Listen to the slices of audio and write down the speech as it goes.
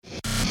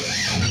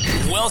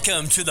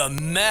Welcome to the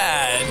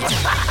Mad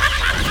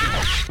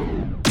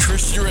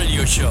Christian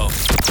Radio Show,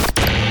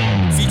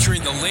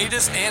 featuring the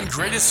latest and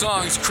greatest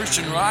songs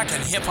Christian rock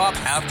and hip-hop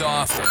have to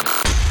offer.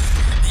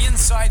 The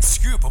inside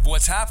scoop of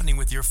what's happening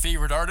with your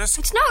favorite artist.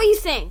 It's not what you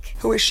think.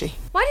 Who is she?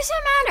 Why does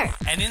that matter?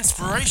 And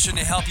inspiration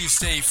to help you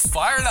stay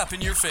fired up in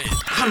your faith.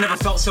 I've never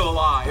felt so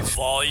alive.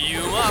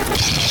 Volume up.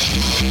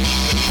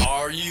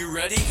 Are you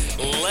ready?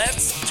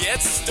 Let's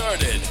get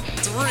started.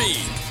 3,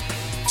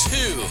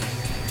 2,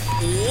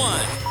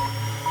 1.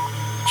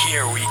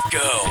 Here we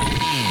go.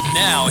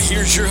 Now,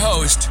 here's your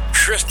host,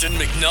 Kristen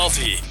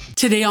McNulty.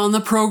 Today on the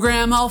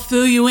program, I'll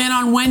fill you in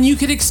on when you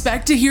could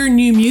expect to hear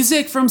new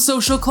music from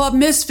Social Club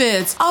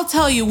Misfits. I'll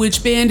tell you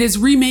which band is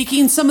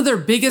remaking some of their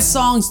biggest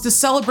songs to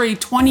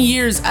celebrate 20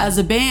 years as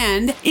a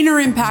band. In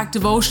our Impact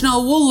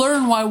Devotional, we'll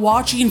learn why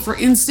watching for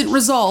instant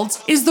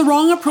results is the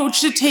wrong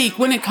approach to take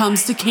when it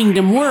comes to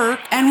kingdom work.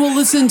 And we'll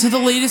listen to the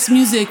latest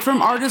music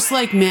from artists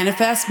like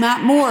Manafest,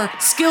 Matt Moore,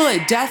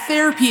 Skillet, Death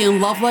Therapy,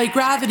 and Love Like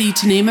Gravity,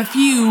 to name a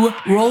few,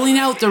 rolling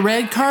out the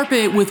red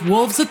carpet with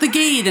Wolves at the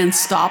Gate and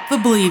Stop the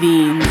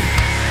Bleeding.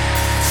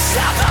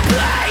 Stop the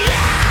bleeding!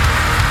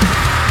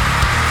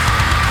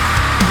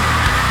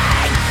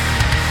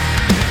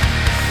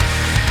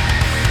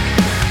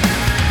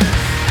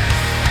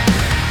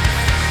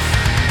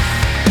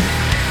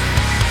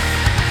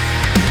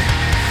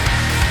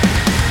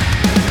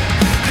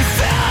 You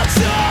felt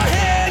your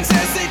hands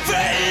as they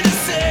threaten to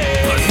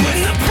sing, but when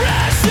the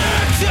pressure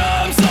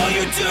comes, all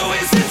you do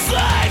is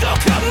enslave. Oh,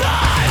 come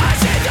on! I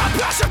see the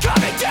pressure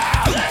coming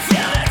down. Let's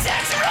feel the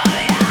tension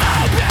rolling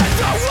out. Open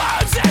the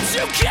wounds that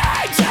you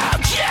came to.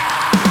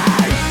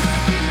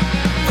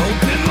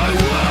 Open my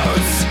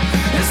words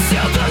and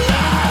seal the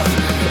love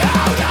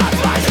out of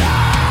my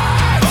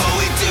heart. All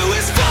we do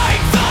is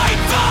fight, fight,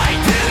 fight,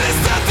 and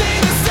there's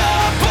nothing to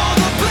stop all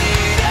the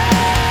bleeding.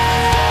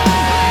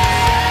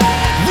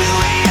 Will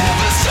we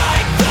ever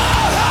strike the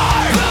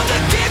heart of the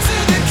kids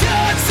and the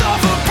guts of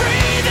a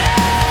breathing?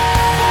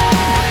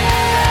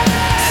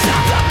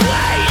 Stop the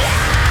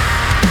bleeding.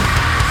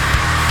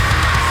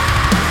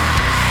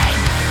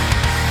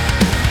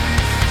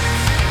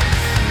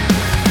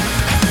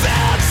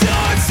 Felt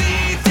your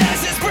teeth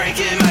as it's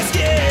breaking my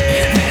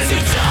skin. As you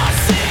just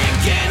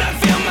sink in, I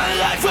feel my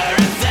life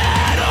wearing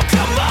thin. Oh,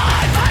 come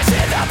on, I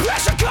see the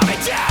pressure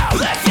coming down.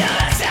 Let's feel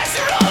the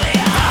tension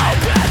rolling out.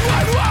 Open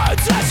my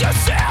words as you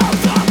seal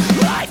the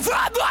light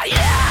from my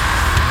eyes.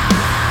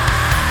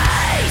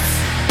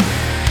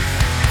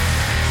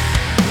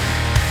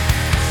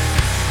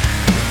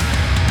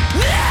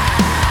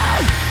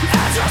 Now,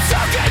 as you're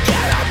soaking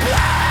in our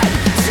blood,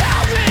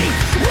 tell me,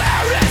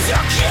 where is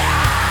your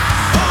cure?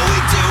 All we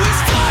do is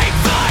fight,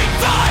 fight,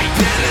 fight,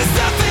 and there's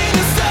nothing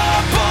to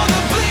stop all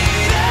the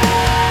bleeding.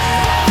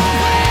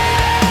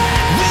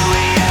 Will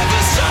we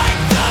ever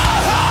strike the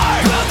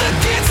heart of the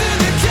kids and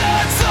the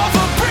guts of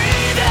a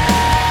breathing?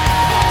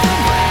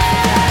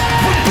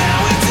 We're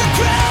bowing to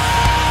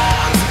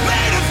ground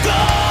made of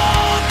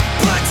gold,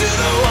 blood to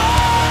the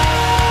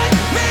one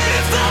made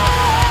of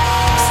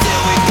thorn.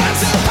 Still we got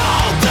to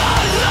hold the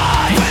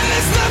line when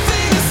there's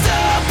nothing to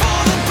stop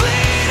all the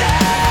bleeding.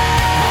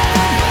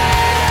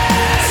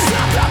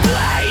 Stop the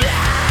bleeding.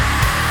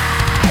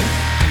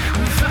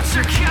 Such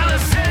your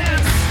callous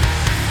hands,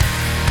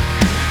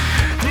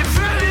 you've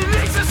really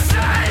made to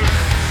say.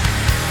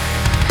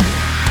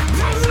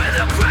 But when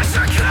the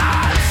pressure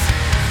comes,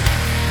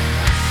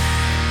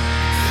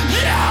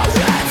 you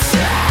will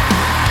save.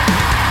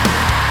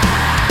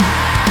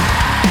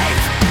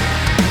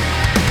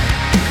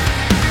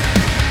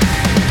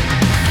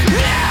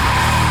 Now,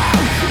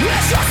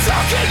 as you're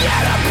soaking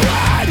in the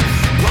blood,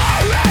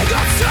 pouring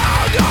a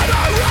tongue on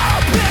our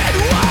open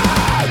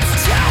wounds,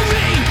 tell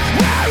me,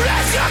 where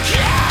is your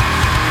cure?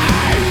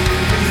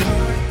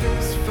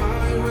 This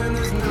fight when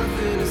there's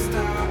nothing to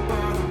stop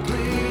all the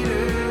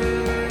bleeding.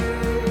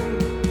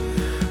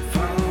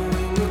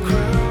 Following the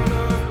crown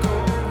of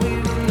gold, we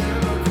will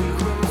never come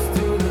close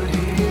to the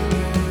healing.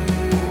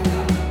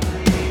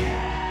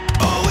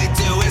 All we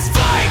do is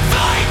fight,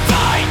 fight,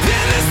 fight,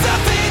 and there's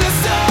nothing to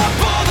stop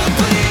all the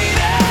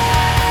bleeding.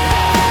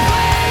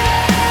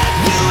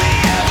 Will we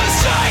ever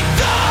strike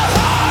the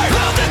heart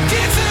of the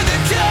kids and the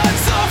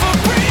guts of a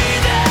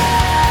breathing?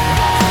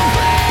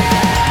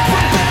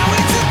 We're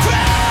bowing to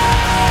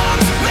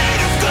ground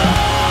made of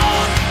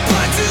gold,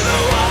 blood to the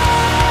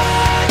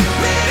one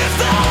made of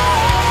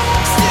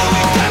thorn. Still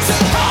we got to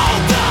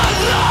hold the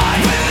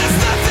line when there's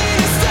nothing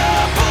to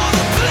stop all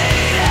the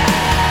bleeding.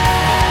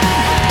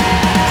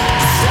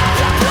 Stop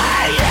the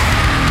bleeding.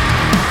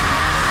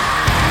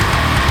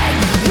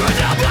 You're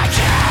the black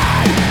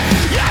cat.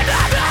 You're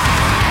the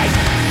blind.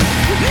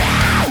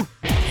 Now.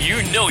 You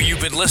know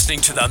you've been listening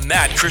to the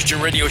Mad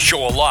Christian Radio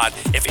Show a lot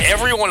if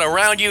everyone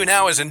around you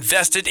now is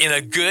invested in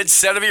a good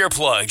set of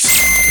earplugs.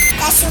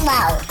 That's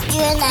loud.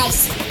 You're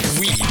nice.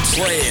 We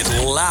play it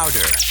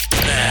louder.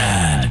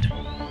 Mad.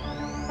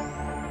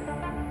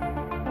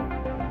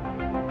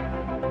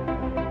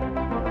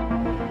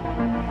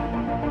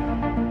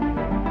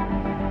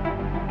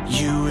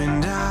 You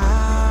and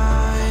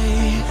I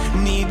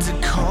need to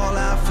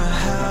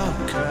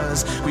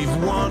 'cause we've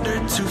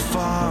wandered too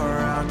far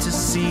out to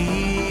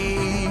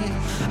sea.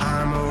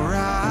 I'm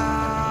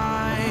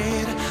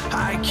alright,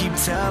 I keep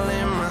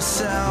telling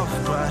myself,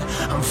 but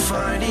I'm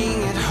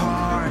finding it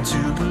hard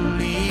to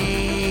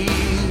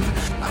believe.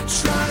 I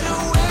try to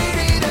wait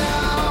it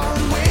out,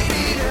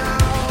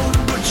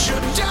 but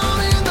you're down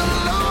in the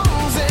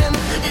lungs and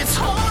it's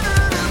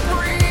harder to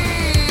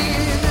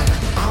breathe.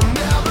 I'll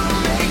never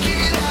make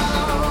it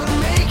out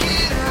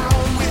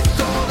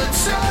with all the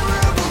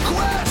terrible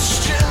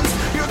questions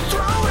you're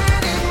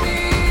throwing at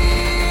me.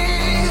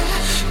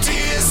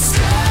 Dear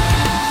self,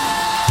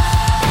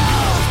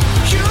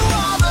 you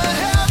are the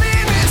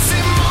heaviness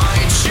in my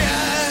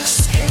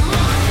chest,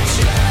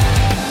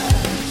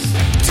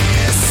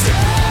 Dear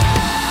self,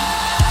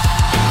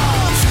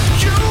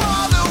 you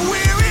are the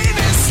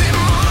weariness in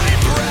my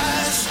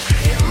breath,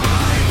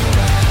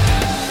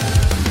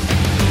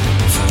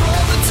 For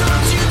all the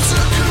times you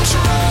took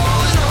control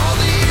and all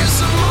the years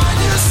of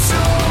mine you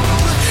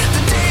stole,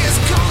 the day has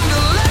come to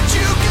let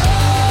you go,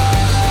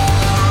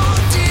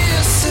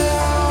 dear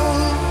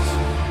self.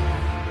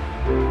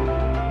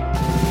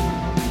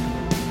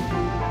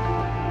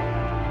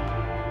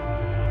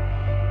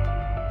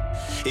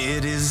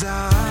 It is I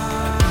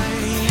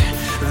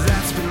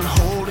that's been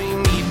holding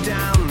me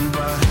down,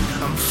 but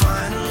I'm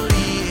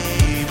finally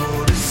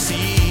able to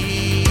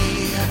see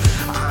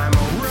I'm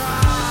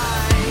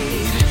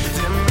alright.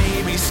 There may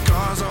be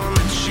scars on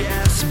the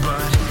chest,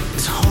 but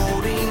it's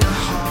holding a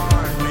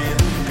heart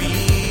with a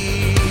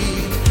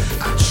beat.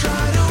 I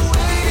try to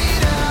wait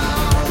it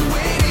out,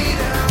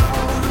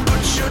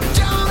 but you're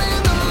down in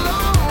the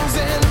lungs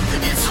and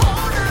it's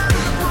harder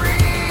to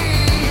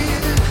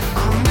breathe.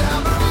 I'll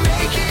never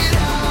make it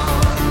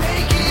out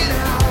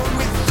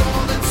with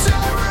all the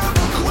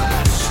terrible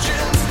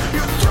questions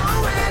you're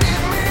throwing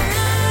at me.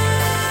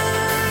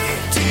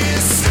 Dear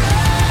self,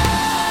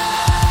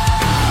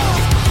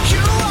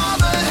 you are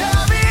the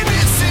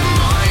heaviness in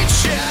my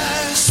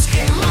chest,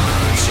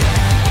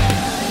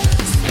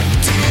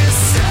 Dear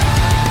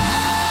self,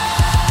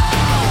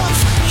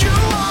 you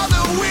are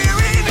the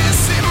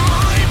weariness in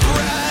my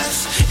breath,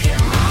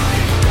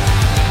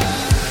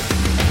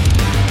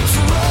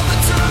 For all the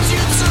times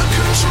you took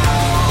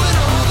control and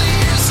all the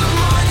years of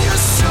mine you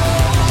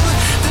stole,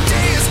 the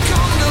day has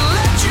come to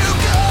let you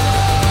go.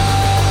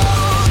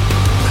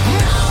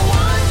 Now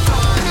I'm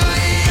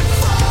finally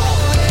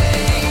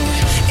falling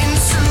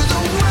into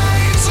the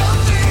waves of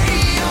the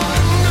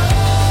unknown.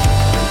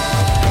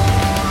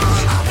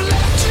 I've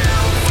left you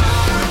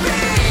far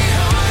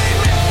behind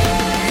me,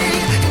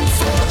 and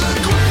for the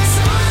grace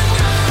I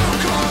now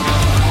come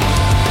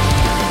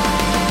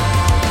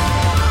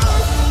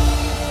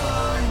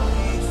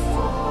finally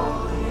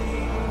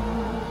falling.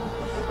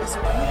 This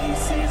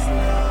place is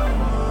now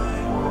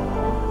mine.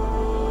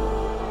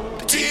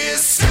 Dear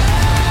self,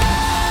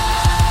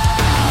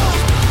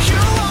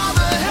 you are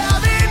the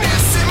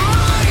heaviness in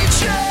my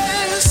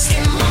chest,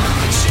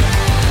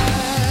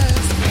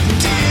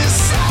 Dear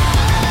self,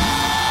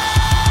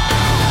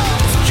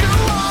 you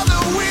are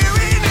the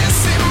weariness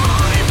in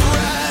my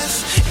breath,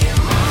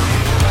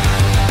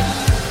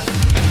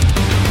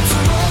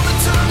 For all the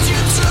times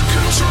you took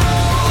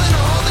control and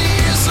all the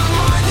years of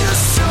mine you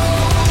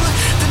stole,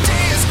 the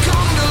day has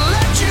come to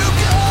let you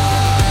go,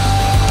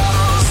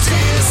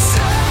 dear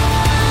self.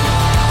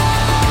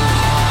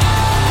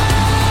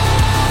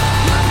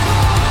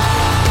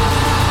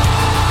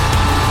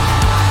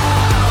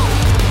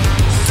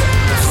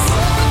 For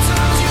all the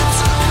times you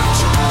took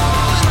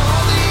control and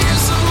all the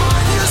years of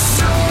mine you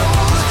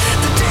stole,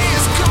 the day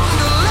has come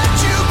to let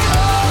you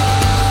go.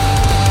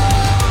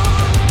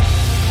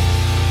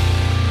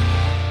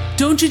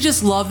 Don't you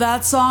just love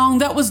that song?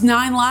 That was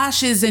 9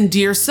 Lashes and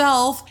Dear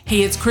Self.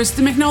 Hey, it's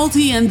Kristen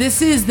McNulty, and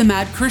this is the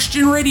Mad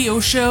Christian Radio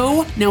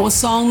Show. Now, a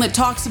song that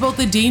talks about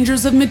the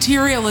dangers of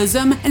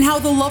materialism and how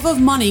the love of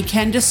money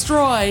can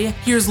destroy.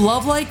 Here's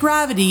Love Like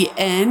Gravity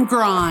and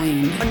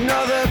Grind.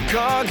 Another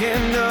cog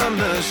in the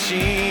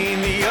machine,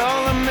 the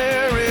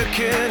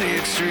all-American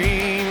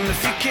extreme.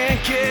 If you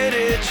can't get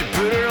it, you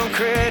put it on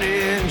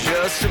credit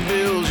just to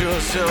build your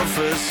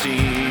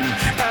self-esteem.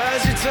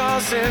 As you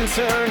toss and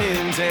turn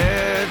in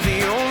debt,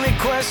 the only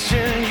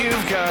question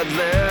you've got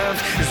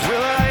left is,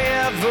 will I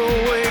ever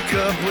wake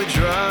up with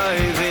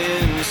drive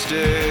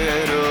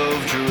instead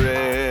of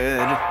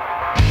dread?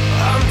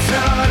 I'm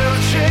tired of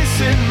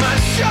chasing my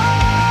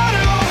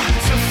shadow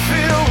to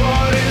feel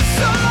what is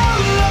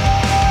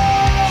alone.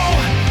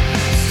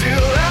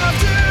 Still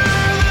after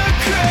the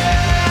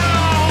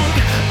crown,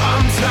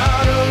 I'm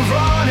tired of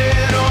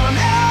running on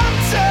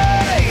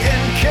empty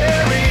and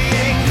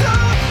carrying the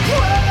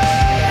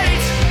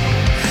weight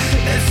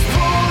that's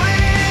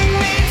pulling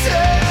me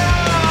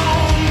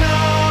down.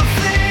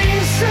 Nothing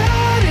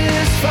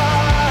satisfies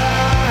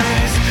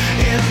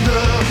in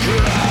the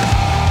grind.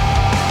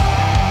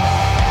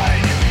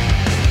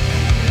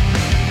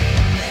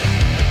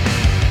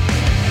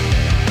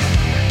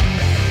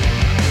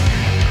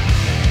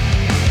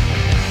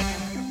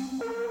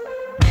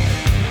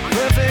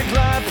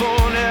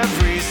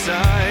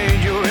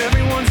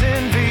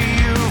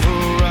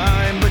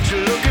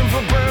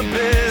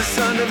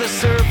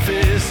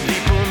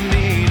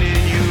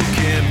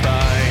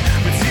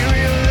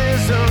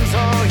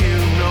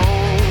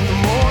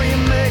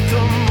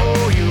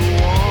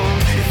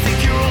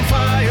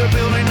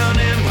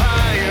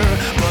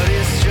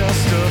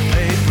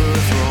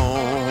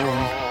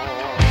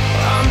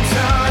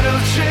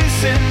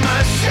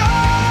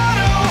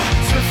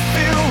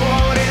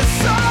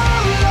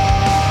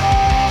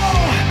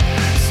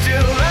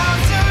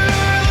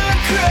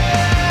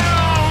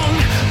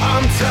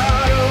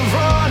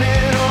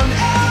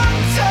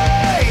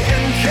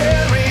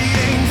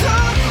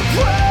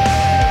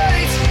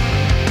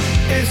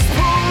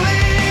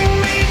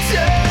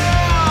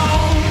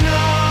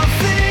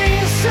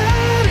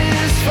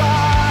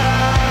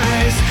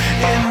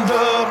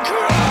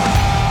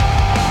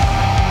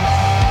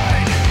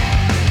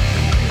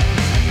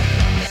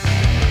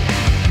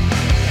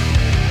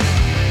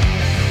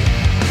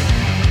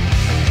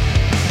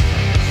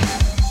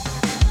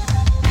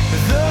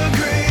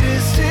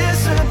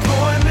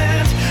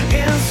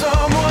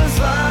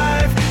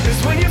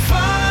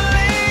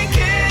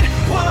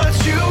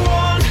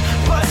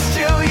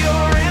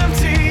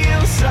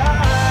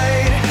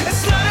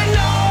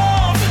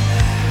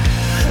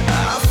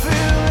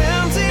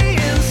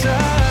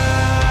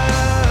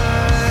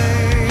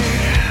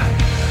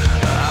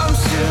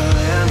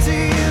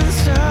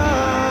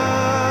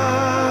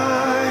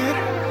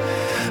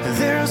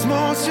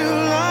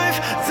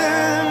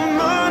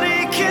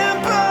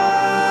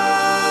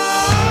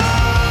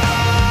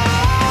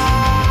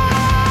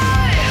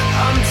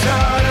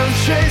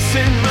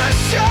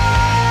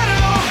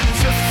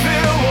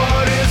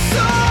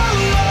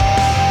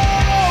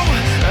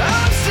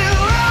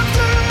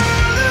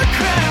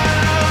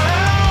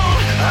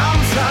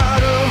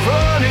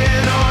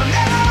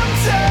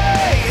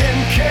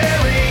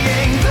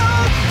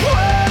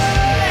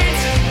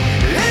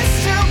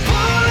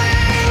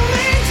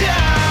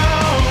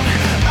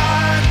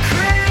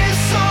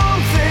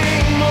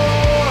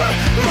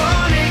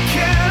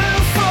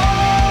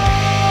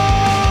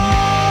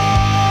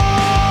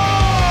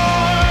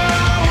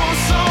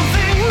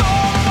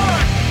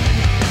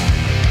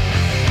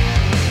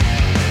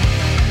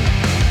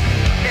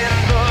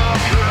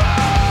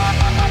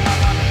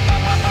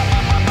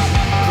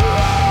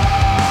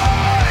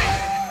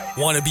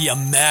 Want to be a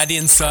Mad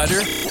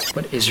Insider?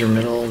 What is your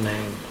middle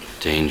name?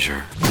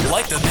 Danger.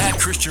 Like the Mad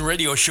Christian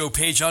Radio Show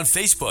page on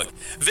Facebook.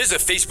 Visit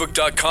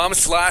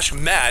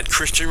facebook.com/Mad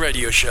Christian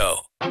Radio Show.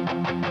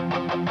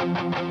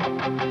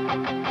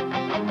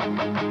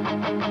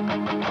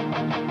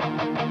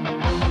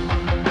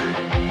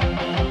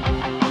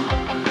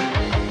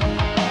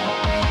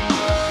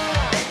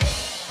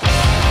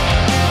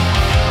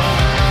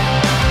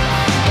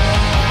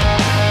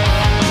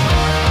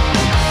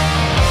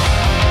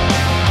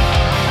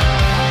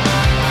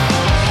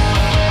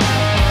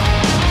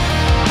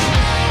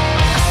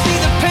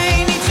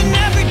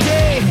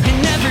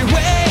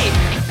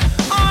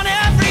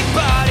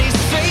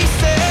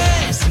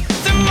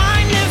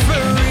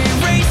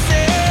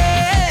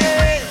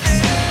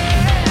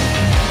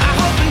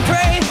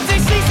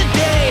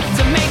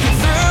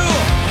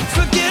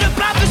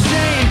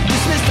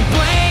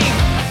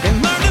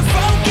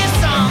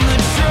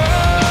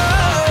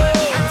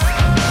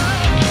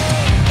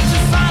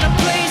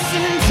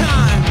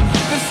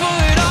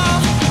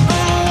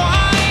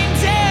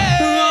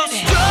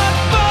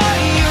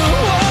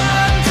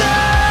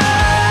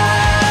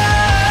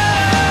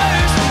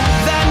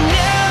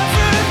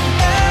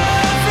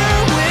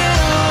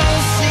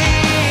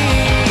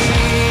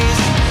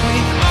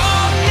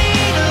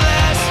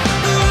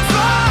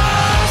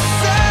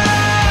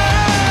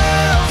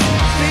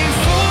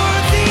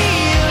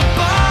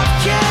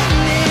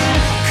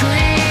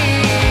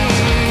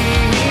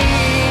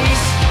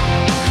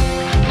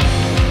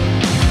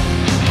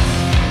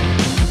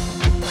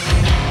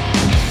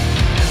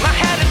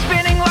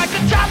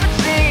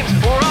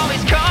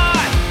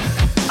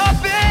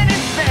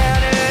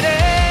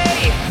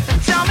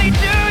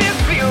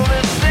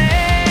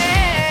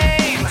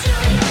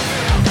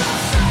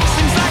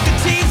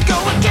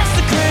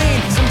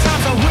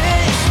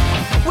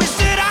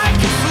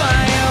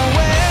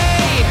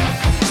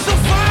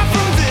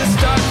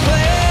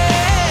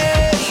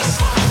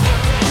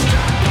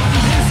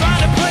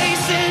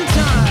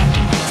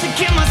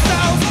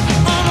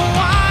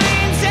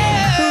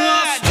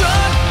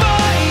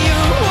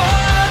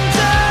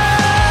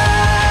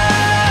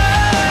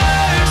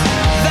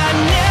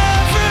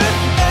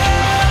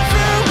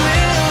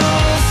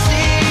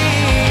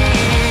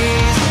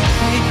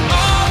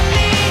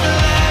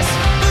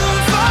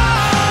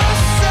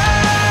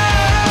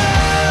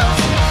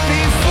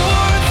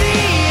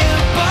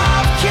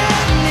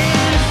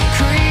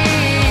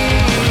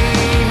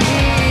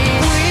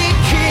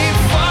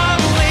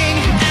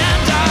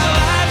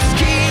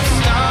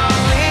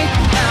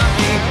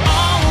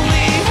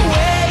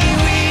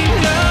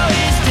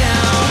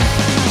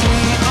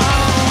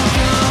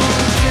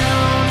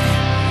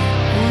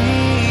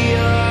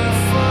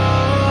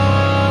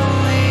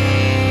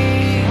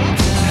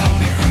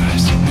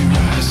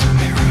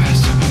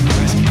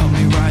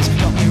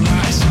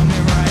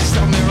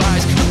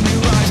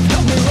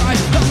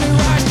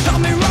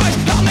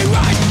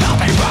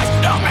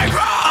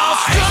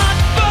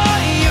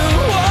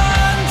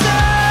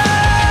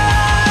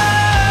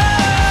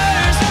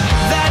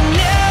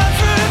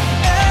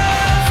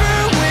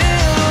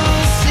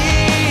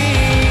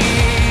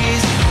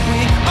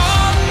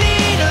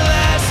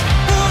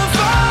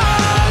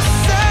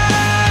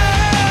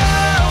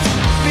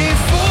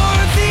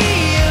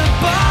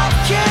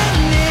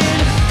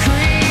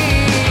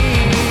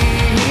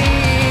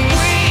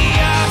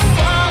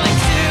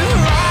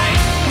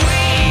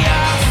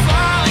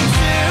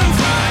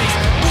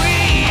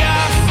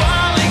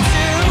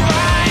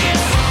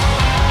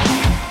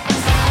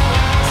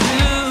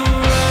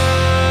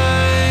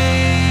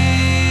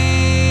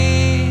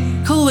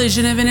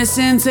 Collision of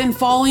Innocence and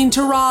Falling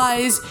to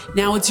Rise.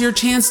 Now it's your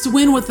chance to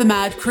win with the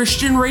Mad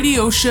Christian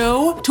Radio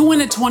Show. To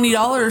win a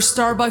 $20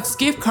 Starbucks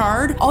gift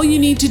card, all you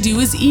need to do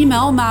is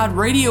email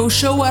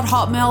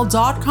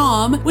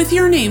madradioshow@hotmail.com with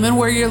your name and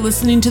where you're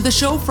listening to the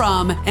show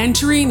from.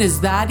 Entering is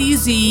that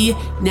easy.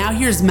 Now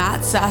here's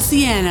Matt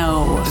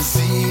Sassiano.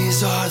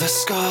 These are the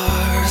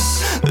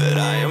scars that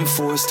I am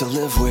forced to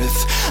live with.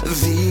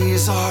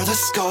 These are the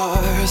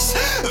scars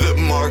that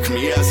mark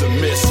me as a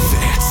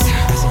misfit.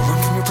 As I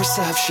run from your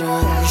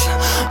perceptions,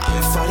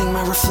 I'm fighting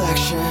my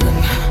reflection,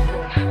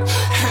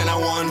 and I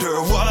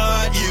wonder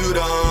what you'd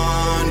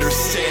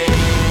understand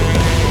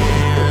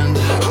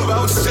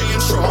about staying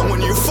strong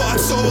when you fought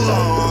so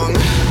long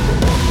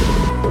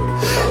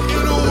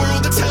in a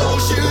world that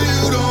tells you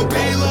you don't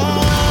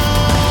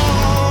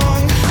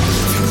belong.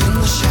 Feeling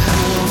the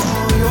shadow of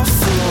all your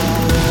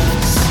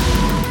flaws,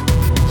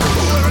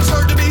 where it's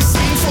hard to be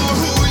seen for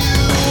who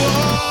you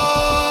are.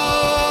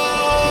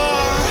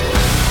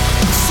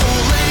 So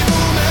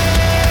label me,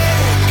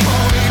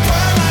 call me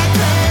by my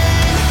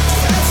pain.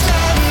 That's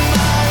not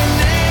my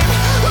name,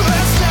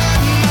 that's not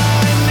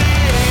my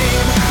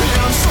name. And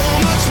I'm so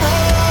much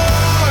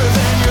more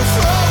than your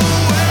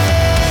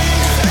throwaway.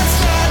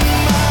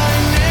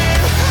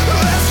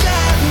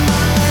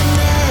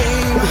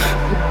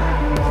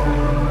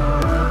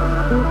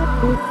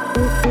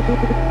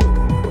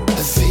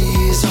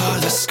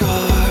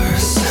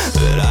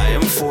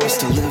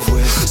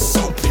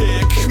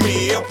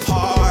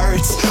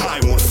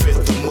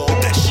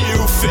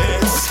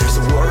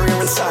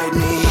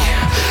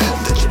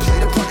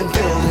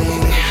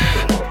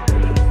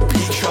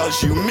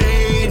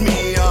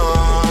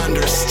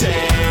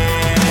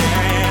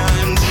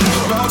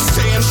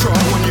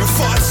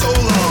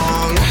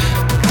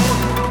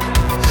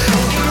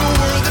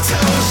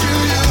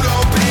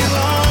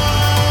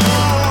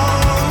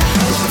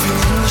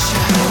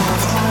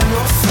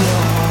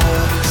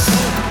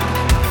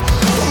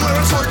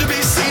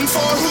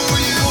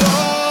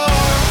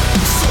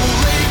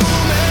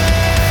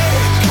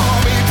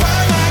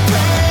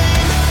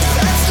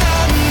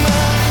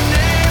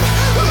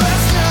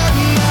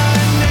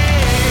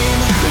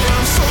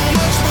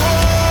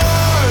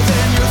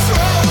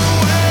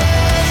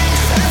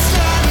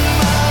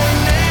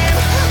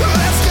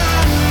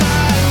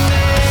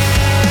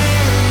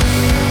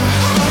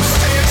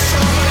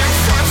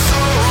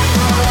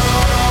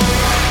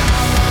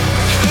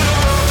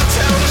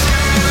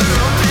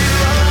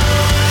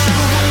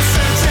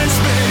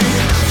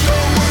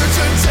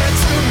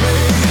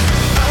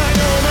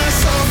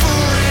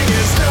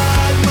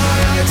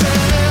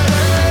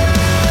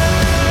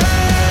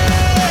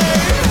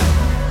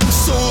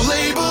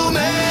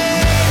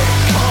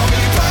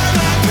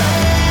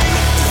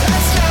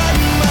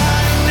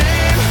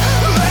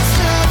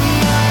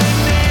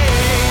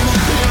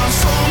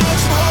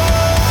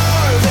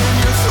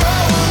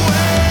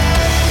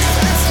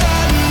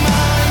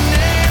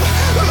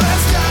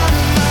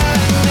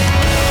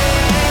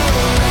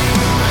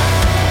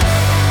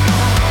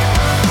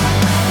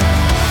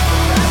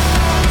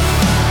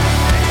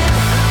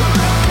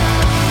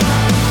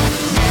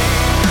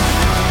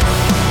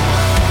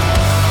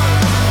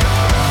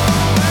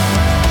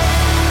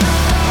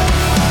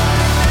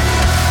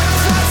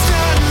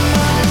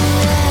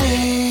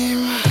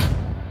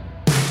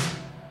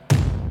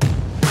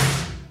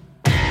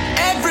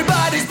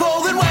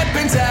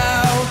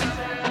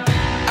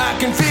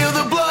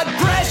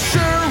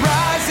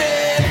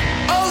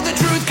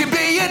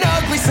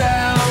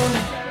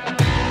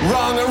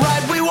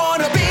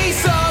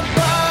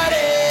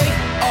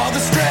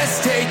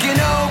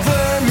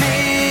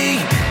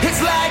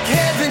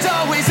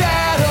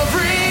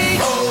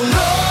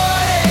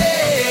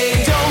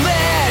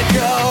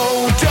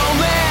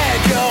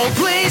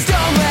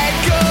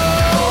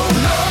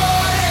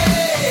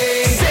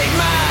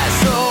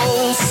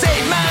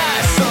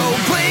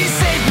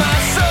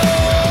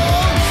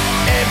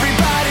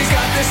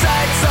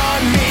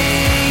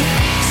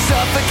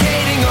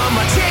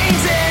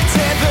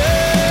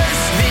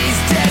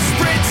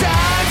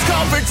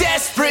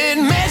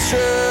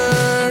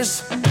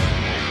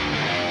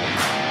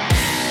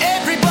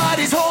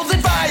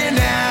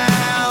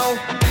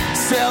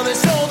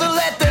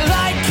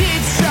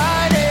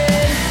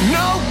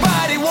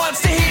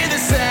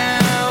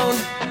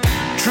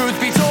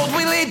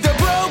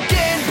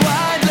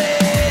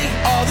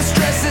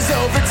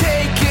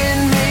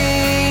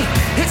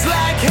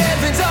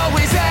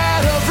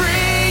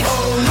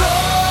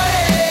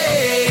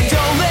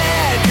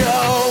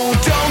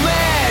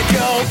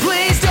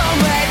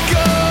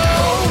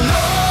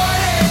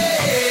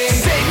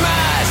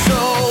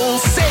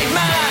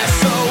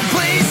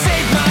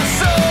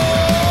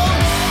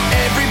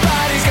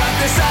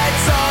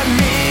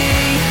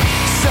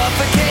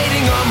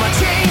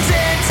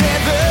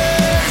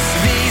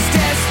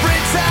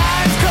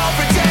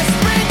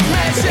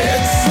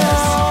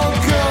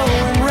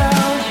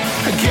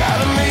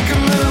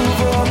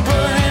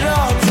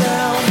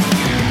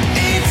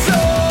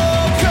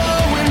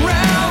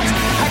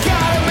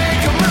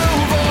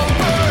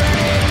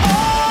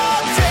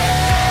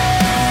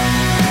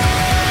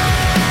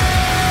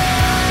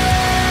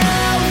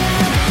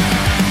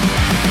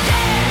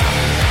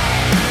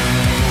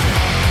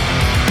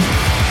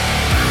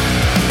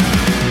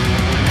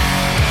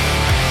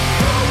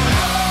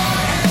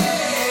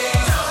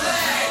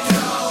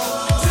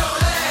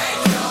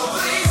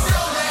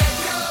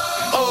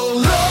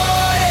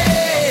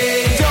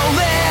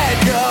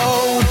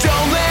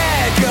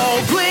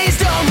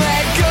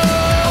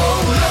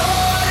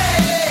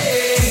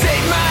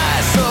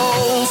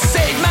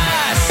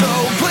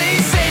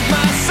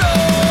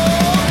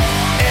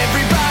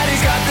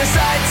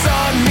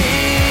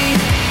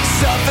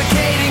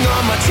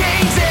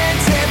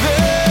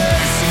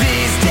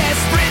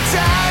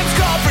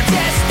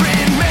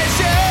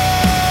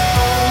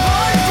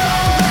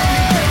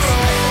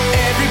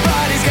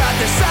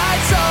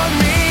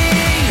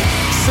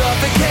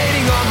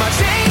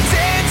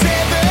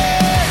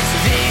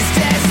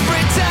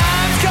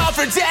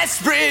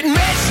 desperate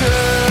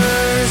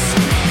measures.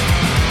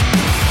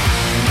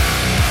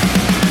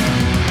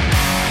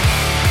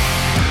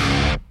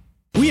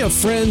 We have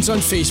friends on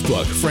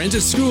Facebook, friends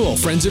at school,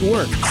 friends at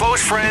work,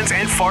 close friends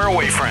and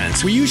faraway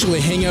friends. We usually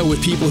hang out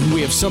with people who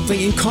we have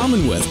something in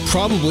common with.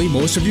 Probably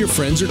most of your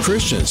friends are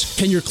Christians.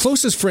 Can your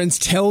closest friends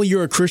tell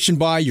you're a Christian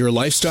by your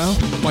lifestyle,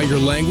 by your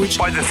language,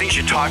 by the things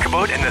you talk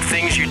about and the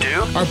things you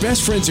do? Our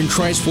best friends in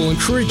Christ will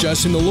encourage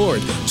us in the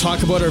Lord,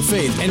 talk about our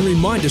faith, and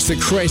remind us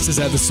that Christ is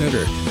at the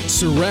center.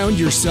 Surround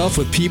yourself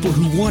with people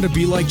who want to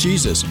be like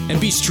Jesus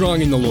and be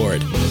strong in the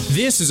Lord.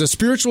 This is a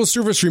spiritual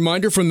service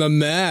reminder from the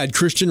Mad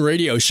Christian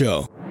Radio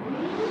Show.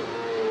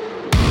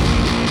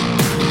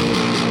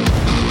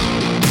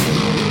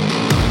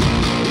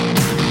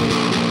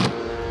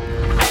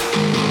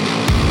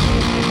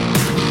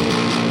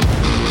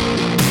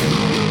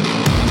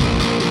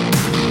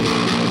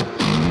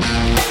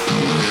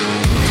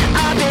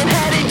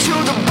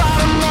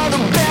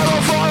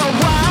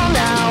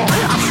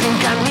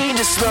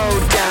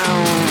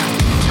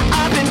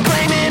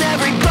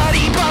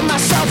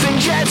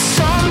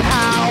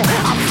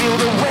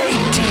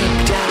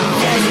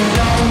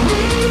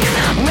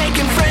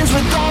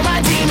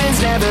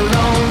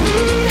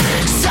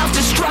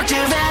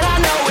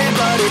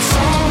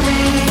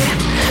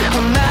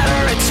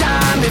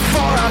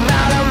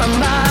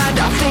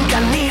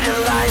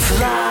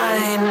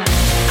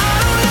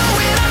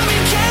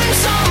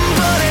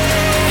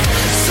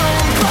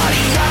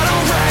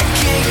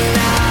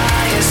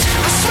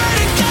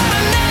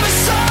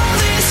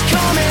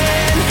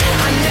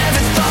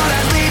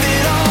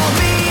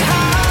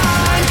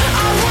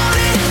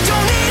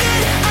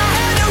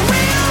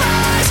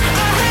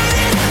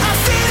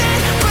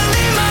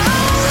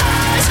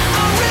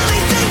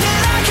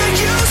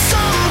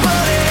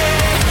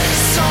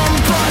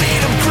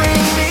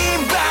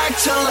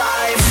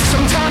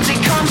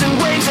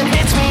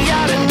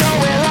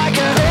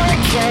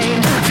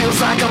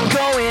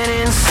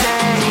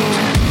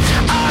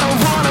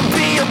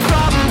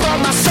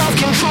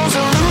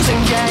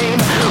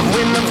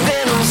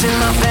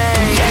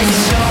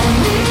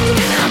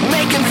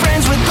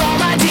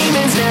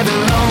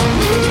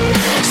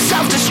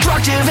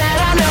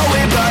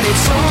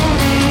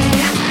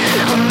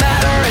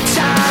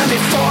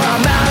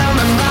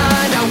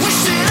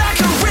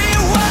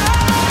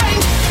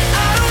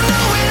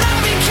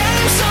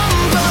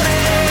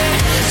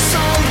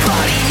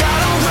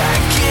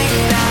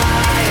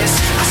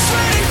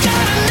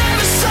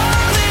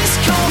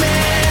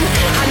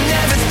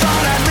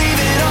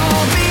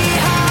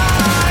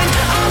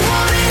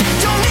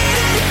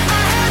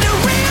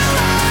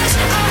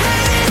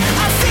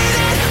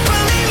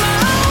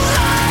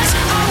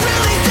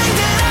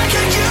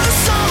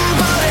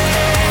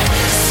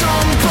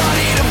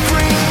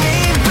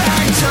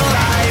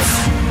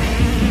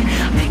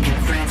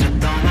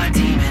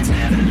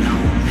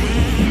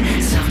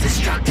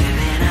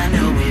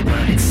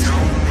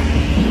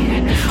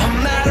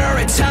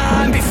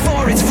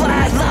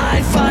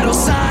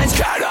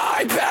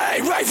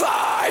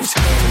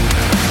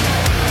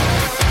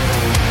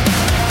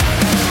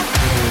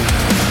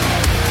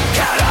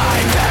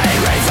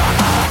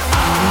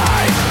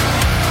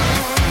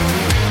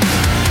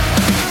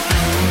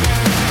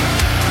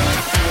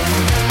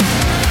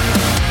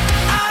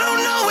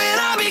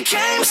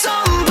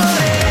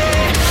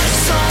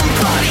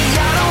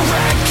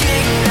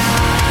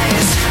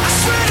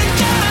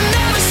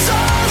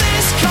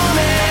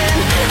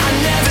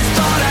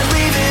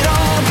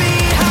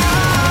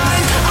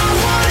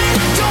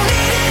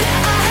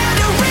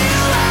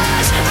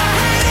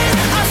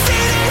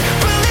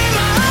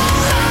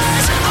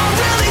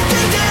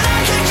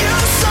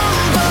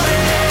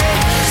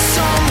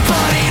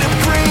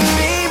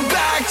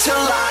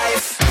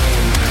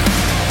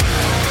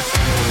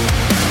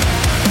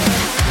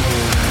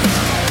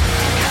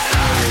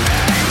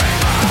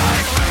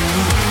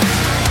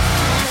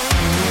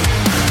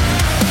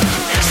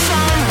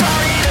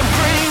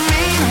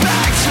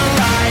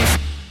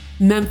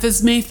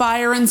 Memphis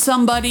Mayfire and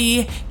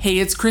somebody. Hey,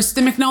 it's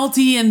Kristen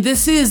McNulty, and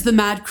this is the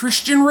Mad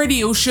Christian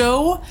Radio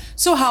Show.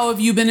 So how have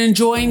you been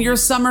enjoying your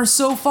summer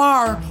so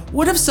far?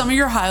 What have some of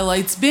your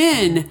highlights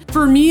been?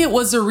 For me, it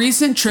was a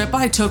recent trip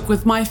I took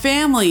with my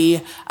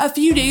family. A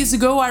few days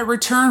ago, I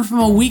returned from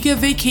a week of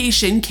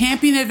vacation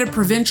camping at a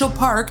provincial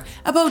park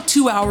about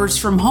 2 hours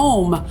from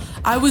home.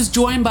 I was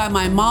joined by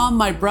my mom,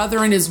 my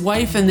brother and his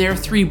wife and their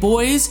 3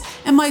 boys,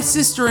 and my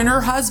sister and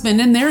her husband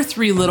and their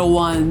 3 little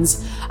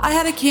ones. I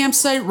had a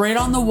campsite right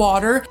on the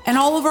water, and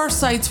all of our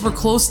sites were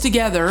close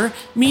together,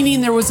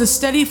 meaning there was a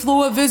steady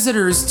flow of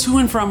visitors to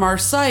and from our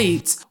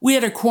sites. We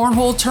had a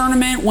cornhole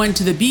tournament, went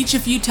to the beach a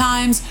few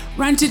times,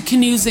 rented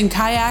canoes and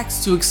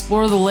kayaks to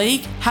explore the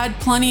lake, had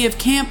plenty of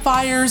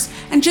campfires,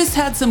 and just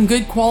had some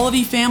good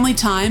quality family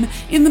time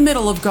in the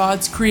middle of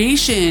God's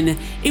creation.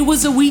 It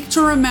was a week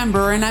to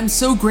remember, and I'm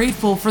so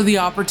grateful for the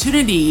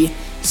opportunity.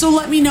 So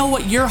let me know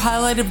what your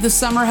highlight of the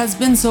summer has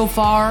been so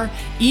far.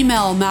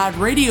 Email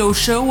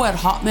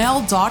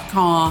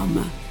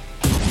madradioshow@hotmail.com.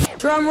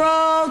 Drum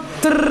roll.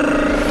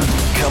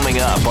 Coming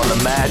up on the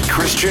Mad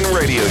Christian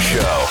Radio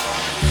Show.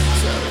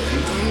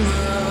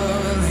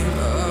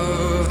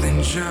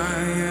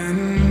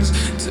 Giants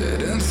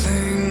didn't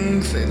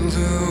think they'd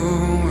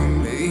lure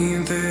me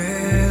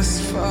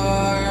this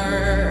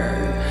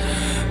far,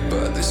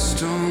 but they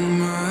stole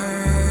my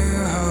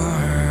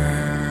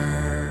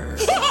heart.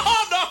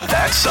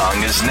 That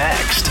song is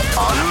next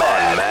on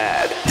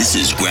Mad. This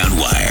is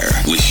Groundwire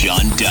with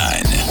Sean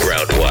Dunn.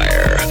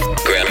 Groundwire.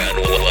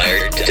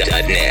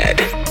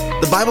 Groundwire.net.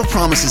 The Bible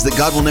promises that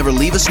God will never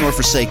leave us nor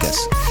forsake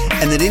us,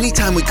 and that any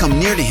time we come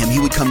near to Him, He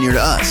would come near to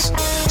us.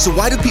 So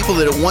why do people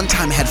that at one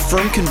time had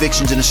firm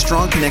convictions and a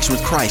strong connection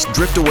with Christ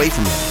drift away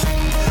from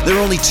Him? There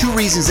are only two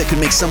reasons that could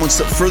make someone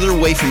step further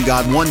away from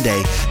God one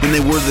day than they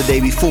were the day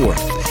before.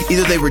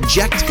 Either they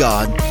reject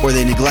God or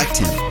they neglect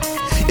Him.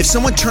 If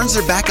someone turns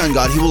their back on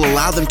God, He will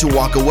allow them to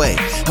walk away.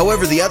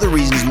 However, the other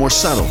reason is more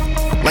subtle.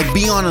 Like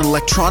being on an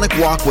electronic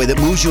walkway that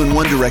moves you in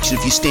one direction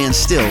if you stand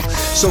still,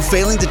 so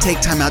failing to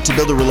take time out to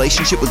build a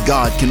relationship with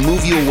God can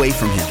move you away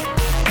from Him.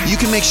 You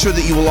can make sure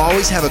that you will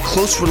always have a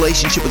close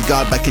relationship with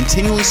God by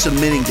continually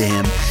submitting to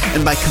Him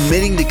and by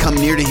committing to come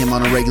near to Him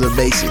on a regular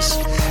basis.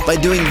 By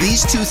doing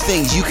these two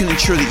things, you can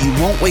ensure that you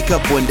won't wake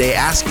up one day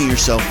asking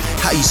yourself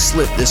how you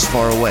slipped this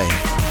far away.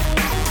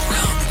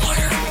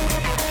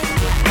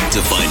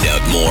 To find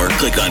out more,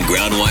 click on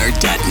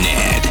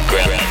groundwire.net.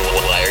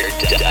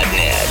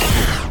 Groundwire.net.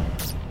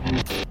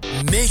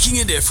 Making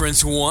a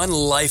difference one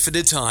life at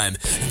a time.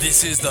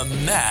 This is the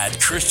Mad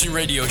Christian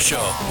Radio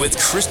Show with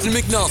Kristen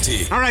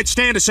McNulty. All right,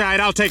 stand aside.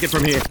 I'll take it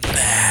from here.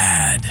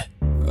 Mad.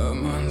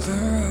 I'm on the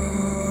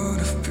road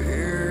of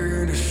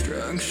pure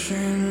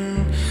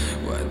destruction.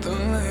 What the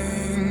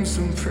lane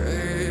so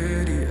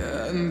pretty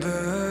at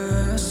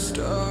the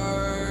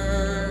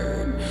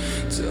start,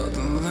 till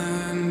the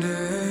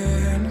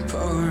landing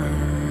parts.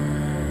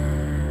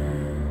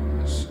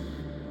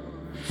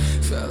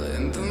 Fell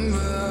in the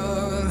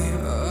valley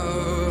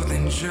of the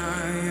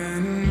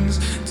giants.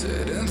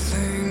 Didn't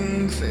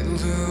think they'd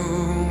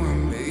lure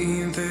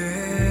me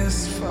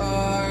this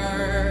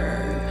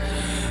far,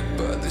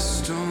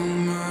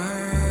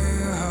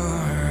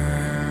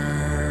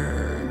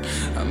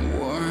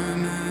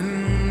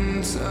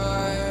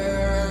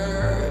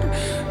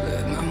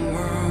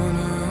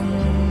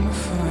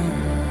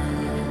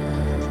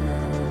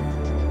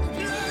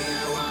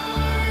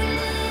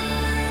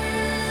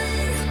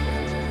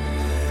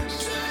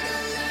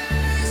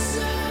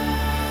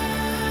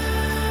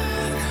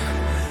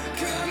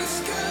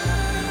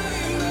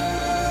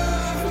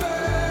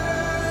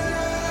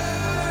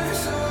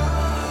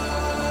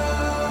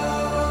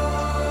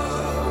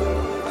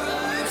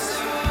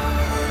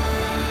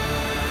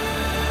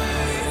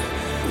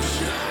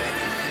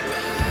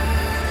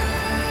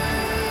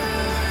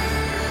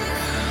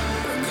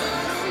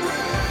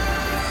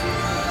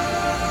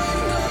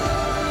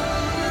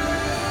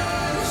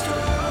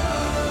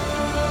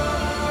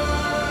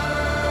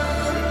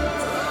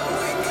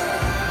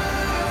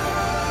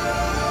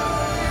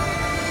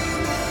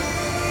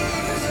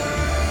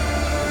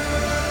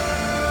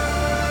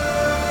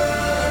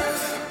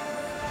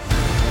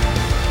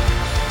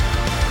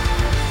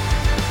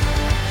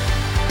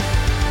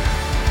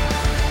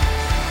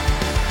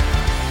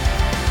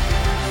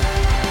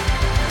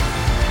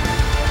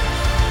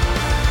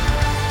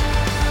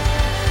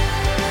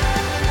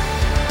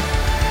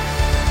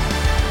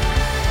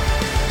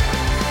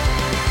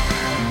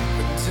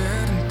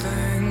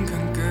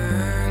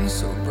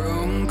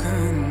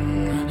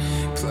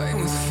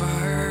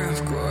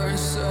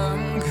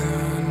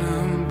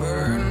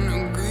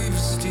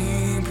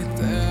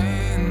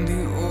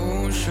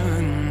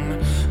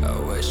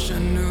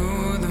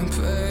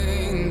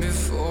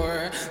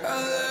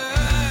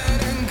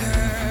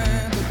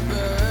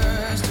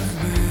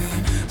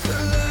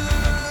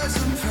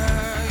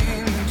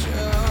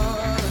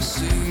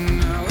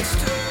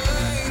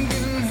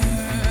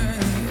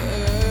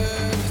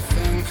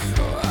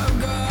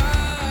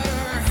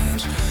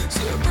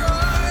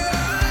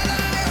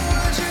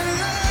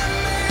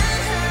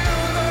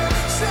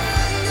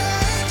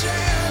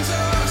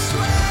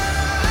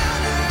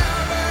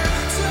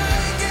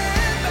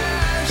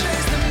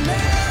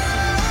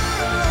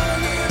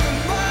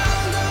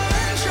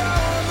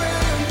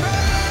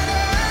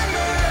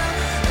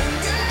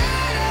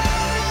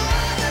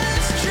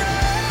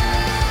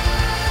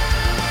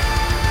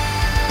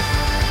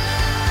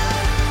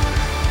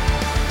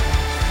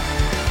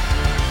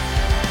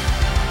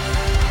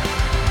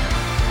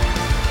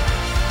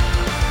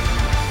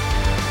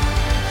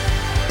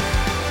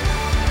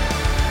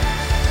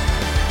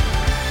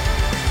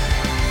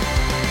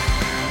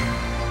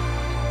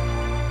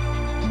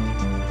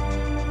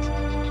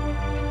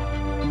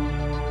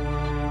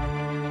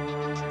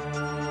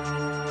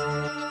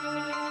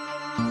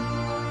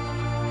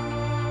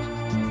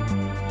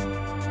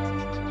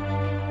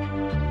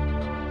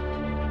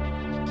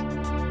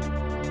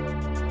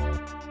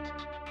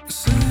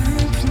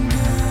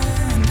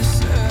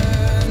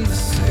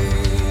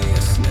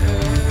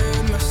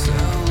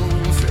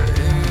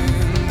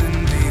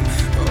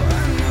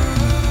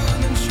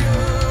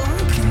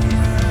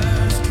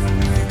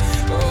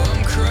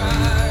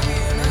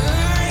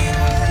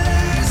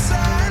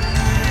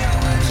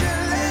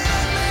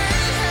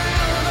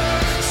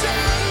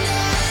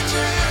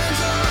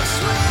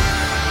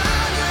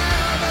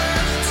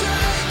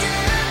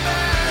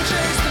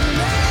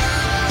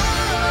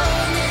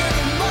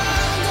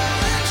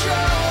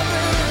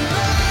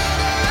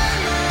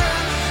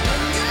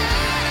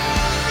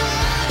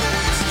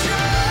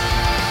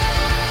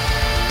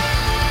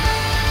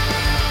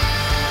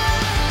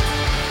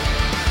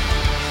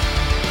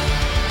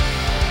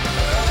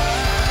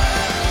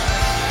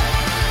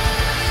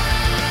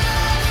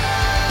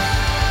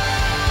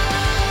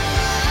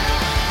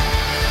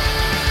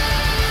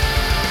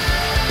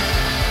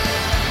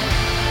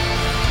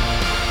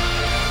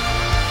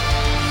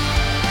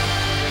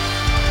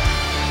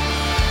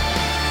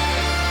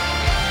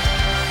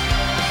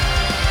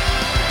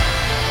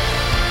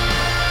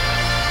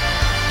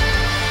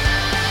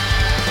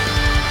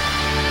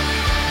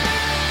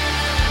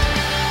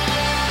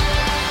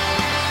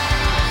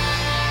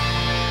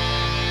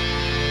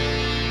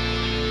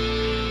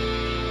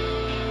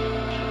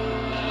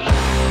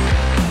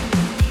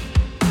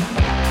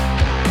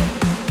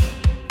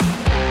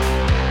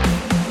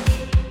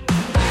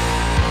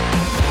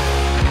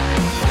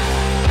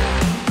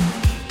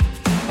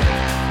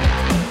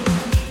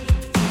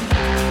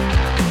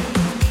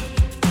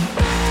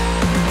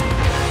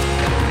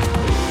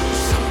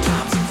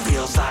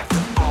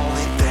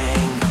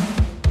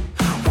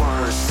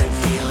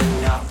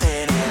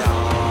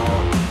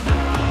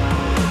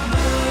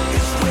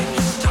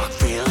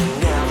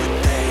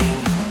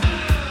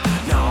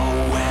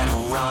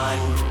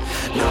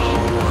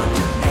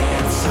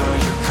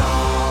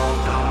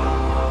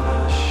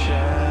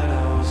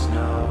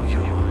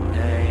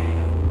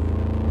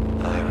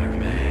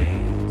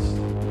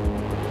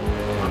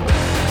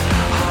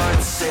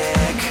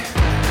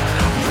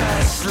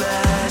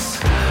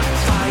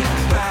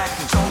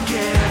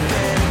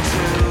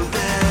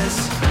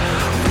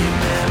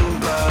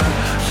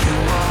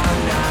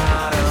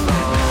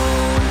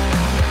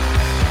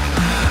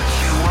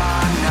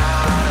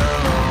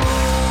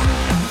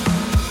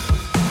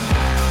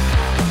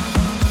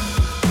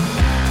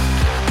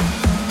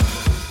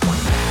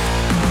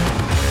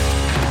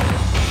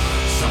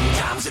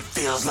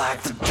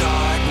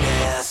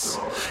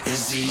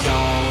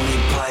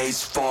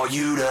 place for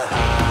you to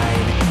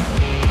hide.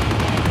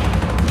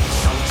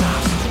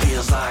 Sometimes it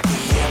feels like the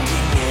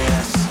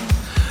emptiness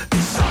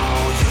is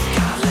all you've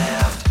got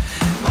left,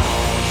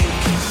 all you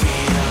can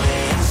feel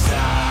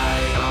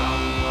inside.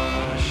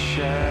 Our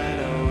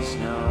shadows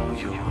know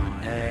your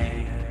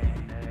name.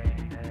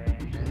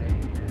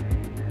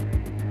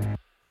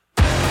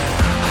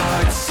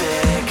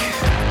 Heartsick,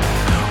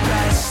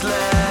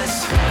 restless,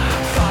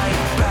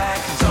 fight back,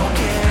 don't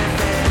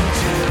give in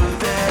to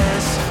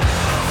this.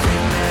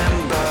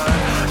 Remember,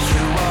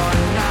 you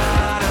are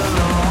not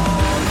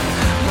alone,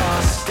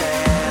 lost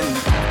and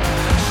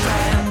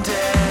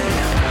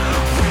stranded.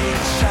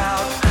 Reach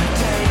out,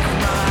 take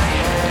my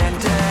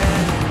hand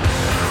and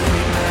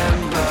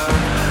remember,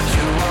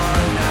 you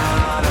are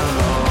not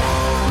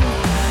alone.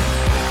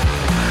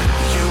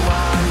 You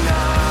are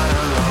not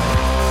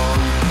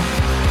alone.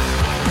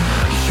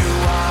 You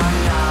are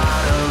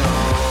not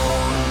alone.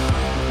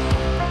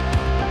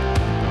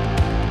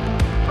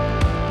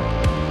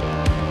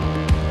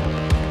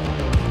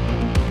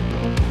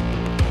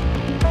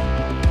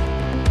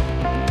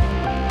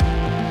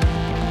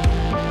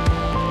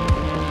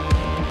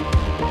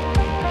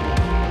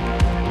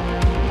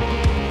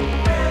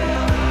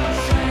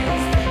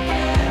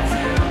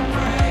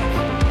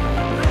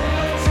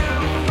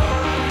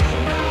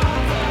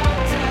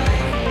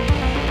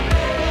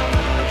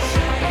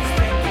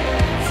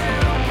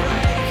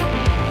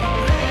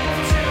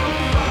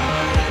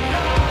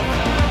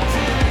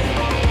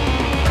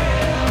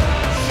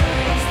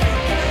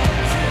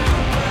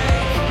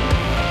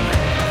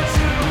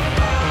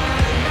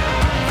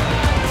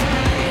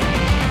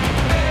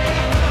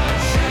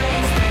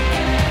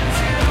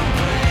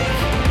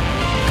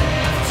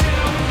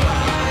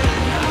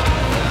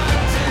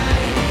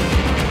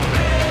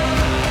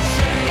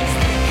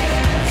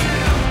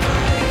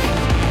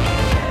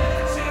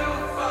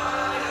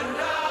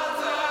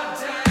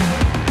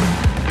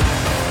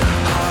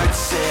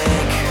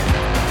 Heartsick,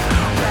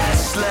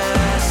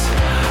 restless,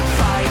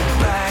 fight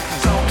back,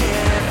 don't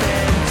give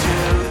in to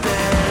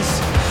this.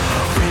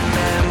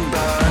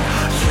 Remember,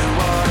 you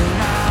are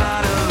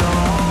not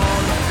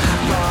alone,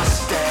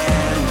 lost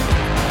and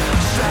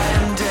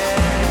stranded.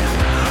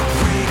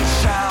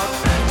 Reach out,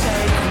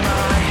 take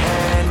my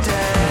hand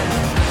and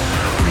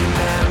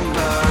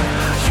remember,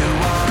 you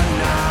are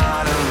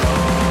not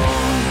alone.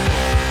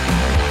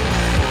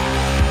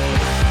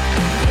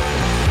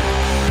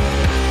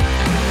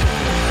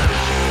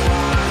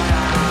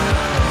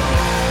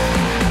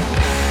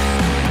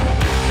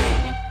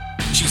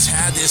 She's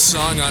had this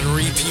song on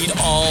repeat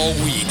all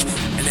week,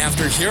 and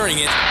after hearing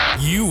it,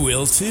 you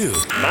will too.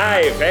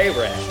 My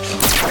favorite.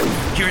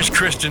 Here's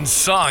Kristen's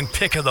song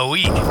pick of the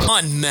week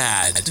on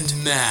Mad.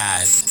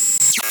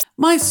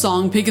 My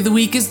song pick of the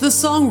week is the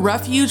song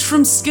Refuge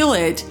from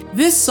Skillet.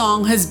 This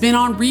song has been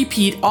on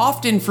repeat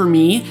often for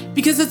me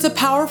because it's a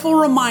powerful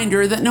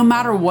reminder that no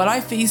matter what I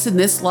face in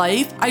this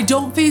life, I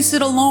don't face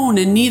it alone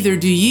and neither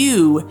do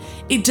you.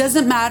 It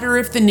doesn't matter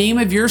if the name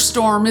of your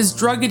storm is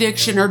drug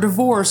addiction or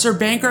divorce or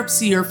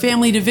bankruptcy or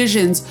family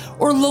divisions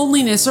or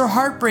loneliness or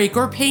heartbreak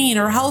or pain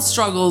or health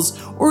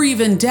struggles or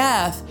even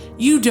death.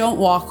 You don't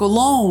walk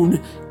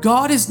alone.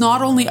 God is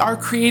not only our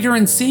creator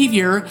and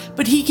savior,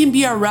 but he can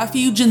be our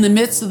refuge in the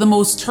midst of the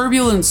most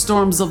turbulent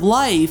storms of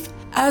life.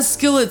 As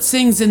Skillet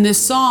sings in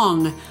this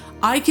song,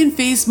 I can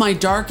face my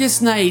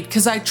darkest night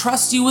because I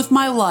trust you with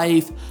my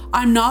life.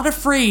 I'm not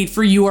afraid,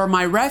 for you are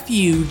my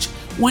refuge.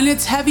 When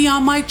it's heavy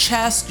on my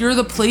chest, you're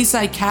the place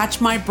I catch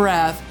my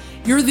breath.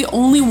 You're the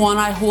only one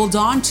I hold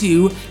on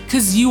to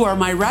because you are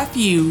my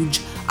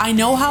refuge. I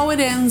know how it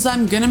ends,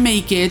 I'm gonna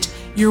make it.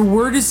 Your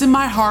word is in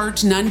my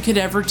heart, none could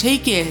ever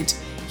take it.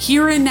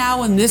 Here and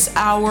now in this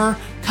hour,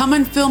 come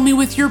and fill me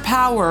with your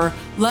power.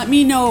 Let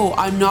me know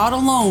I'm not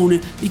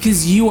alone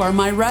because you are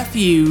my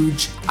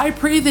refuge. I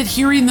pray that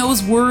hearing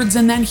those words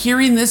and then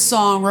hearing this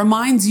song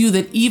reminds you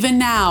that even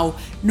now,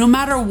 no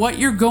matter what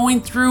you're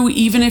going through,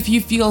 even if you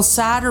feel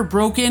sad or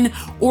broken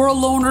or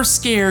alone or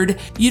scared,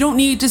 you don't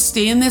need to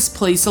stay in this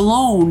place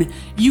alone.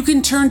 You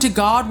can turn to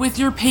God with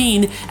your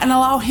pain and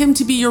allow him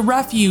to be your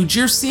refuge,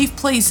 your safe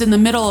place in the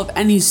middle of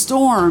any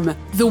storm.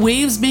 The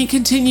waves may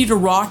continue to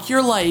rock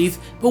your life,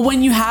 but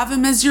when you have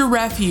him as your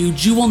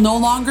refuge, you will no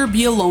longer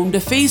be alone to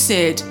face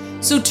it.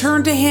 So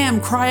turn to him,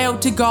 cry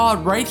out to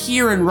God right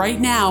here and right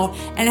now,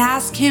 and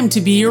ask him to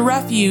be your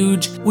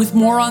refuge. With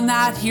more on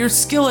that, here's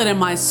Skillet and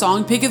my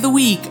song pick of the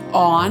week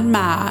on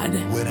Mad.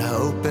 When I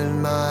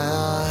open my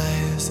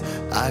eyes,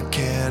 I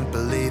can't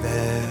believe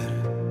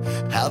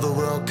it. How the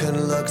world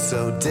can look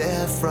so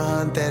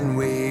different than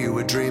we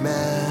were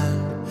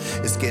dreaming.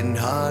 It's getting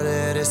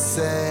harder to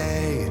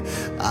say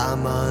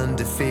I'm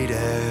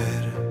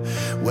undefeated,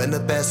 when the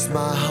best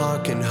my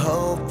heart can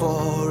hope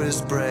for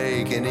is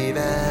breaking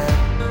even.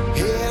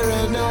 Here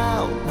and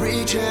now,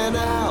 reaching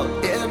out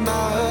in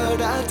my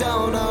hurt, I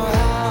don't know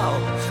how,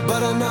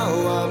 but I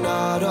know I'm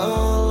not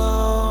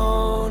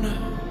alone.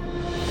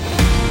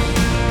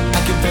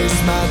 I can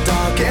face my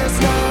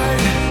darkest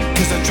night,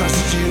 'cause I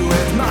trust you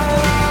with my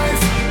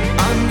life.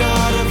 I'm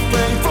not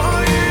afraid,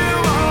 for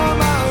you are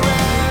my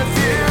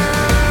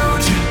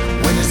refuge.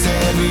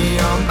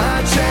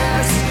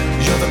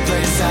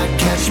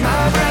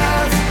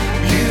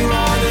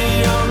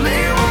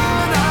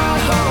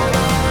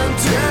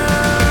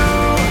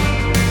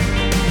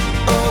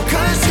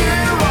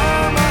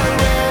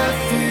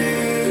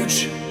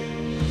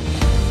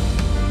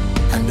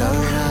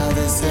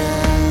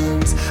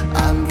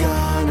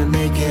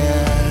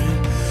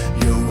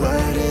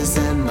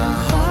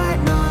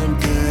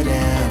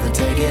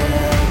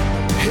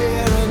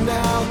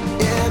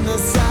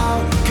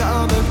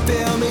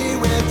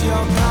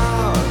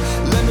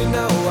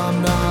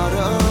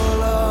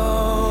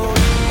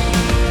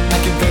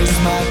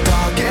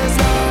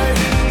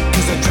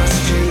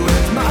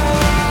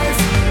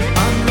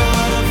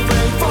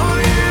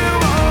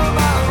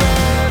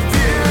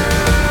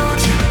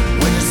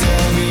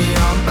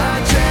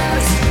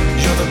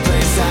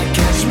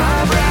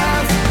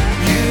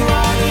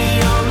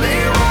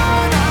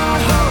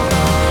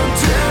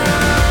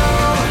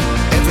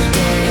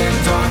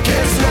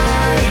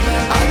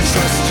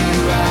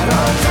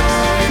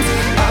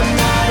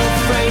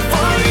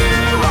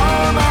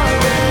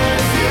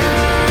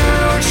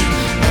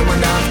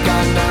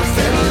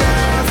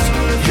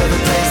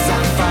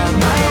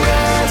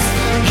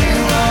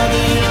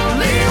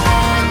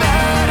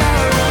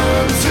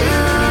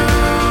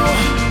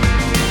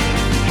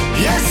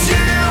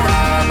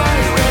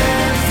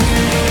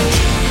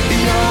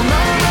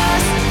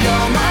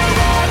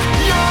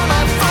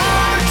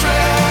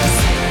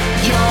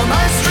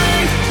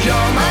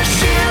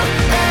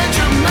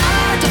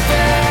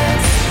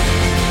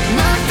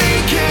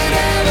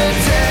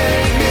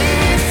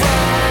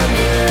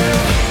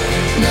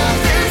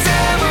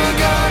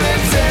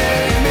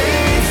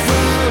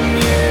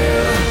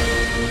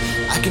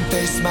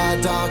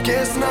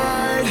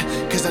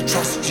 I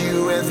trust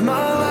you with my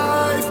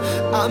life.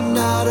 I'm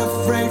not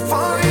afraid,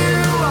 for you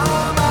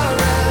are my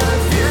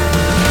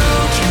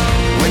refuge.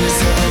 When it's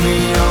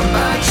heavy on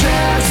my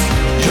chest,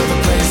 you're the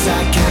place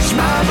I catch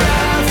my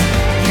breath.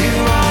 You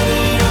are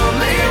the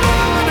only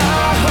one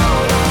I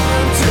hold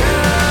on to.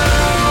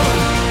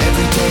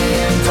 Every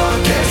day and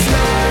darkest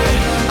night,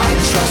 I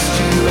trust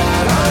you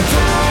at all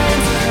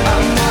times.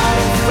 I'm not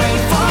afraid,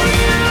 for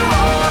you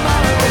are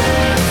my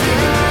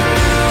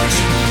refuge.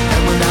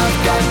 And when I've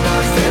got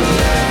nothing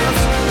left,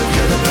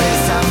 you're the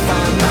place I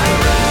find my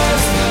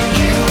rest.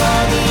 You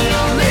are the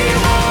only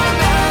one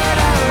that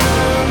I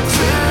run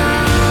to.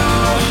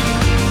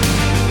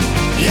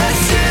 Yes,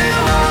 you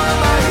are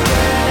my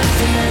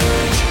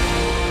refuge.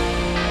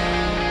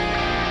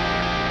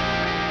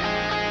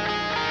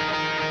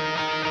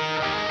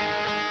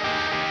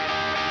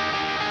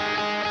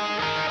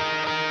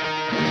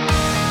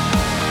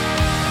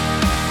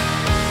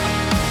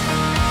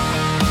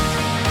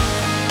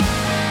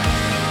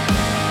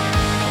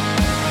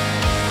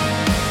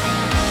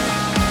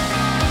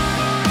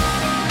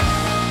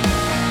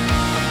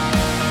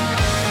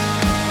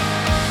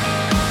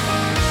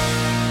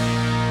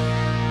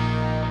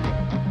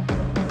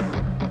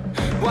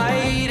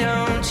 Why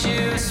don't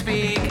you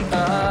speak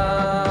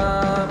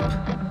up?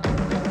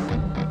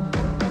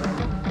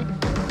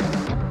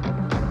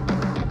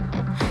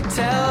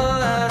 Tell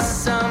us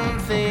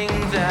something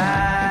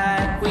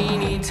that we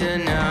need to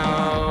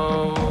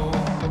know.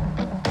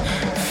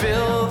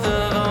 Fill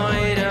the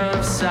void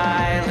of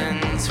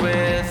silence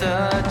with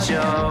a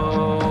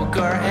joke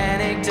or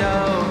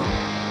anecdote.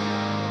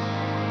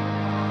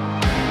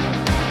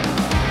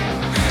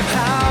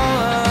 How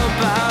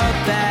about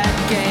that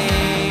game?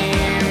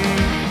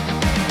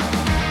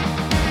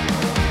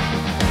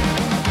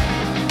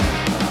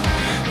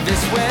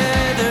 This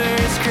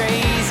weather's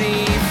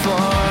crazy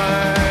for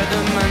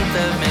the month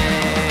of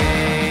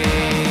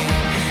May.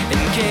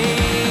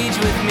 Engage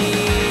with me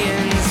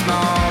in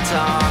small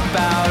talk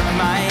about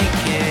my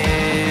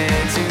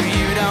kids who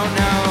you don't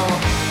know.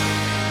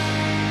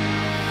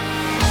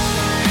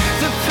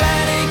 The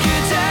panic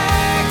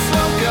attacks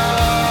won't go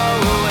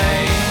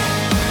away.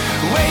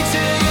 Wait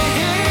till you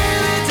hear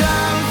the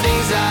dumb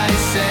things I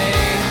say.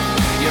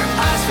 Your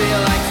eyes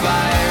feel like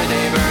fire,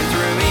 they burn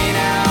through me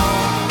now.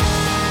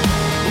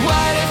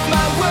 What if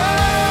my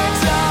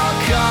words all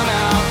come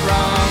out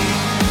wrong?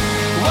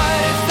 What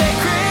if they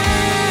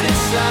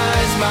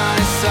criticize my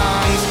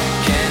songs?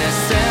 Can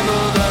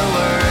assemble the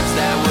words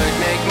that would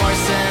make more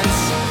sense,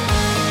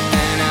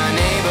 and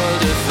unable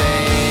to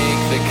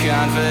fake the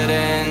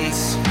confidence.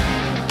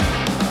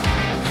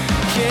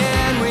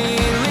 Can we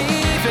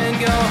leave and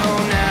go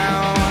home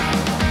now?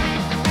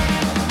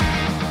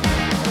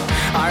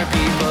 Are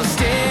people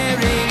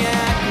staring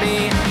at me?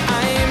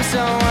 I am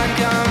so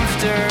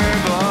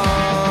uncomfortable.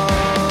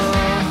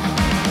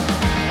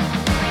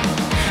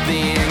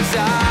 The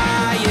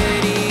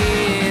anxiety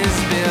is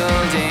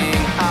building.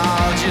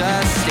 I'll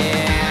just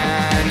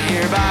stand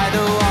here by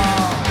the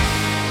wall.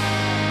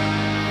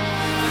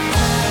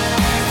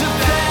 The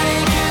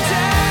panic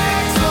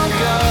attacks won't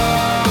go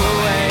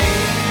away.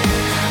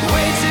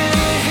 Wait till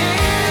you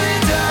hear the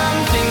dumb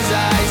things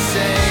I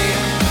say.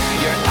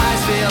 Your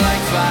eyes feel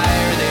like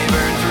fire, they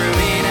burn through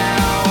me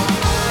now.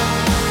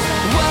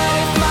 What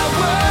if my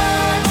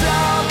words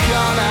all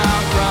come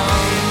out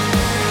wrong?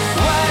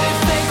 What if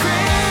they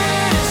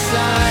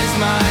criticize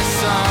my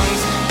songs?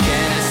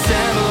 Can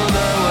assemble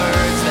the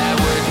words that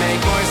would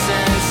make more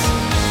sense,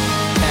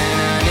 and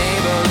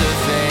unable to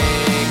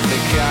fake the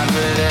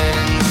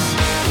confidence.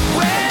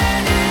 Where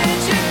did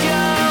you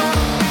go?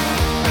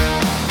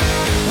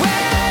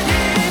 Where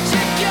did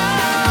you go?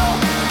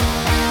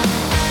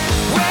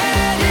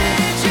 Where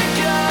did you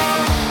go?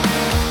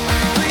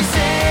 Please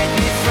save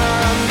me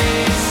from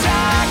these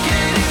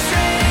talkative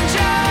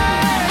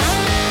strangers.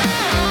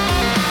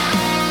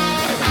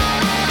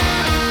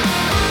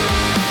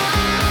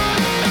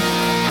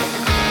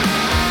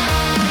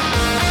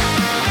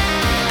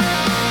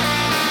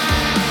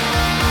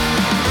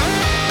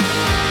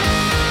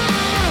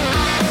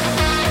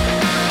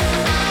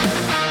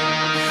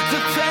 The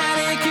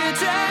panic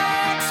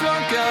attacks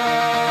won't go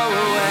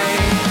away.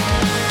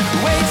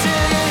 Wait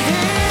till you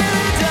hear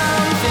the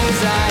dumb things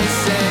I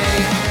say.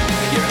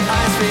 Your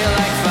eyes feel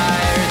like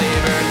fire, they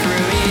burn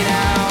through me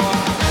now.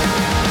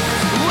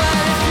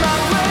 What if my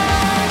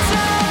words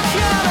all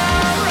come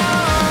out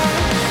wrong?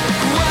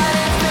 What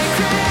if they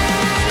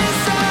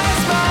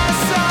criticize my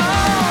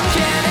song?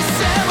 Can't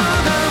assemble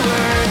the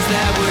words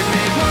that would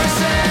make more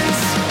sense,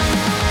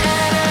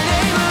 and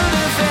unable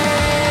to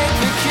fake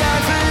the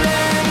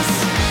confidence.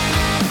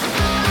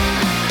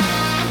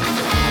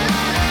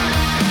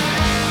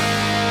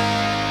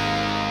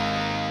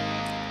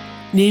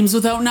 Names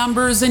without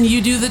numbers, and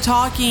you do the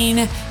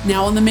talking.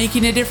 Now on the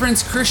Making a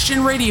Difference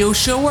Christian radio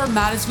show, or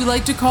Matt as we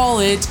like to call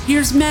it,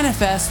 here's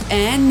Manafest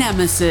and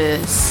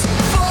Nemesis.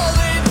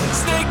 Falling,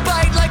 snake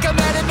bite like I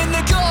met him in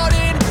the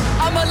garden.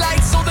 I'm a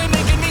light, so they're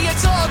making me a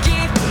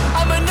target.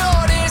 I'm an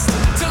artist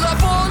till I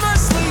fall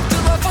asleep,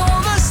 till I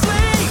fall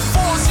asleep.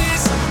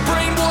 Forces,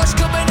 brainwash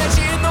coming at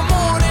you in the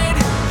morning.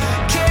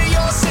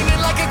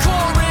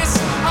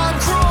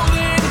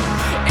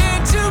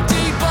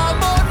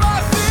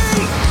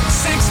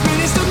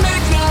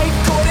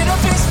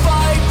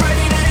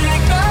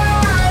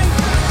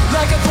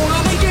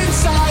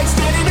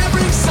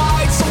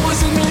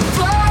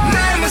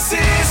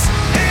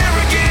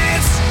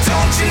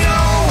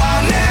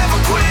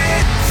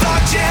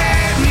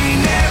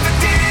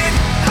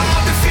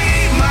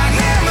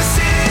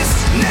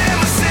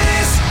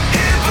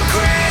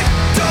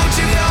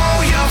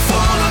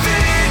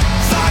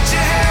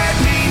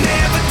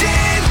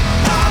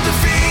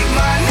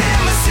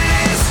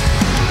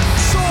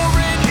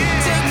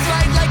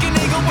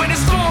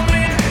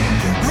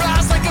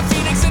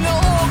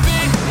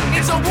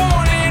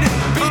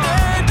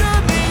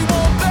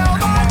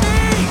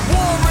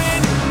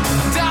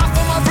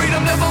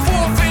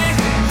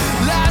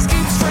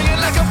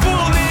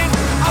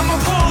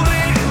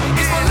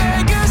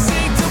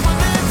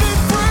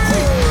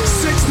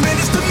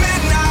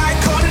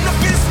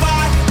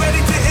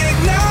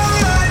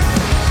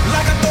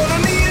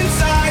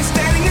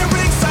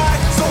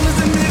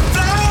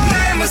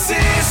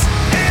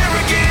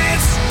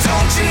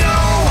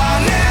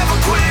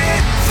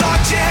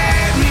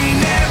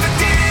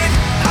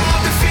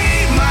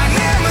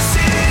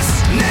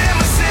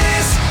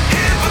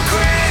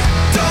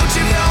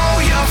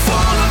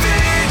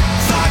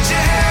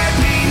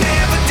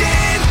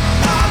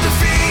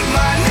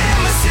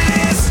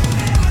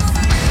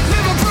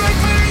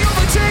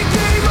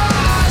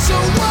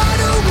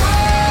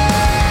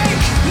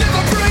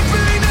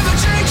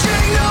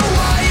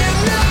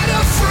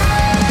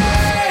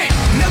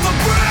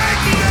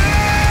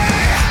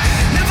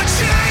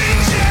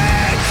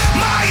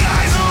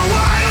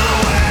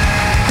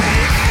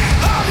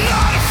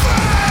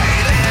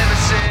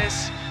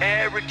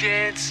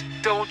 arrogance.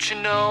 Don't you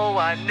know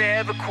I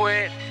never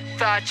quit?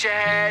 Thought you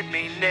had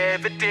me,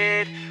 never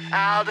did.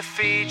 I'll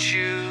defeat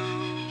you.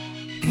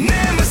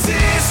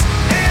 Nemesis,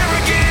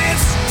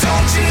 arrogance.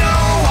 Don't you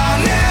know I'll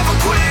never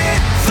quit?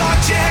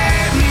 Thought you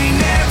had me,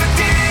 never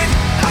did.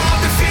 I'll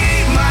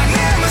defeat my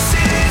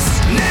nemesis.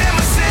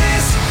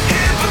 Nemesis,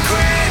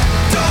 hypocrite.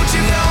 Don't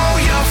you know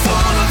you're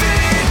full of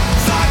it?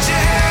 Thought you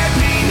had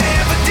me,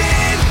 never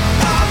did.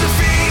 I'll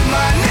defeat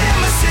my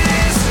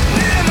nemesis.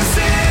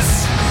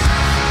 Nemesis.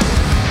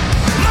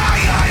 My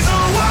eyes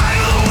are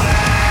wide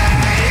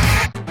awake.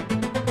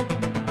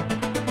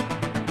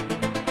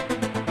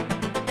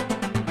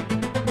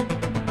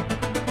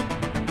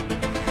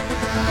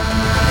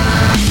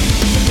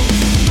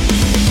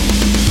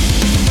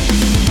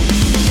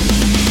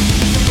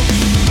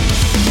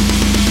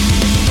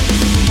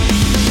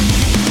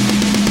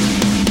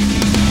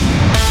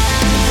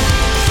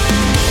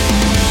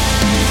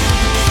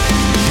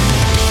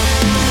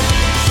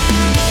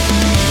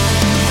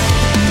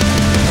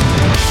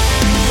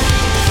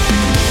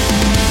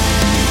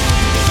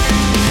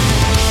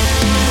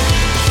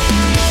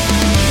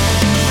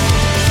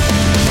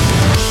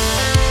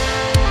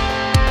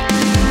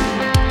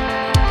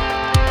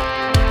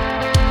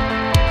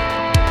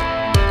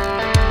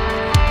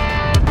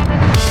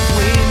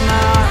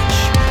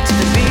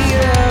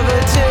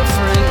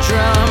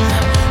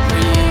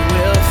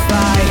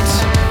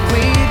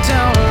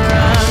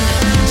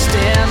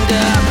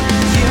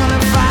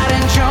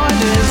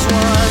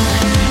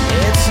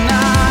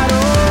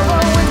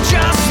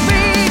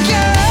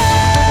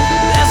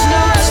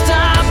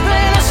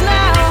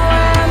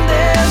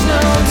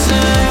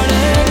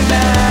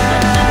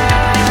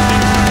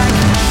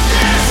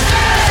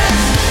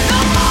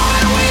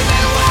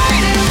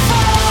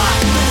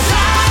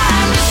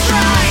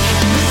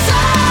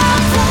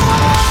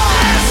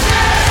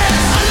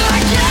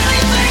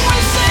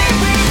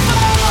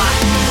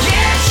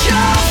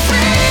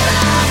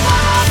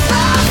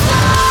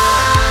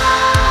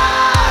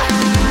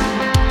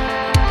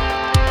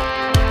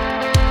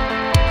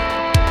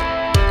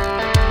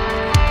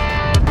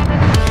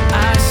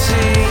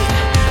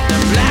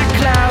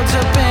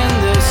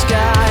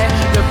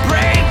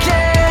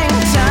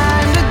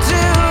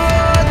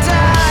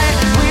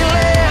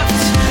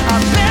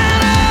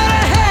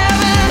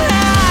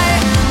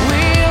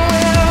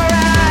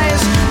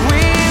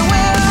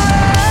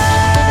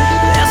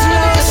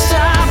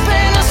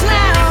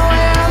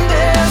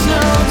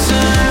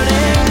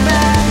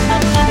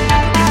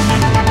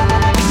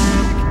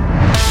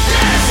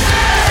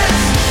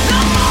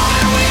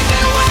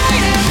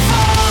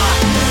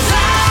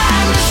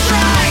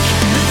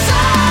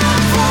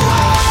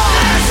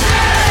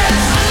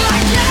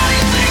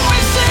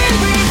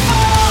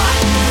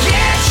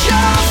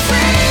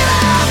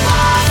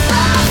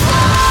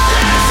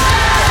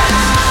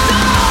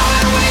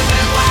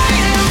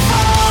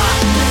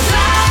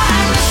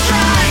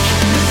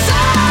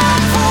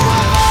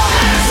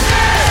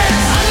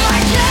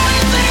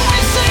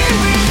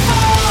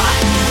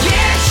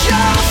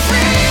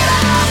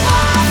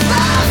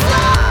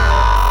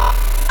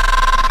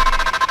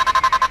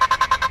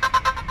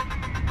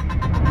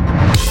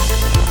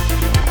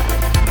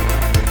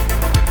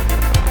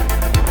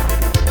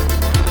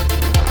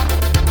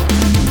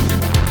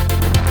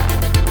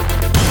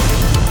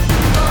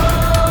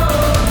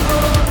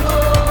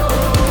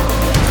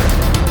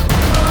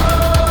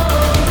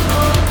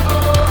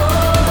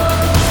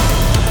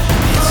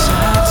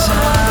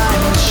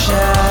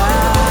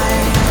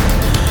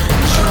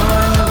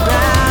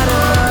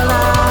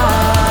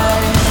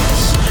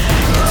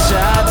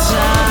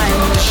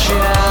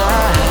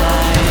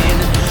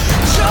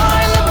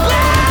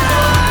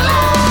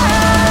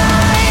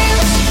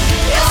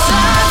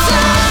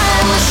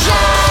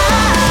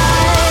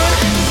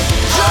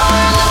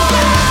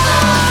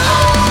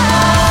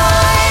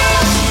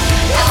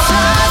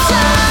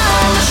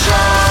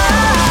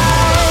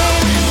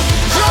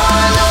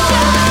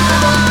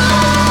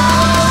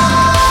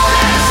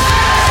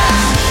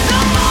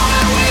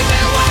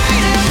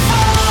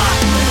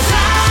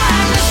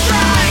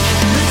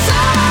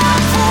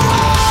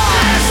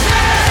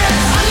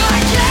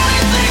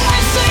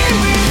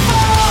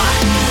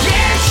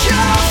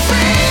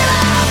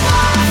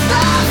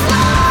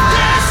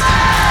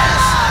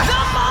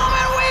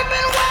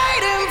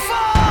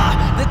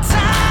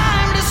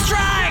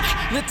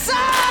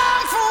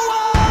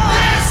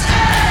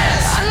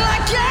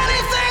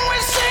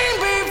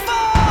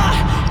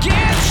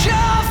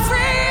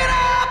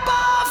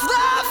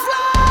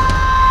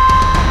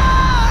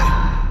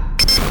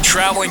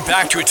 Traveling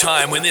back to a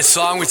time when this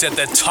song was at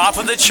the top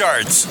of the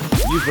charts.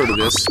 You've heard of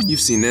this. You've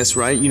seen this,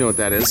 right? You know what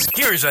that is.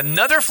 Here's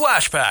another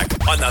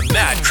flashback on the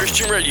Mad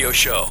Christian Radio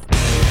Show.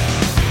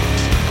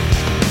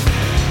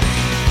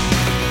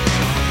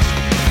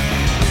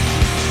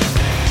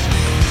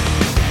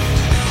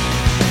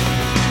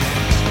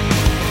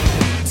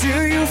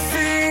 Do you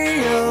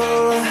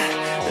feel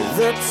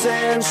the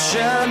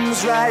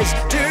tensions rise?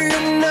 Do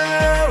you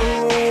know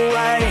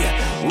why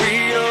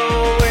we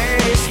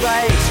always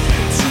fight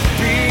to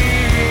be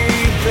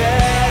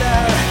better?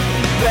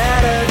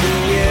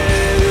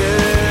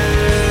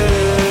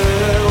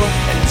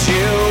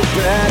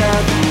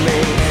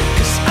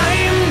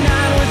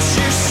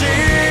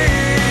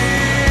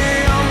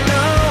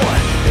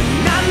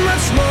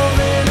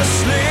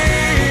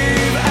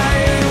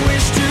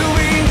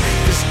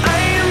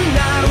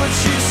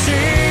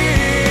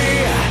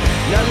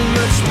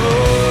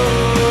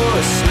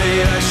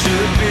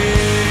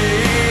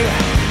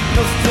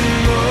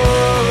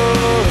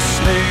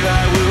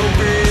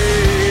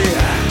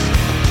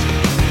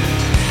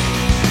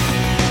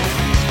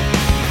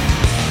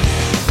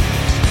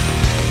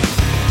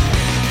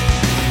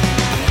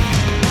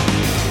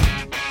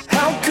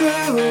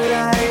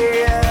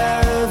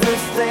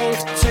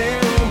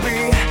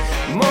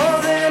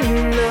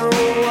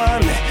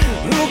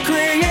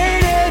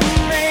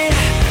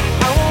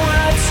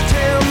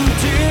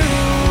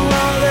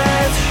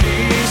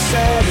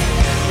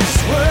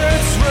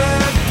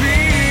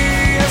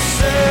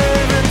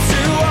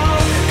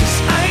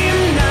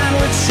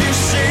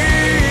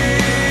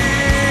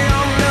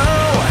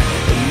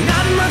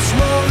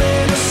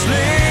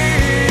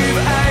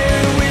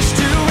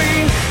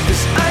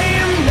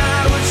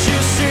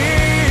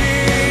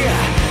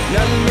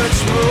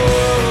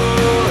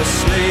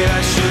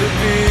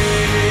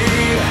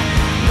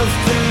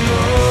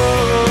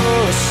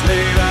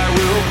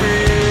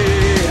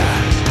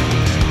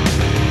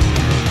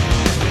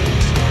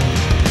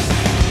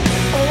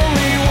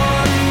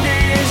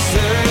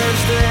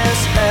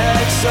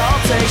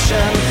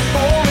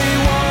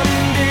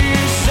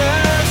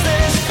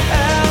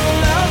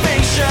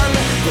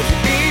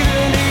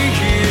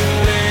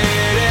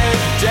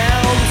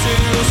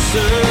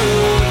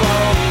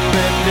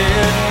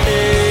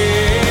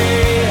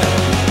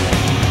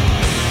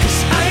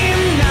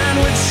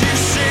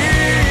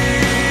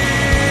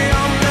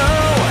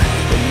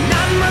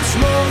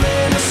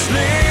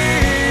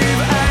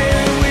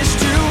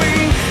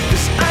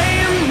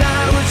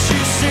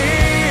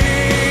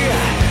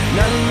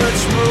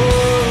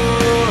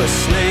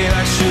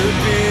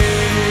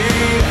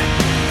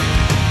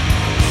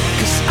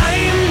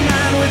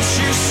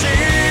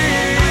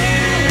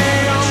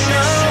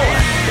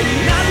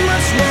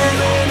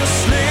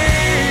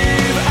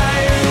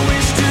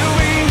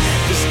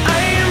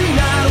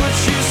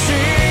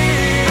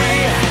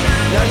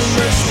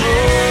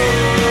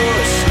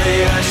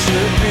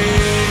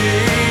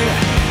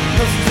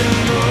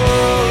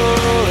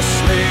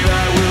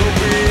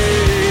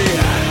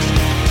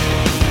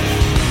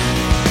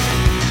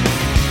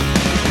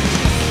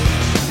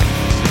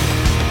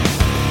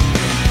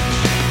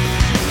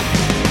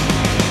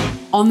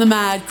 on the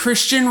Mad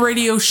Christian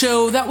radio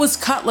show that was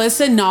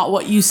Cutlass and Not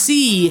What You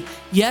See.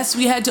 Yes,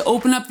 we had to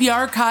open up the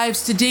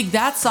archives to dig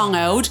that song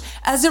out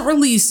as it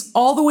released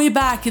all the way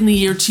back in the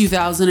year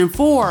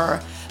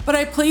 2004. But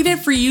I played it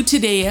for you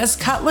today as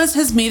Cutlass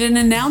has made an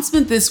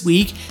announcement this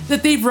week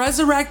that they've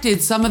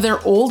resurrected some of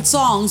their old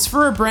songs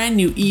for a brand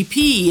new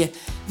EP.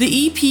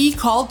 The EP,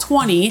 called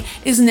 20,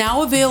 is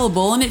now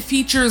available and it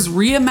features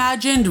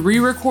reimagined,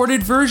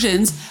 re-recorded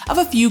versions of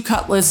a few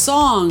Cutlass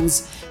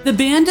songs. The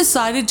band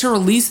decided to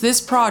release this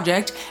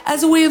project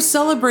as a way of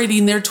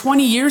celebrating their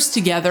 20 years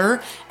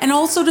together and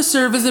also to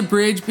serve as a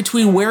bridge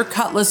between where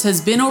Cutlass has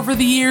been over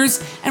the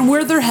years and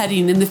where they're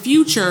heading in the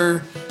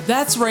future.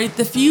 That's right,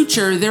 the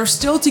future. They're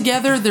still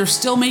together, they're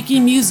still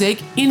making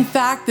music. In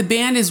fact, the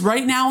band is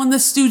right now in the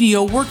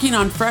studio working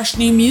on fresh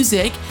new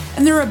music,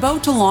 and they're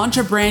about to launch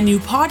a brand new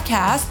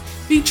podcast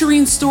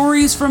featuring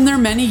stories from their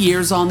many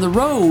years on the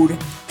road.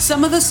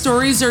 Some of the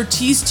stories are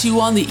teased to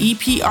on the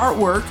EP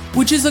artwork,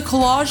 which is a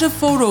collage of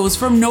photos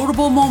from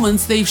notable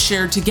moments they've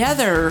shared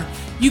together.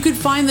 You could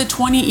find the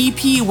 20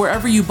 EP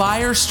wherever you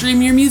buy or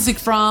stream your music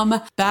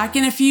from. Back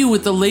in a few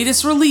with the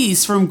latest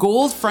release from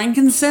Gold,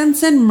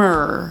 Frankincense, and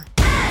Myrrh.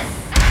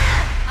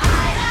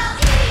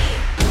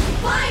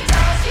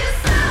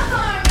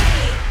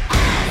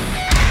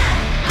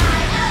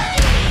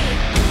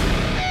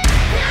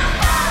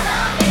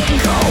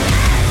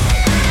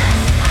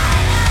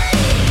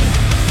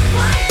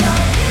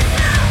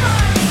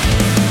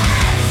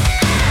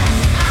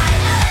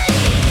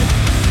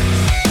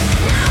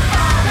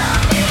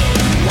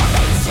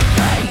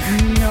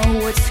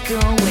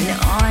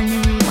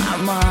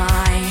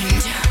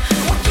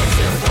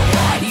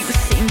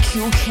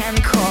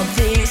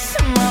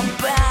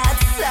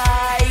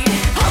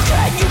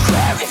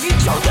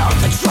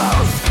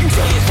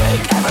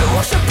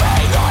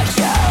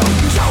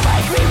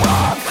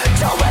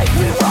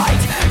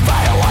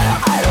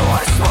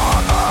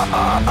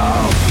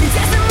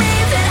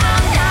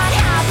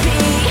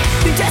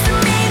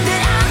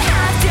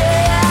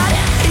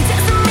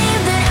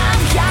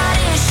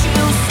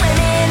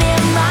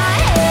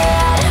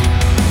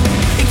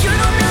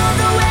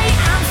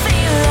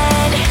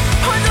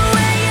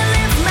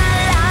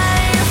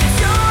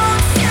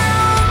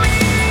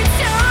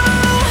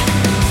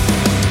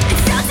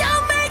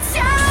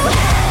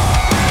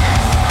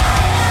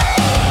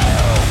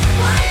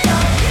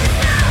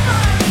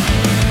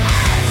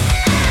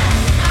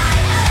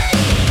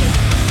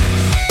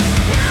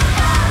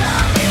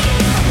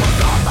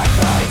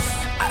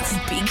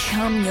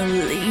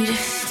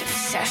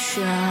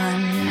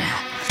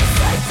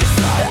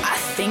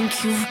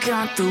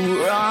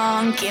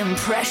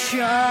 Impression.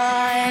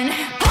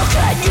 How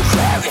can you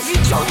care if you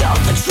don't know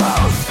the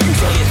truth? Do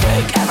you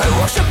think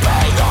everyone should be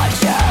like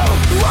you?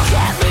 Look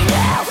at me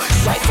now,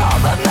 straight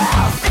from the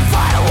mouth. If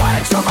I don't want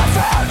to turn my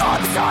frown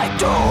upside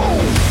down.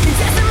 It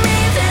doesn't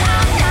mean that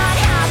I'm not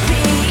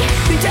happy.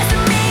 It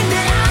doesn't mean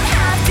that I'm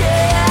half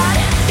dead.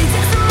 It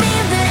doesn't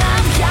mean that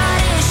I've got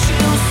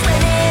issues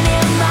spinning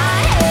in my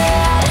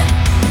head.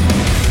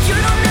 You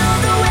don't know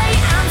the way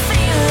I'm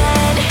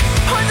feeling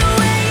or the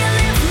way you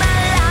live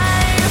my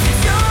life.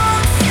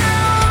 Don't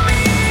tell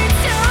me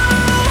to.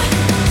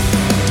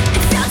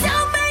 Don't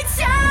tell me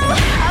to.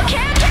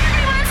 Okay,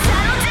 everyone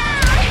settle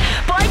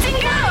down.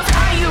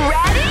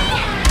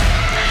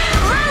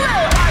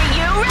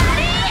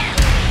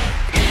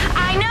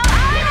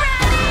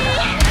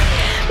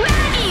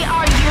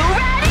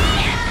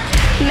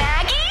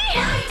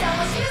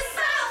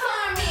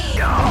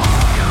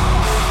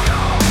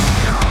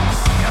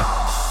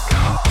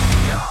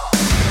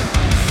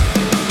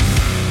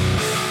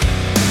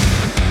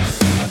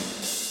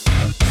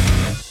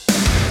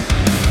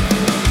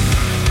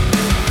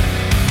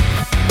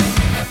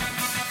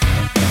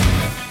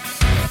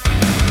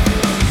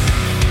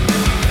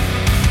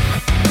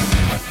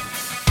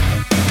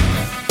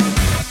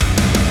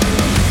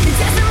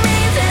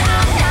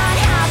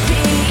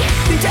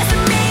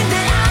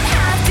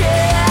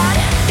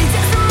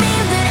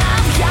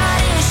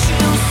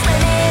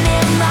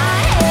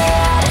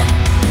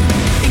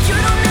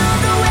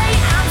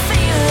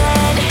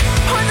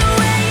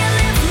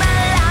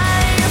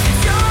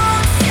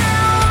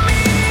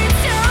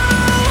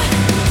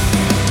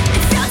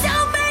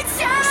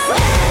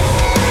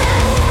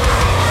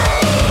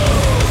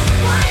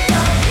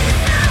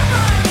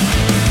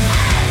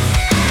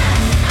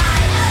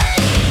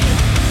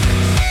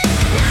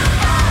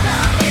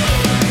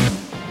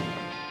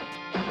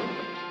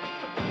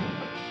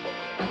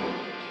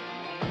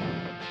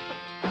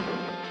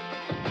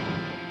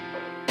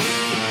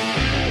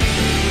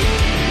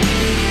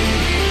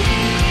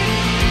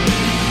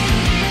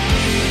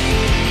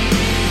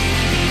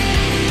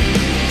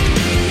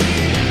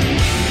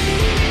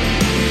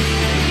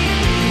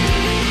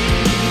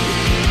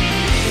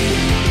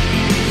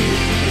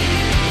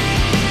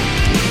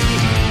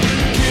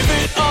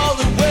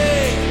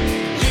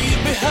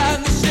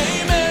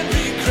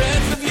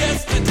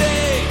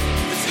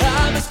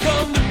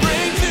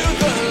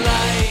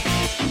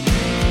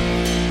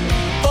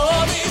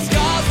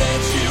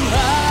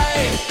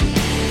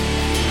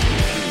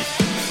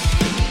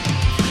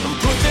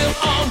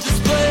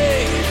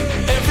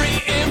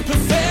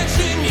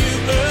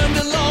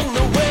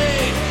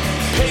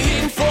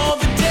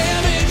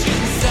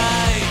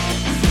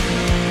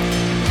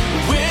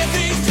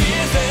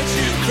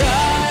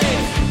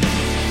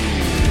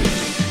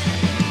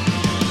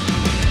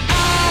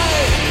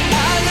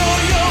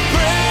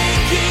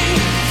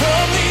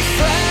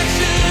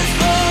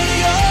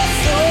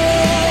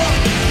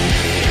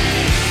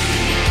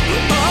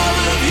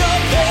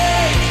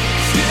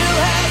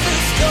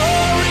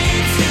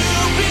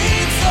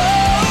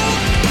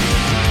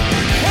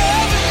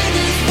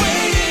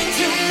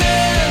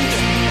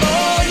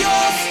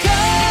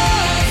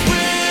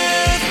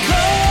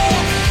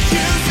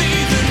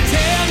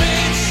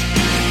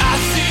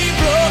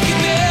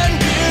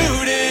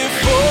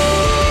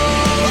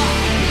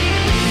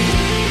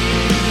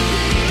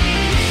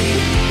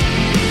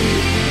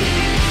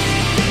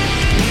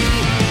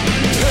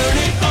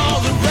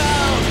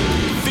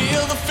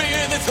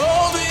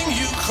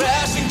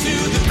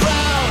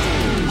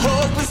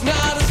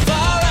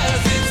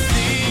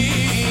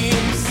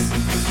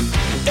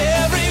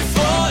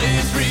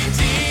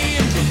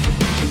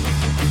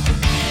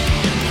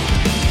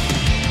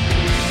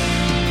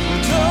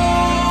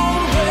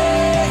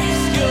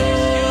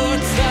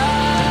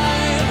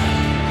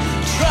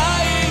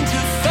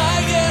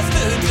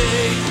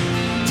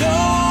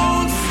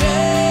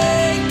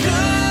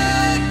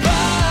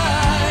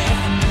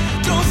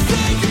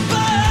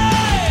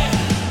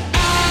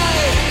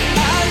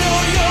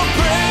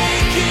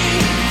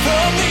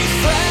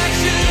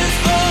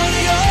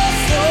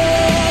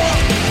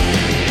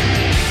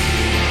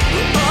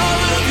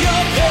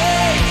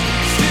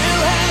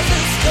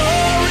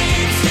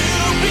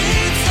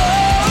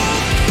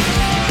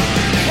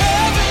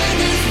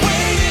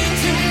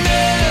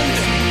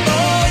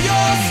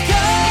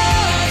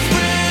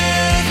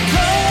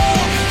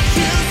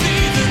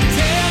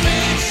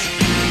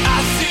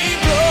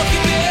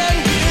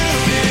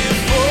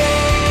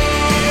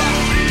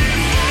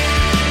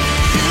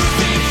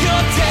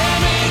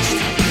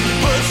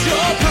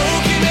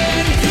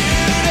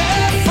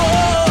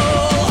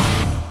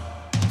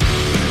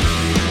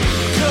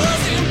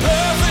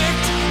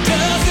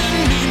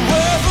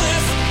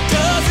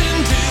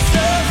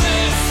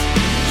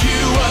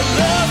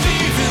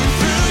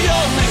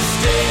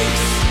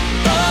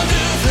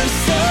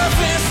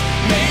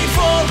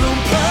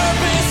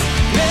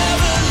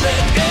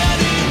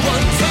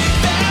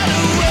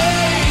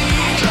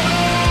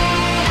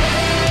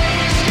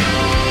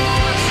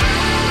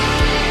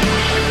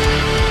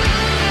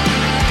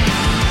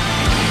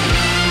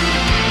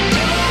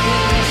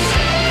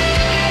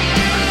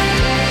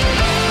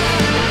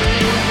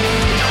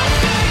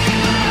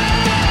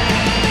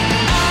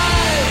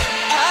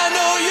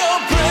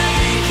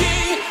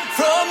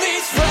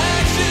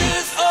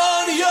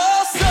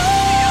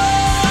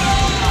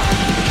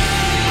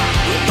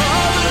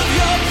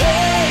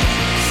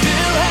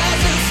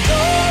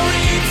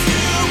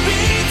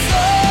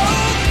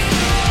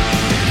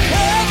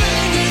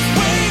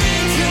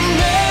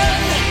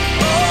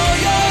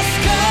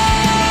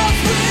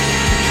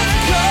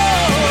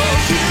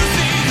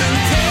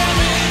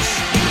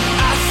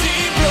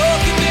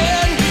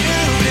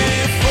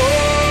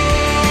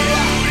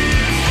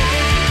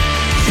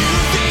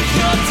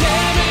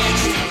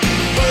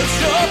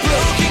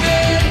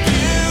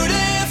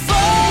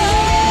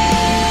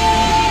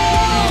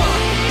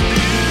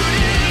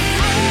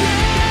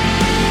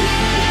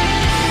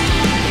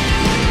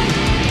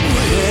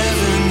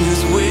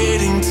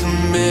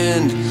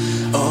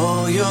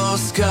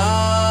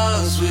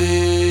 scars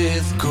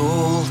with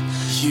gold.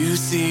 You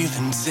see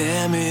them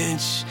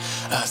damaged,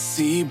 I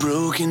see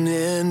broken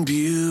and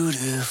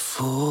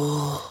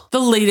beautiful. The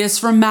latest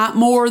from Matt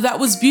Moore, That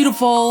Was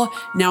Beautiful.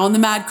 Now on the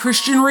Mad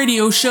Christian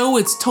Radio Show,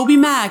 it's Toby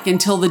Mac,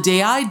 Until the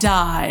Day I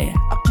Die.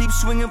 I keep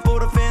swinging for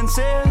the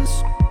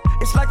fences.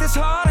 It's like this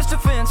heart is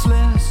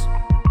defenseless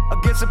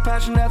against a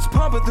passion that's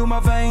pumping through my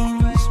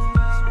veins.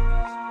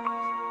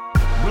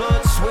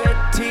 Blood,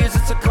 sweat, tears,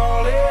 it's a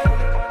calling.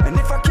 And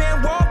if I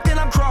can't walk, then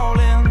I'm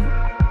crawling.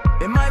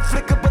 It might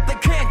flicker, but they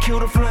can't kill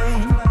the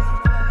flame.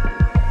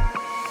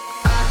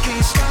 I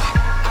can't stop,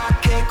 I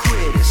can't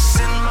quit. It's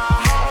in my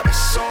heart,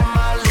 it's on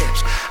my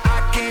lips.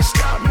 I can't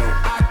stop, no,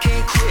 I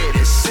can't quit.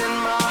 It's in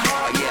my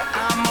heart, yeah,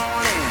 I'm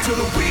on it. Till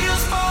the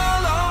wheels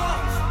fall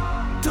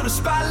off, till the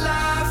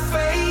spotlight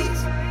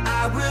fades.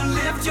 I will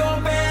lift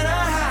your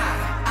banner high.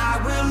 I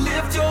will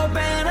lift your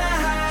banner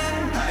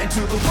high.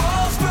 Until the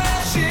walls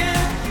crash in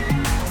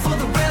for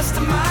the rest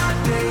of my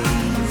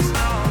days.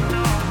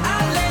 I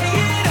lay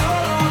it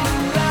all on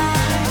the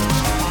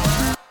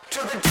line.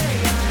 Till the day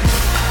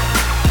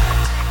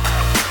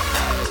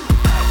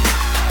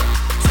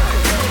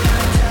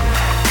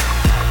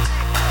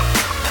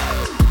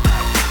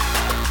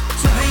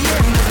till the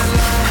end of the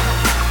line.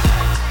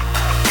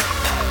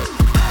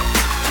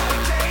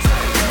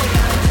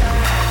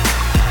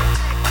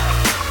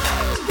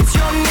 It's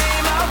your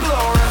name I'll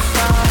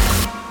glorify.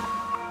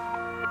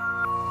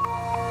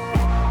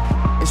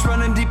 It's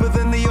running deeper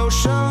than the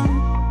ocean.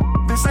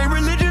 This ain't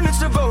religion, it's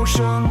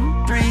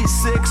devotion. 3,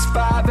 6,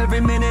 5,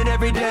 every minute,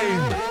 every day.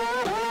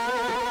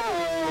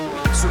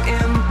 So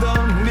in the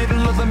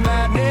middle of the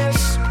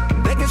madness,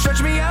 they can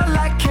stretch me out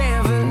like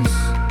canvas,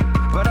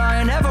 but I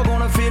ain't ever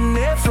gonna fit in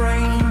their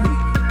frame.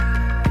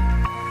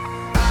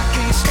 I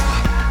can't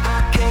stop,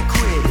 I can't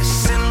quit.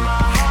 It's in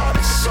my heart,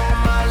 it's on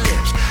my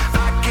lips.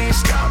 I can't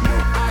stop, no,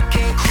 I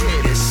can't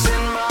quit. It's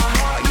in my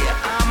heart,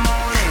 yeah, I'm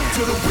on it.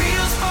 Till the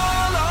wheels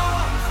fall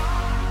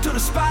off, till the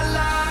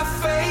spotlight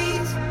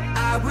fades.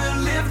 I will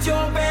lift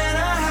your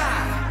banner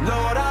high.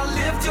 Lord, I'll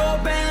lift your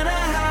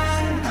banner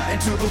high.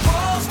 Until the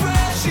walls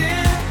crash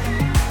in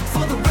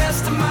for the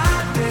rest of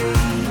my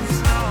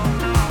days.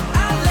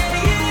 I lay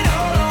it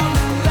all on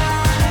the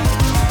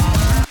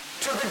line.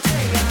 Till the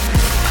day I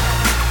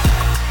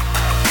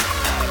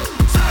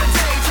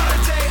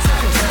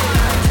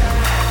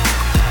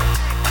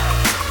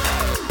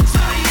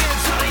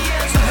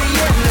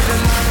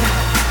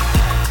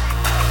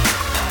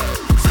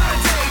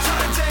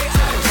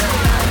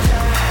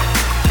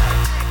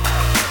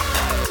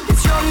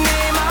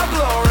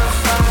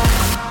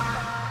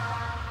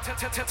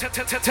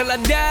till I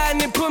die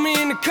and then put me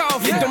in the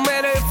coffin. It don't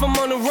matter if I'm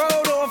on the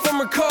road or if I'm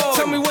recording.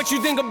 Tell me what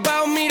you think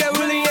about me, that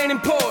really ain't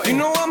important. You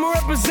know I'm a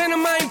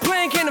representative, I ain't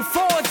playing, can't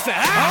afford that.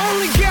 I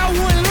only got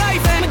one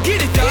life, I'ma get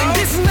it though. And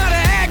this is not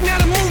an act,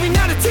 not a movie,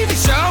 not a TV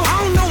show.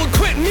 I don't know what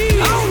quit me,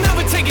 I don't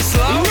never take it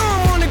slow. You know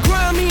I'm on the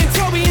grind, me and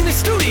Toby in the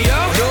studio.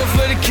 Do it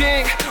for the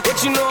king,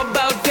 what you know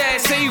about that?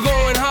 Say you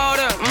going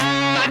harder,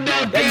 I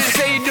know that. You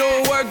say you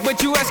doing work,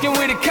 but you asking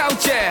where the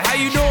couch at. How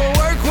you doing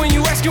work when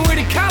you asking where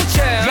the couch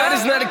at? God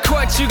is not a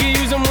crutch, you can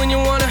use them when you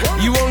wanna.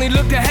 You only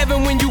look to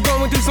heaven when you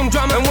going through some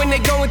drama. And when they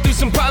going through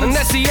some problems,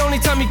 that's the only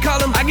time you call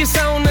them. I guess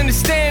I don't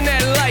understand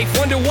that life.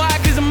 Wonder why,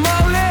 cause I'm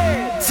all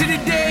in to the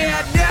day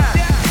I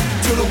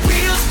die. till the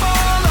wheels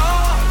fall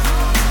off,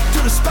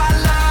 till the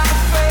spotlight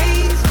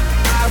fades.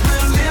 I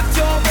will lift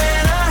your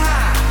banner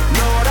high.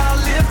 Lord, I'll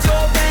lift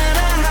your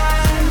banner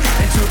high.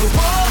 Until the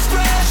walls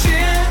crash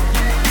in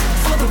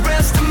for the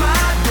rest of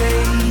my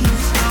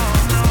days.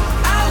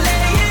 I'll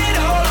lay it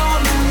all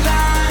on the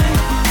line.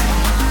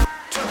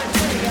 Till the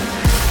day I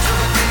die.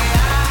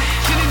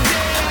 Till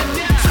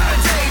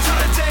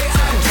the day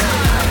I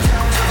die.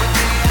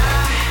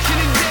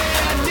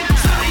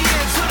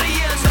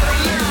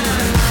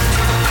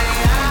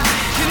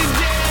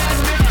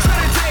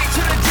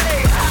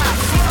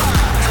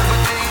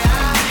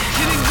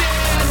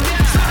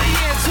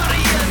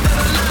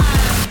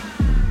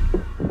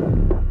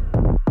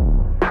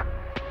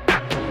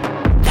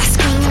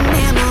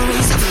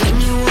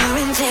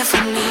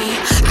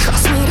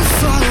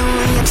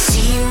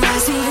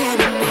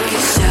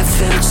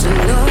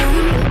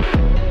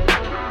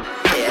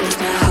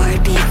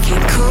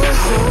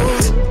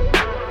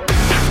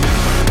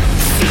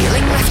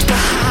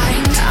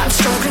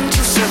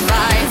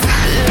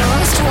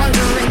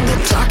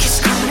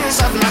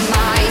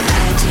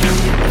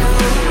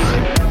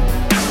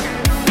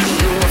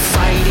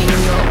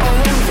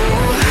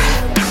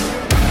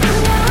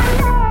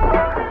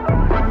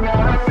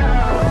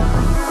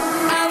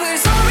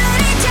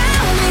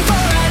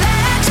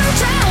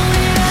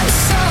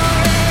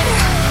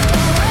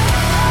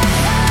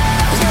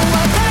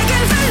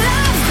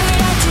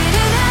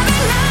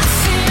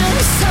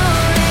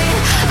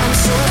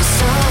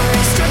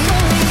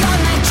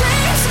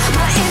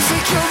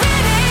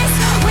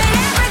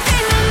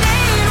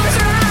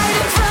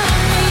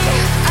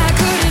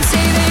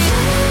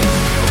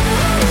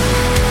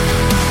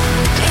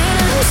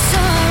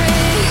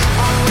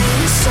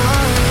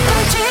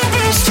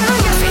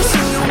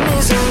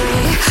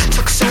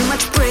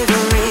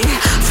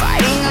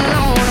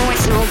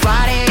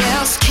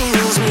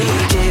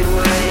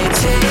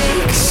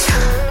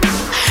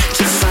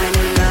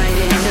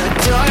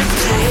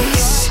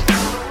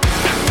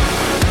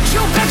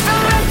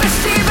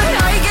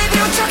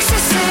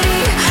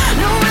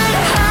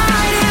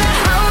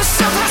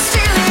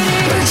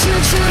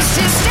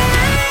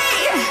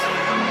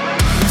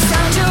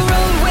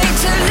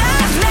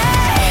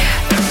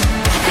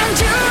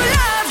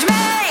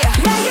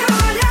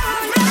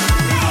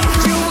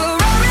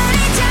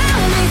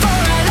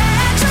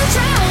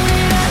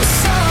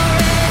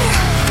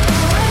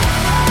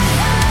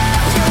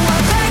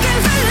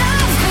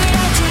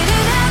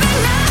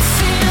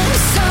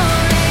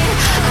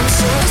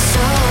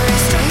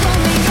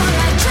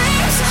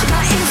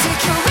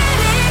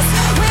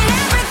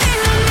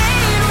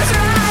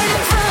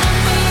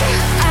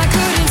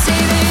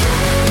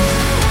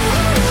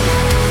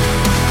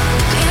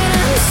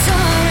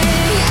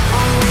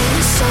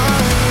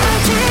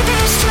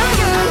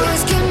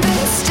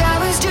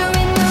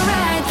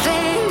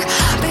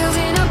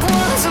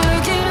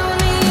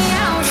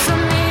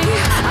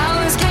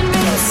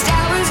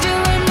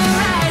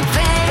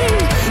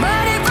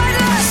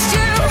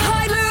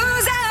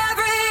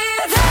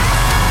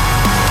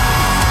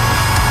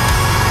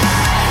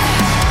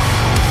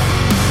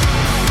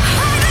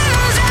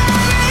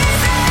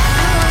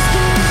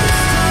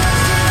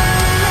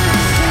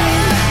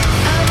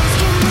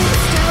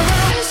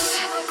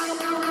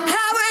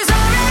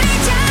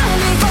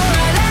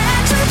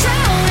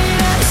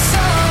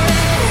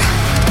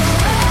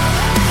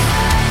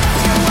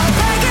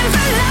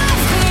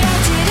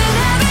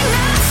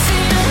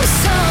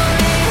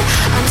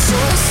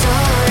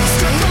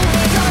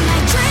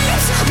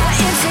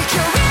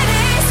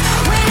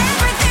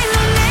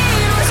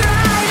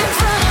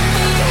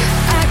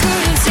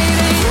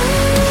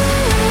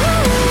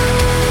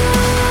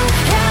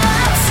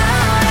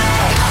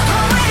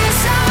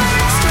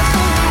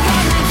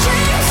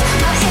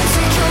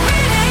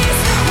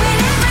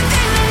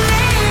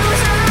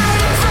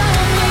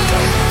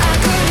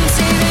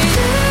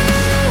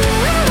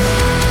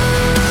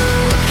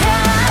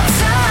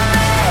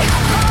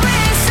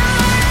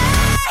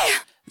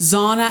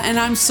 Madonna and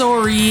I'm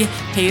Sorry.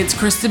 Hey, it's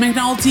Kristen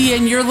McNulty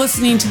and you're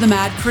listening to the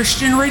Mad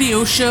Christian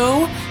Radio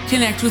Show.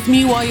 Connect with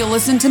me while you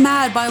listen to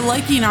Mad by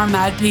liking our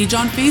Mad page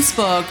on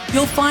Facebook.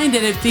 You'll find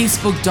it at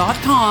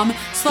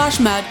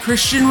facebook.com/Mad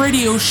Christian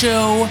Radio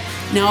Show.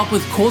 Now up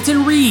with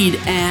Colton Reed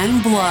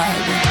and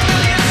Blood.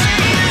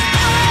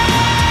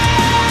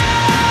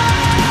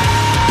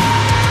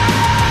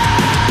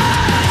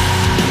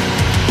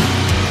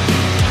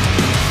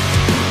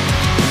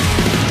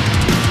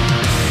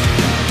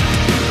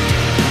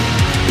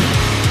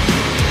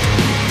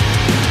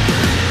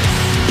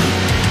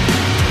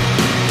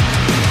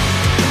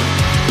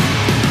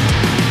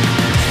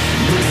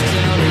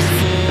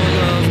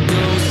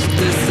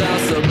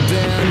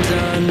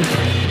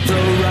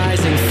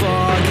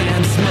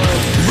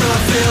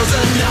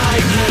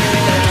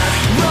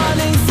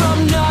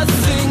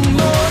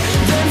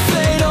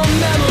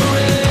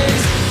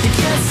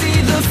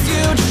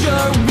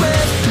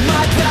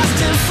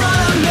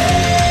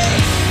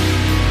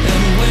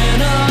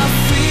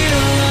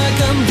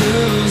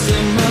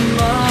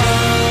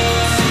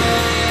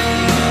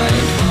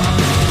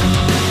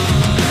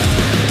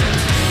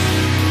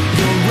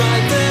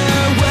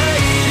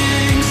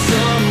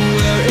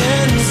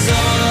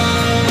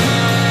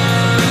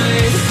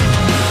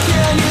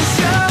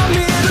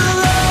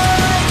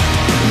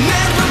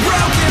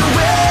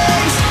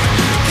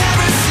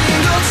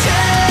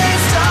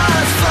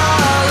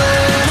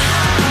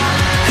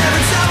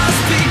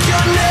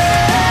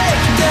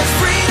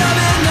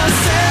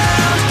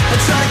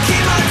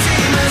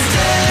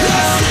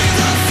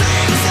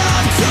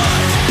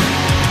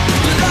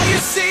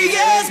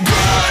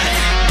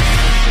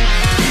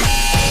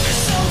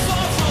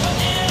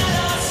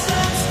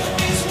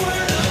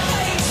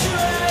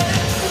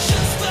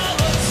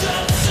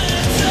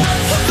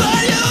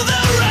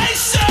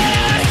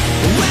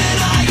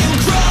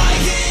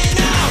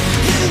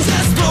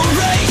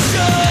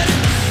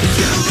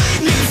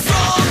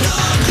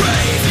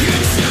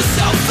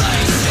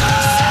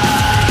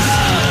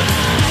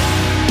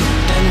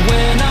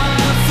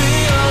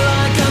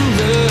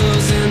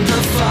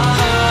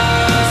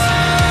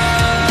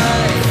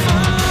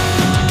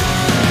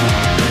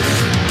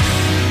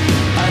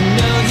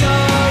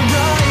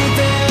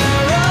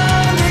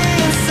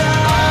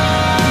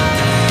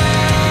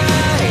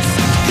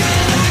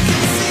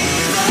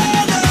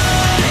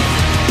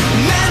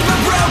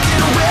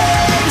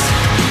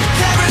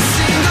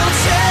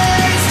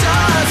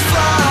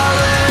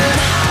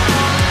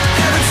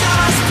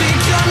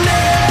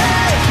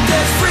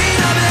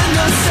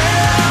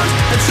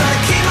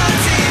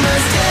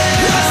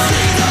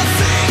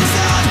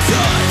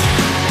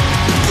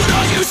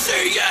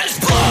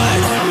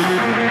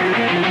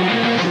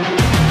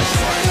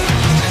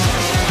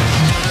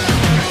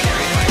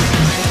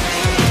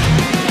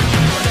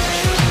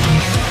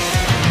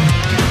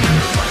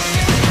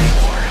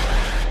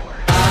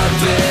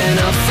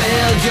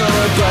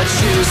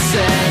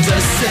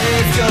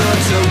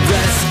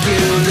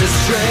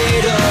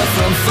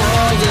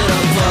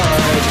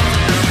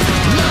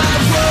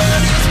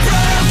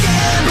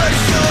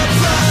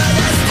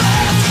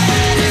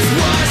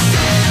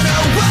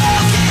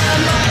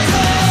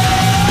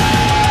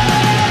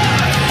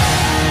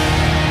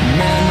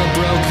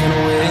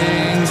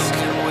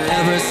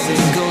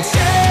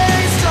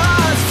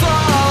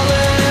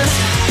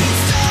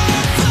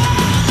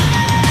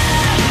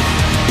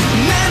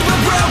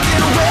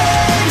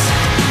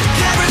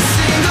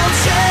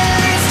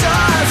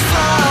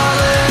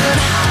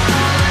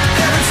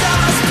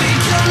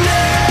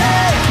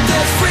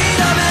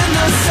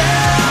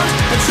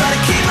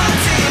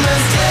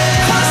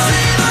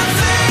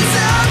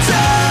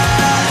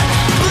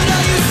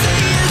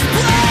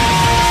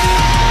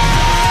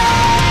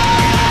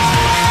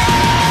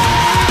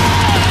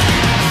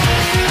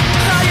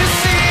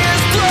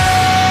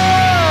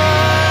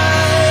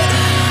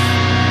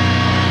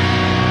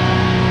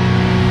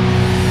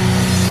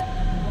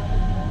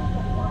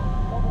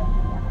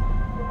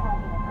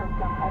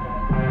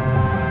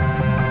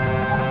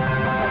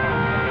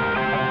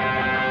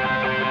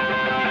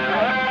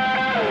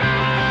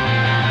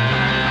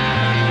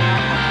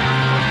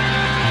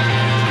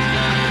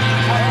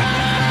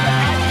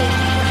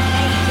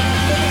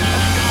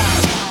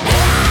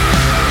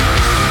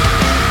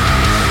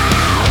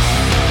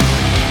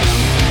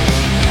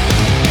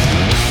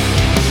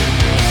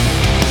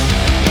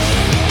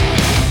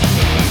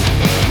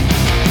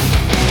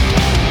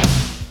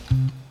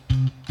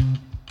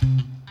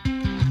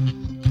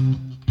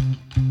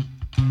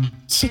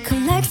 She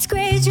collects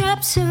gray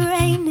drops of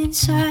rain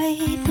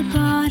inside the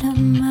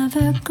bottom of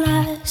her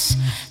glass,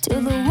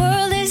 till the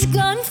world is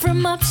gone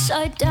from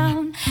upside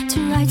down to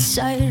right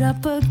side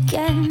up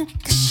again.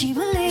 'Cause she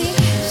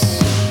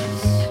believes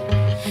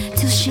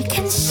till she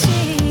can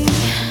see.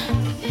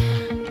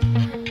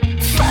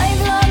 5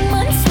 long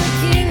months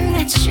looking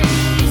at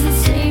trees that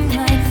seem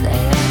like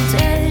they are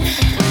dead,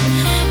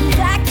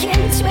 black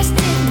and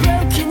twisted,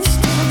 broken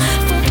still,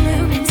 full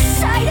bloom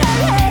inside her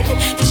head.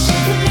 'Cause she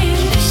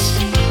believes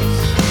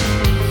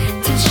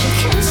till she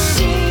can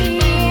see.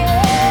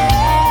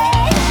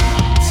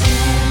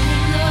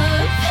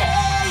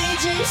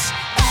 us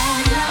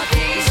and not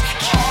these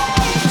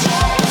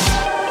cages.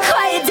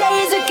 Quiet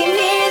days we can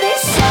hear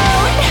this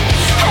sound.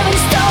 Heaven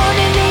stone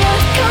and the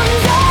earth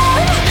comes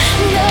down.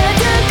 The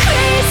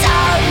decrees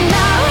out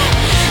now.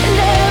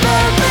 Never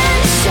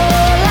been so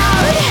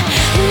loud.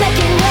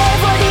 Making way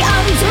for the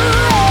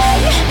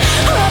undoing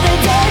of the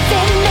death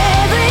in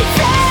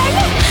everything.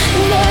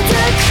 The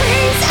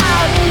decrees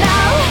out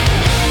now.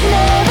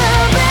 Never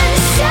been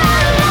so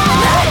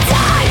loud. The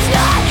time's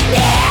not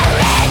near,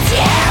 it's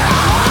here.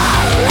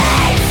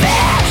 Only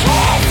fear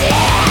is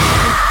here.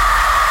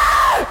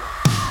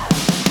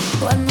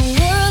 When the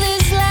world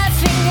is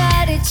laughing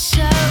at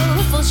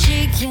itself, all she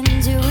can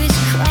do is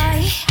cry.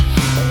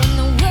 But when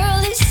the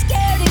world is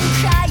scared and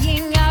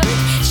crying out,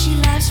 she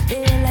laughs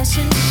fearless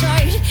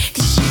inside.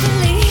 'Cause she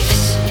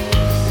believes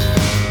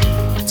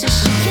till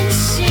she can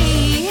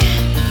see.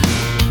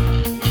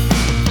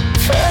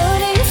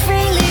 Floating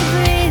freely,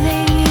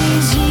 breathing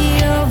easy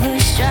over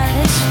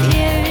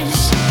stratospheres.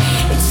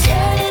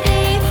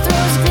 Eternity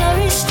throws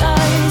glory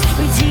stars,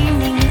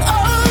 redeeming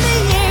all the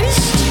years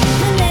to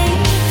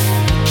believe.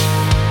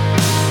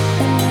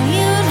 And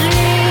you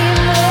dream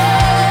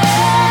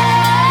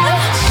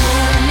of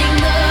turning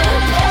the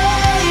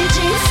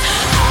pages,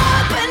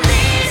 open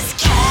these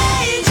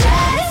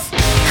cages.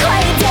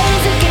 Quiet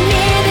days we can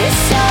hear this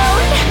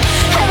sound.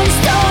 Heaven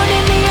stone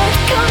and the earth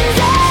comes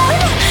down.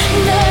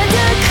 The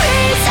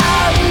decrees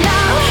out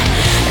now.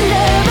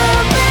 Never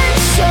been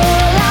so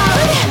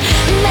loud.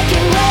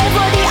 Making way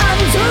for the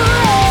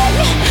undoing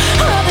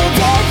of the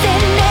death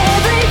in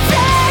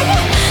everything.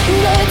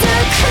 The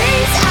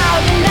decrees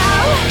out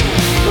now.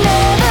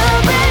 Never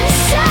been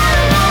so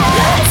loud.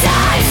 The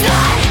time's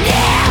not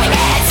near,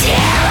 it's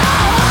here.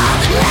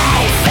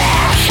 Only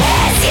fear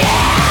is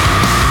here.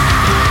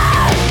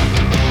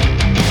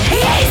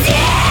 He's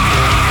here.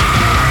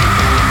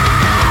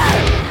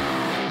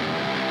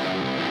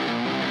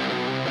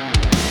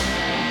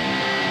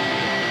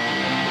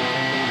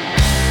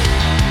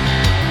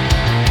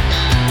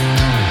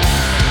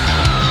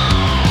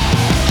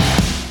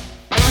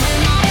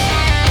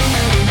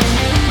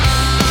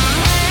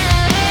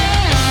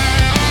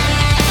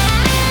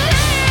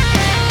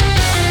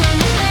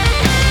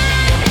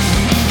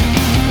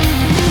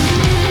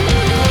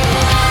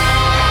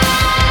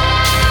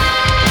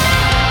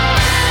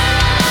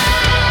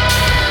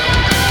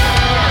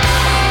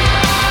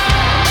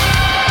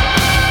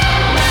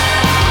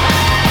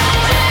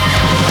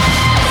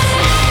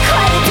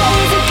 Quiet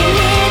days we can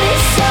hear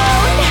this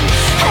sound.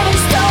 Heaven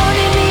stone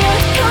and the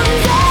earth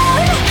comes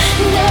down.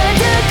 The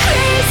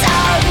decrees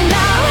out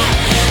now.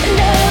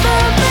 Never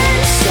been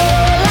so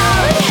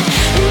loud.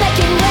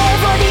 Making way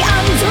for the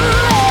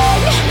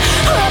undoing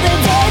of the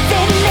death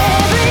in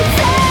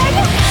everything.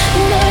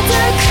 The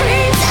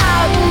decrees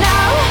out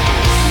now.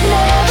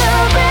 Never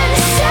been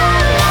so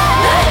loud.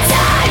 The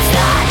time's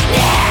not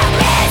near,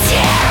 it's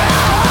here.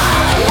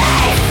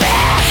 Only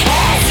fear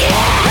is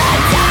here. The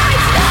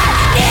time's not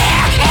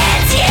near,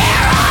 it's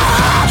here.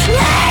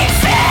 Only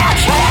fear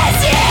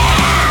is here.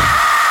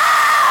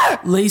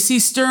 Lacey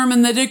Sturm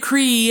and the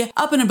Decree.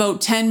 Up in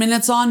about 10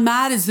 minutes on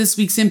Matt is this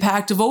week's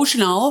Impact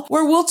Devotional,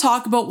 where we'll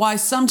talk about why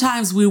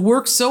sometimes we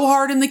work so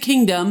hard in the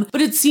kingdom,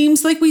 but it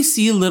seems like we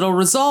see little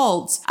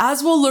results.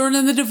 As we'll learn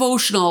in the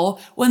devotional,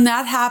 when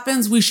that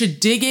happens, we should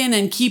dig in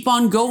and keep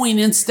on going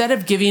instead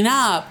of giving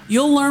up.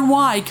 You'll learn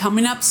why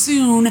coming up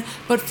soon,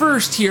 but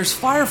first, here's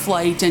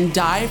Fireflight and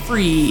Die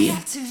Free.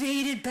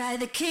 Captivated by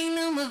the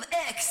kingdom of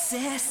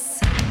excess.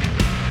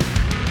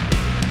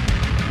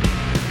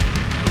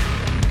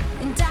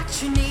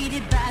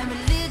 Indoctrinated by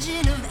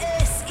religion of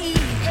sex.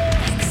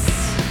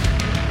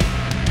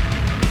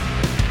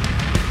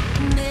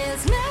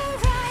 There's no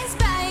rise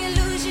by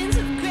illusions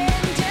of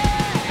grandeur.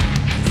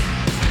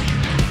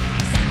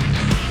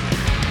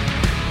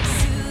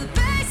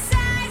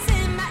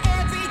 Supersizing my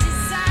every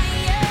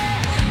desire.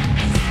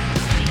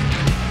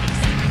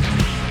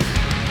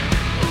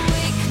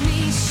 Wake me,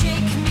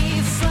 shake me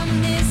from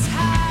this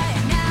high.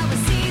 Now I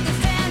see the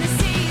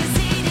fantasy is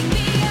eating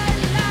me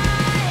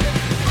alive.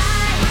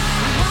 I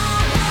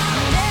won't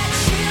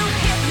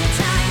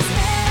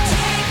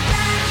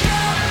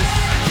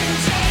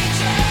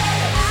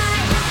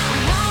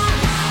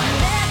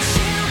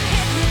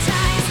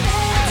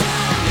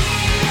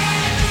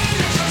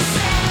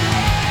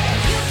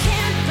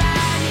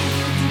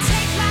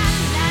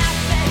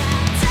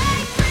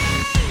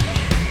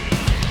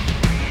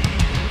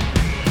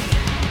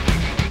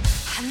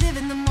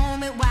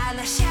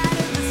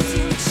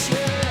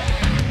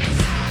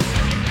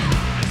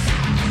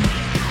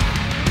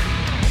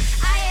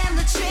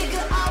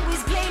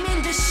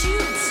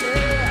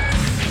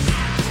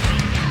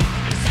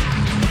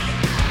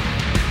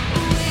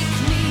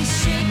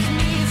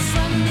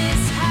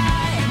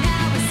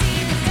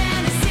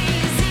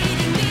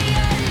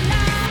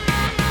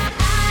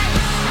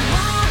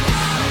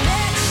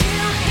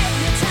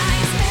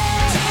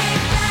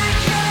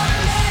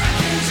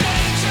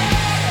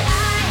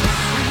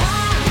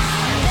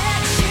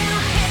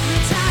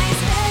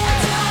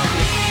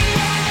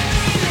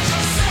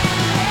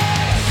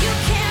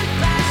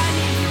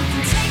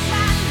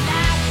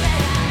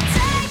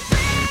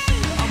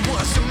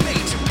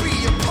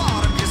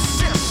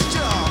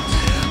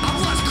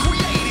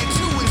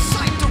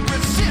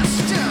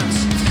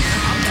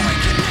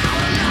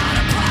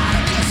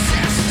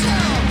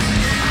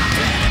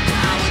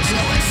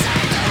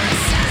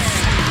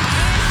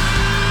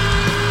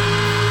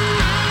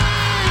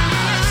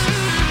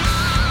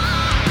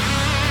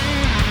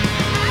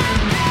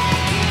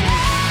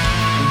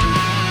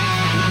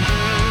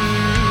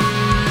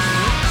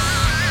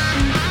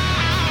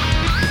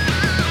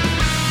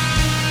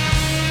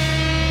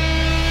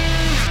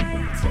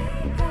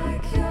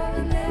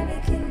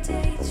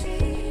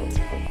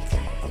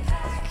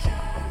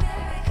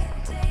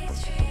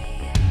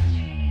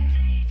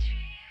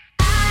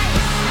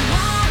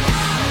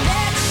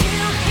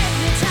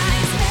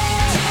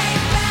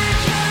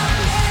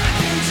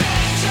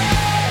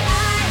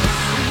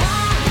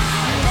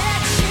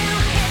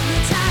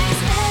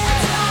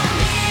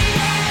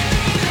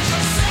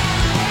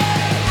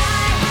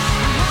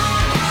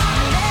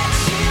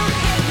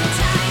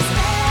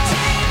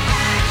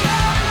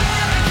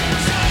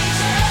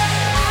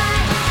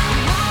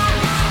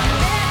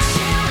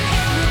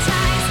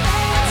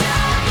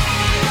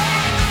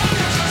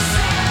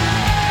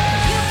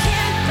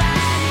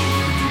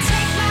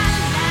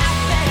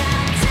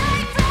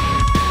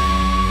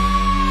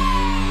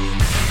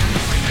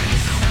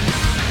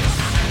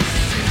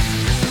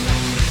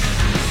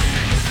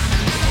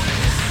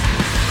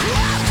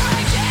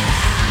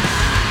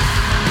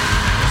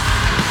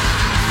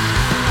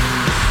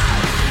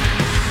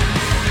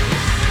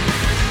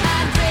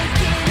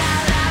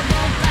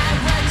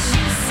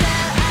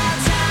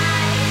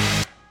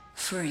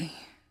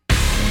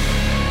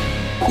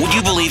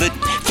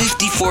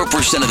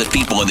 90% of the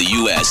people in the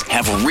U.S.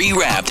 have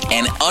rewrapped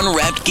an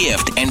unwrapped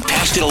gift and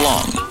passed it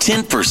along.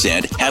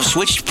 10% have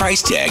switched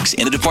price tags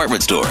in the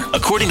department store.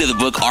 According to the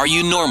book, Are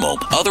You Normal?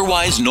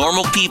 Otherwise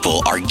normal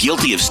people are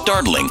guilty of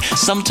startling,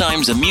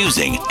 sometimes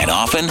amusing, and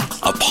often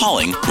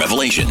appalling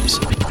revelations.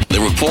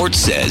 The report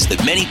says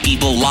that many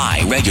people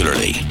lie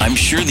regularly. I'm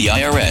sure the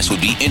IRS would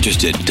be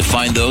interested to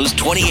find those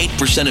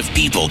 28% of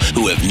people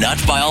who have not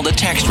filed a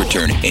tax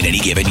return in any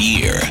given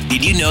year.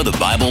 Did you know the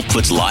Bible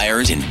puts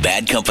liars in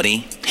bad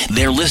company?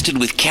 They're listed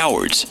with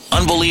cowards,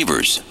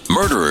 unbelievers,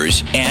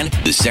 murderers, and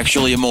the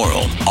sexually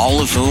immoral,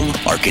 all of whom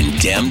are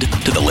condemned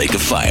to the lake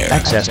of fire.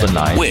 Access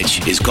denied.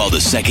 Which is called the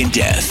second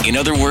death. In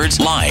other words,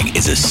 lying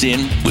is a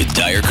sin with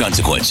dire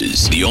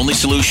consequences. The only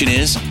solution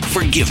is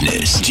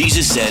forgiveness.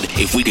 Jesus said,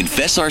 if we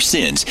confess our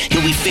sins,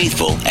 He'll be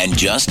faithful and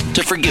just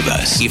to forgive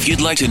us. If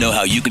you'd like to know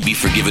how you can be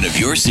forgiven of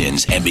your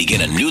sins and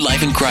begin a new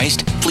life in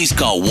Christ, please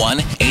call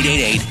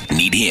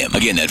 1-888-NEED-HIM.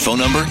 Again, that phone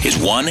number is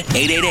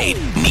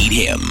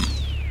 1-888-NEED-HIM.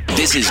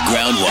 This is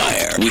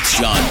Groundwire with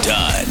Sean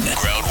Dunn.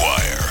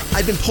 Groundwire.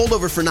 I'd been pulled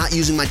over for not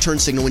using my turn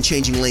signal when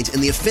changing lanes,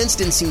 and the offense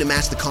didn't seem to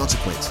match the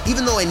consequence.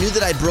 Even though I knew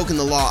that I'd broken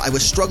the law, I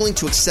was struggling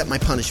to accept my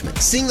punishment.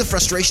 Seeing the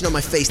frustration on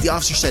my face, the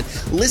officer said,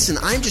 "Listen,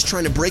 I'm just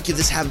trying to break you of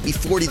this habit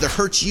before it either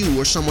hurts you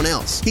or someone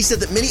else." He said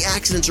that many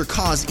accidents are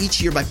caused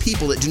each year by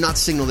people that do not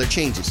signal their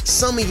changes.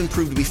 Some even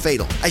prove to be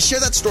fatal. I share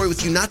that story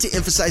with you not to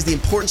emphasize the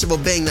importance of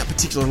obeying that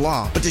particular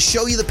law, but to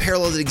show you the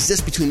parallel that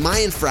exists between my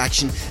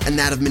infraction and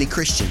that of many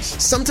Christians.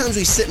 Sometimes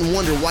we sit and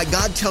wonder why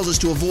God tells us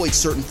to avoid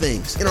certain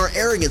things. In our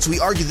arrogance, we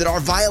argue that our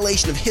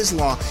violation of His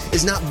law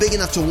is not big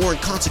enough to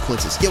warrant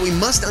consequences. Yet we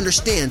must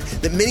understand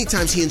that many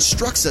times He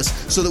instructs us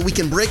so that we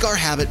can break our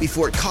habit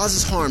before it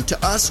causes harm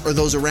to us or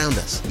those around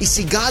us. You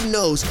see, God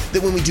knows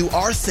that when we do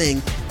our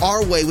thing,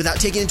 our way, without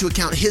taking into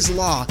account His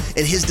law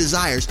and His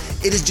desires,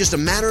 it is just a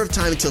matter of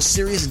time until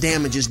serious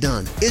damage is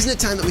done. Isn't it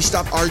time that we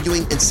stop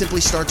arguing and simply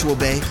start to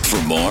obey?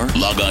 For more,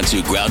 log on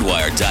to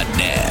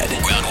groundwire.net.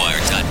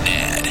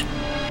 Groundwire.net.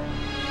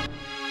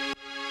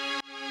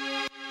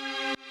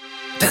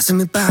 Passing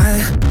me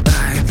by,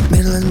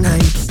 middle of the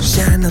night,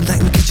 shine a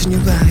light and catching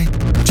your eye.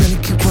 Trying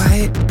to keep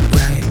quiet,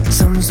 right?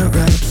 Something's not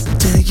right.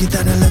 Tell you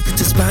that I love you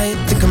despite.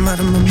 Think I'm out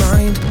of my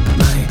mind,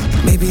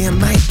 maybe I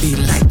might be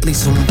likely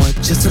somewhat.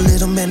 Just a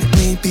little manic,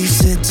 maybe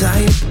sit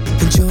tight.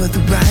 Enjoy the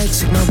ride,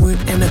 take my word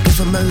and I give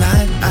them a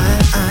lie.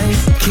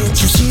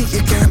 Can't you see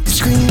you got me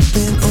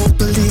screaming? Oh,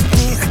 believe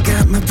me, I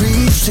got my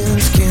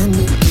reasons. Can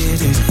you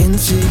get it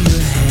into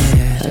your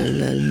head?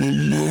 Let me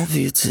love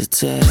you to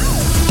death.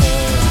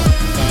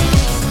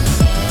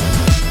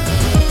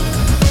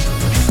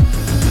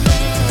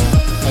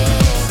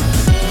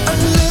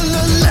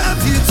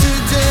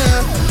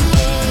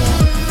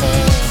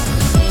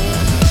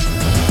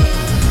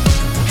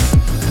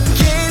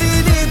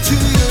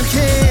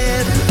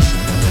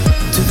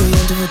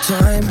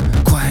 Time,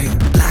 quiet,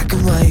 black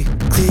and white,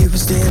 clear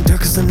as day and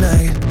dark as the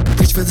night.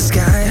 Reach for the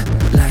sky,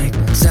 like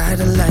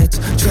satellites.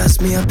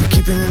 Trust me, I'll be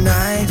keeping an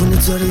eye. When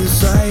it's all to your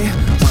side,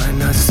 why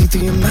not see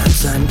through your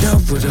minds? I know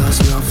what else,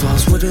 not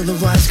false. What are the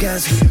wise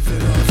guys?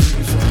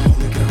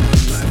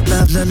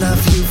 Love,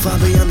 you far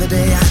beyond the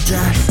day I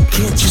die.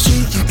 Can't you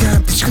see you got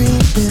me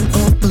screaming?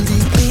 Oh,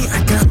 believe me,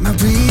 I got my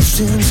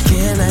reasons.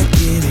 Can I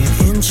get it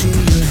into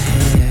your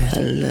head?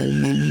 Let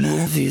me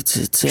love you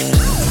to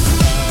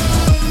death.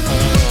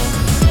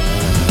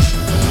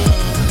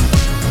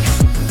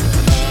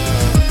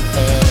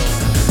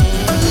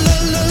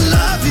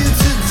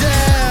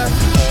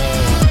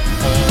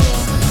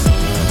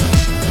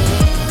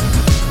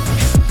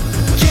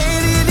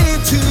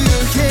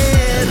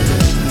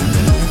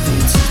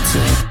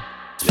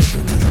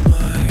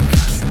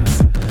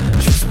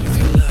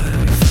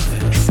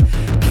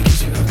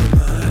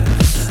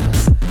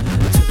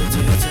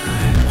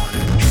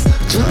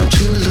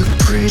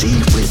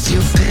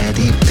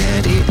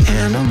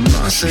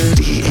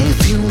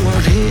 If you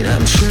want it,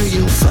 I'm sure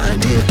you'll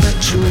find it,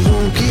 but you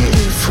won't get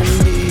it from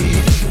me.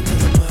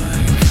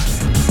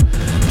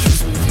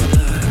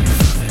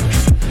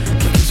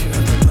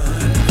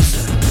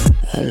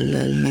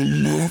 Let me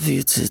love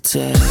you to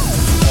death.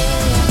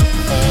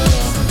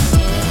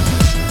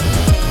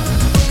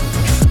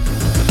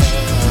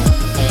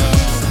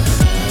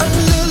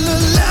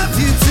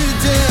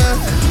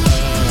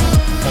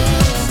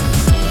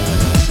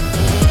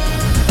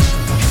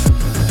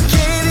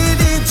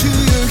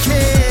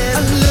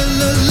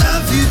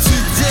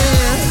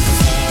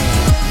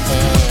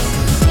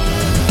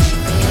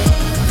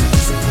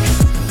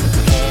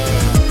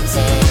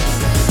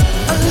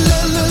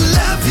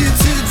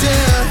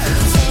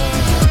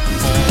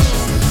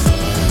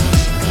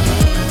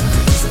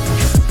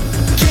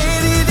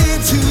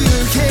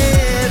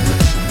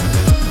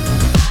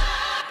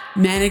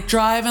 Manic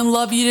Drive and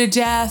Love You to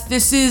Death.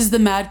 This is the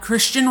Mad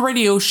Christian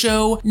Radio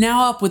Show,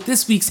 now up with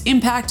this week's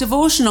Impact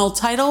Devotional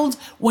titled,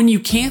 When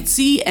You Can't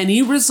See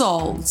Any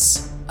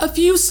Results. A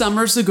few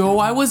summers ago,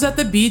 I was at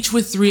the beach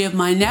with 3 of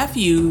my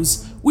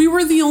nephews. We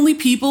were the only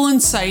people in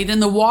sight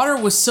and the water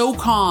was so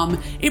calm,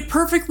 it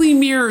perfectly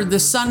mirrored the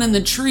sun and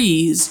the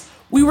trees.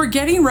 We were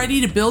getting ready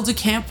to build a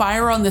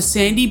campfire on the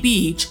sandy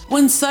beach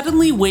when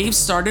suddenly waves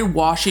started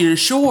washing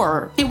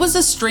ashore. It was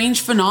a strange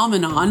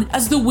phenomenon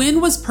as the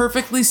wind was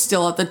perfectly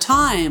still at the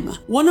time.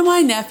 One of my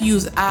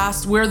nephews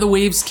asked where the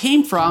waves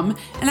came from,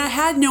 and I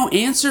had no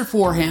answer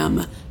for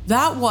him.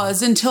 That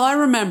was until I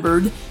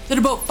remembered that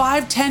about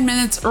 5-10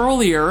 minutes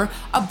earlier,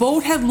 a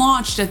boat had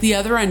launched at the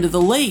other end of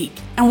the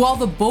lake, and while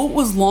the boat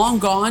was long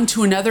gone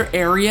to another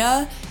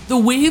area, the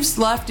waves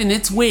left in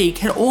its wake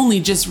had only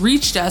just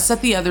reached us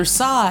at the other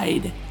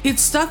side. It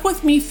stuck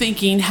with me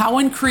thinking how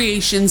in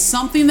creation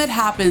something that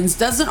happens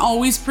doesn't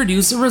always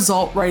produce a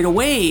result right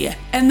away.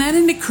 And then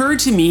it occurred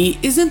to me,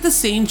 isn't the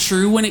same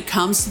true when it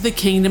comes to the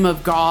kingdom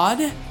of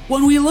God?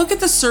 When we look at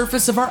the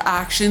surface of our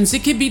actions,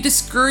 it can be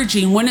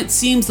discouraging when it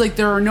seems like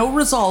there are no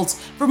results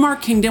from our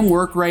kingdom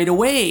work right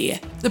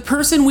away. The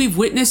person we've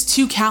witnessed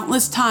to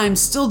countless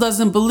times still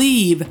doesn't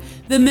believe.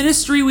 The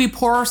ministry we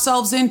pour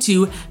ourselves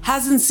into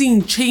hasn't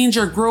seen change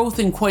or growth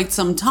in quite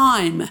some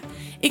time.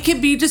 It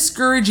can be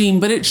discouraging,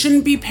 but it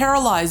shouldn't be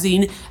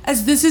paralyzing,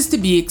 as this is to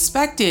be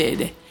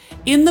expected.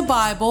 In the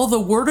Bible, the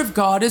Word of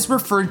God is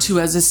referred to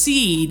as a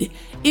seed.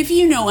 If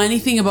you know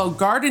anything about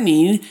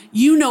gardening,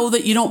 you know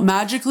that you don't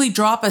magically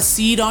drop a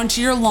seed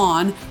onto your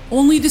lawn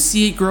only to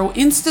see it grow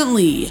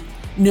instantly.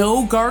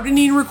 No,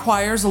 gardening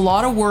requires a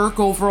lot of work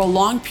over a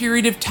long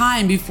period of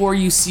time before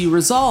you see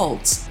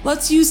results.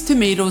 Let's use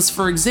tomatoes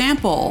for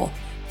example.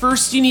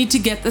 First, you need to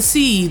get the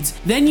seeds.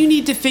 Then you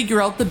need to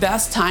figure out the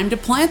best time to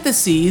plant the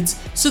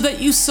seeds so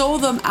that you sow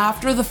them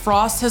after the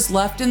frost has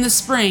left in the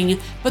spring,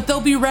 but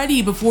they'll be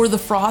ready before the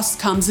frost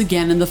comes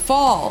again in the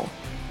fall.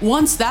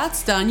 Once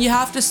that's done, you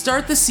have to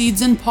start the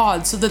seeds in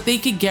pods so that they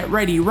could get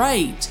ready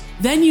right.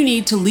 Then you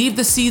need to leave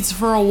the seeds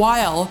for a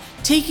while,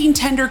 taking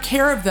tender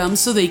care of them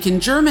so they can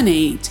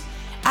germinate.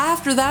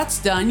 After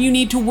that's done, you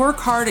need to work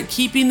hard at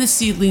keeping the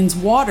seedlings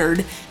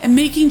watered and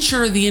making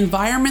sure the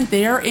environment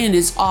they are in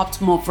is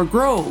optimal for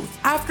growth.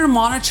 After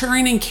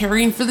monitoring and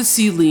caring for the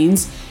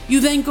seedlings, you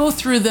then go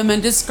through them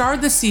and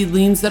discard the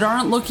seedlings that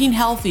aren't looking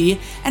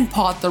healthy and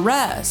pot the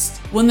rest.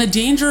 When the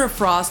danger of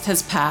frost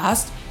has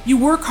passed, you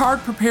work hard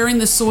preparing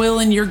the soil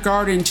in your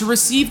garden to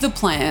receive the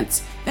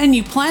plants, then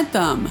you plant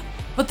them.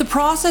 But the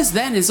process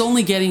then is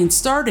only getting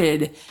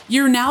started.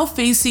 You're now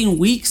facing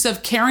weeks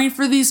of caring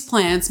for these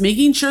plants,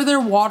 making sure they're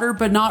watered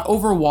but not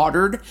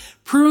overwatered,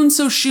 pruned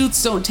so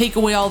shoots don't take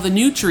away all the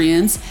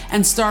nutrients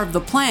and starve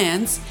the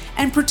plants,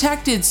 and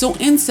protected so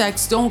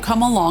insects don't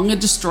come along and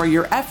destroy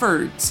your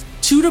efforts.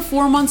 2 to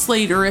 4 months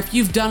later, if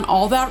you've done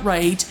all that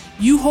right,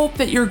 you hope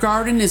that your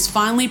garden is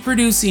finally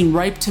producing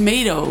ripe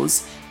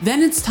tomatoes.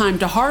 Then it's time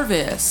to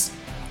harvest.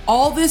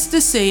 All this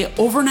to say,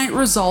 overnight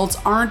results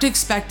aren't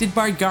expected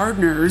by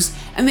gardeners,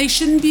 and they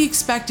shouldn't be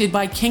expected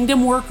by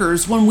kingdom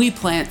workers when we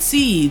plant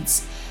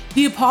seeds.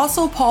 The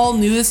Apostle Paul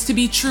knew this to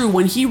be true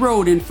when he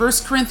wrote in 1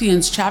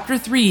 Corinthians chapter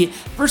 3,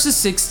 verses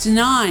 6 to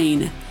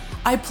 9.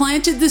 I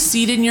planted the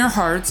seed in your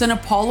hearts, and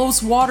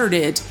Apollos watered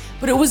it,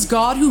 but it was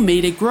God who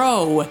made it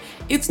grow.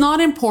 It's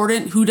not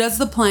important who does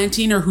the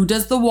planting or who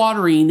does the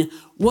watering.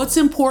 What's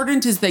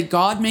important is that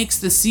God makes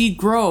the seed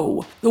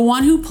grow. The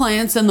one who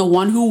plants and the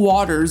one who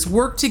waters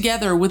work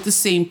together with the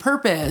same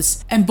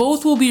purpose, and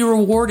both will be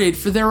rewarded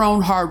for their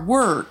own hard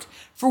work.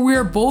 For we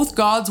are both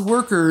God's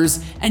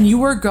workers, and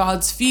you are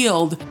God's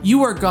field,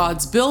 you are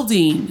God's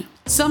building.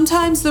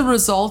 Sometimes the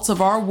results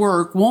of our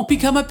work won't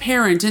become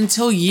apparent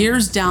until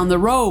years down the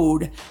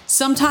road.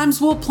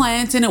 Sometimes we'll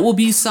plant and it will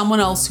be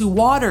someone else who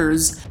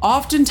waters.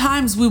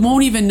 Oftentimes we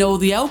won't even know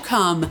the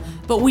outcome,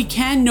 but we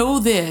can know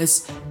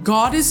this: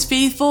 God is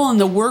faithful and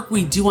the work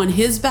we do on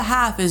His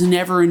behalf is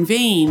never in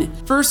vain.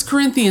 1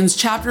 Corinthians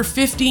chapter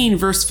 15,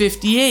 verse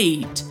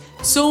 58.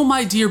 So,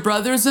 my dear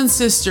brothers and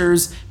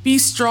sisters, be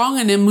strong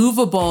and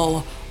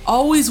immovable.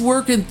 Always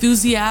work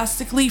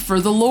enthusiastically for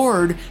the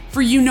Lord,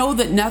 for you know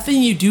that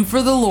nothing you do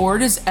for the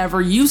Lord is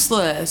ever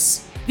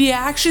useless. The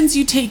actions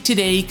you take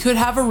today could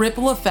have a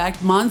ripple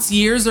effect months,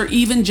 years, or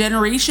even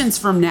generations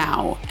from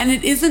now. And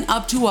it isn't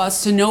up to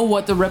us to know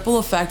what the ripple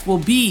effect will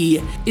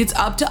be. It's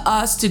up to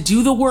us to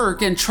do the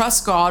work and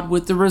trust God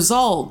with the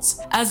results.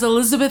 As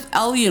Elizabeth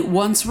Elliot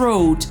once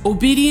wrote,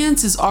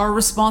 obedience is our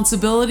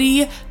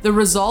responsibility. The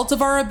result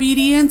of our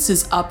obedience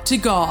is up to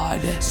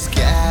God.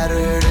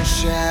 Scattered and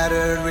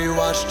shattered, we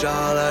watched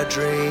all our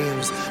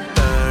dreams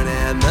burn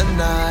in the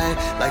night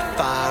like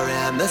fire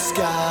in the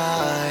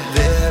sky.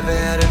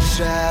 Living in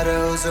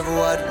shadows of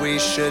what we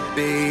should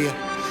be.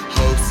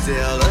 Hope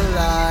still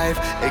alive,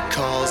 it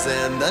calls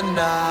in the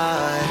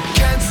night.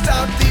 Can't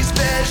stop these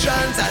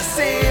visions I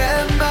see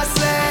in my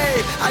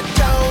sleep. I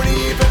don't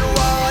even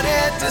want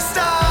it to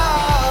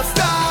stop.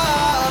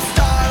 Stop.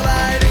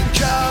 Starlight and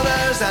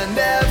colors I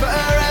never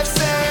have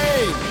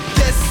seen.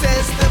 This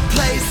is the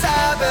place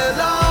I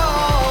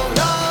belong.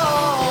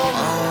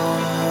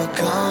 All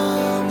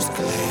comes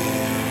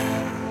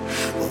clear.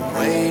 We're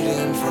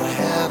waiting for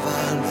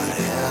heaven, but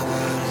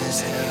heaven is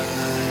here.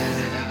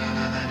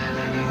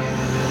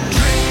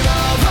 Dream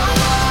of a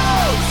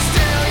world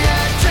still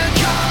yet to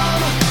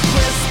come.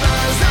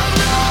 Whispers of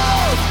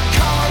love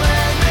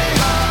calling me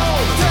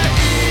home to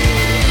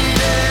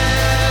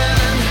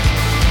Eden.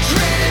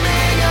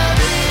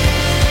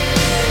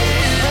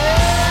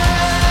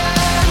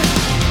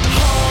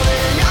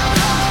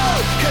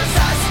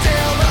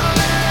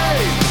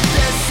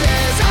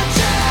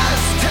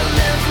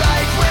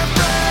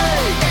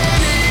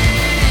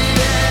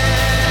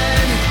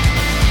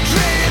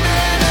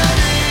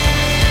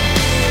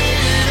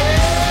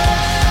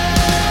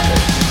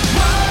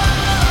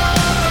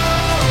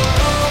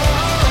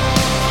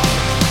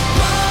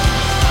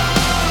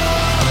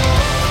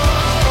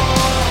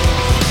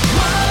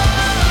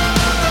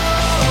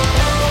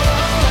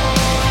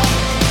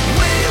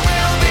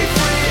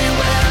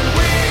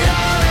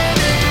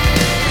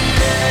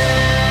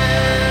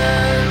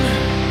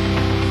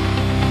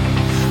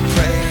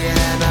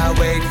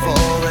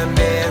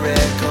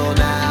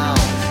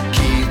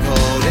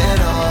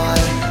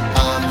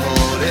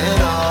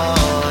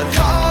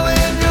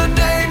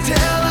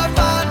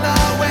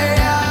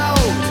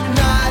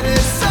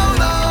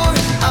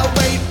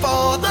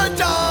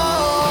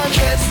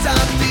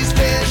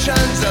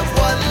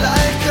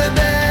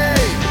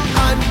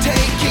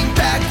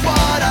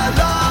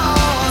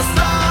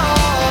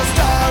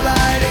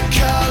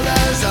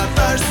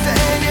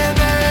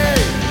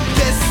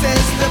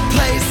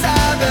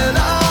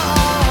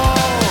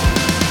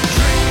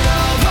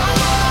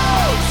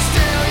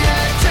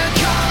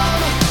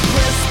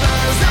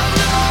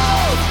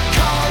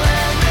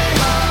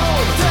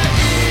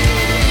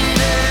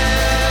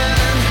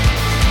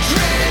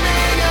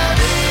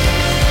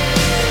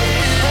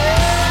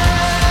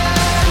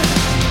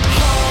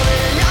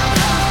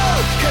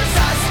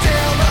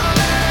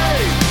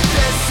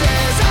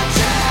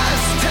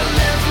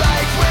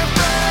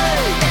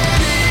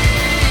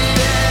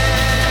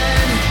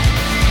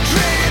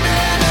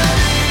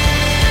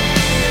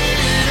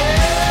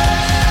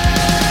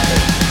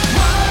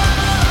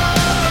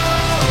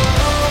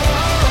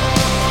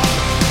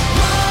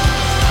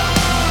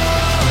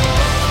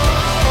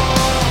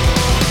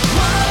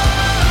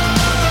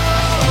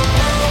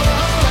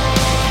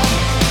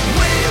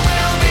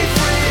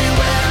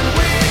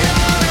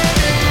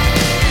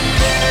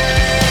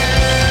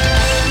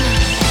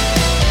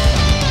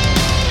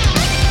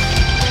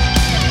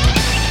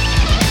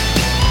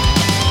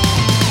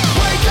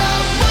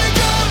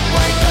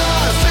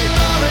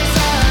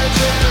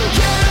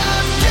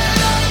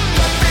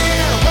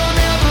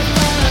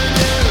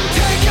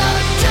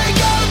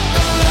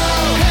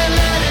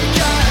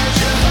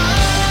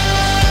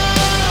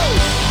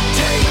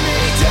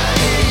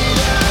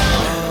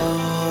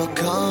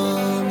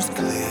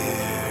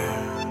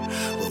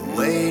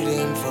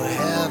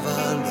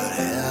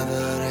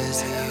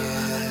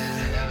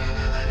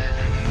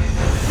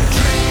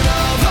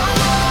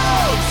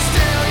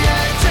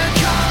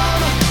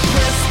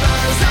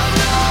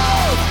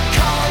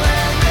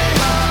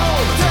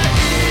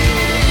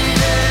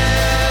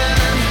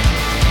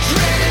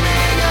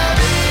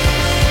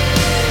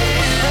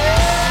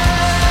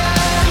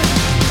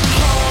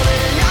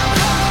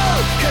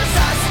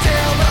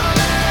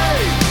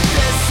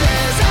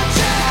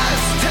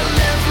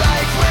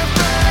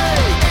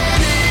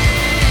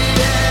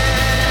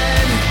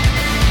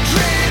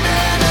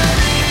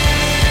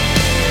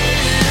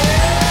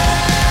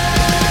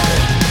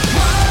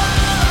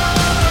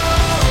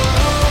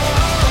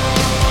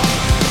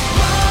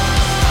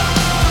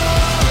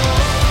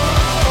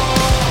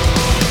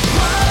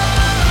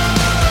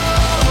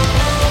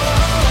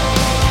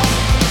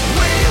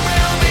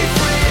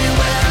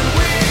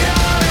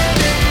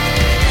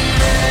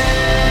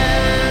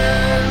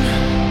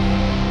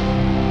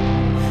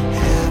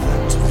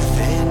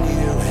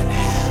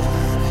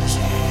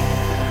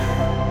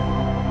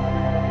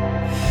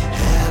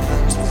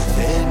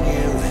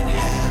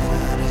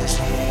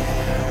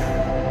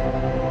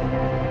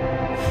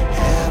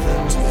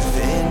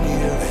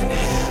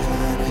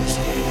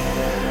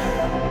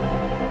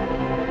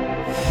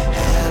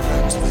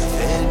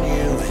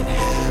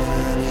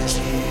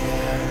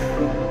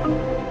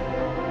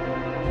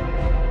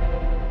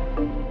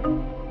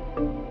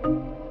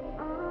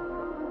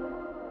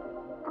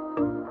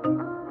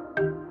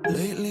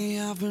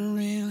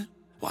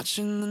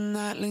 watching the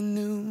nightly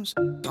news.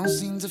 Don't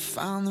seem to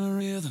find the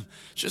rhythm,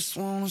 just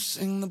wanna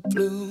sing the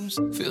blues.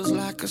 Feels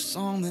like a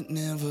song that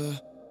never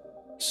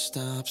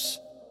stops.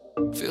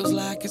 Feels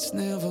like it's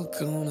never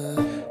gonna.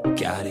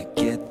 Gotta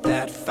get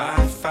that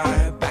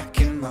fire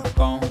back in my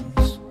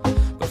bones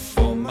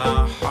before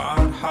my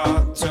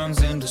heart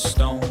turns into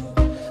stone.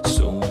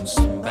 So when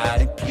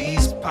somebody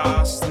please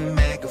pass the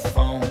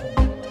megaphone,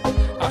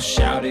 I'll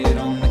shout it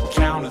on the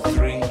count of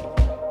 3. 1,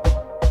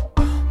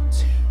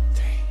 2,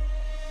 3.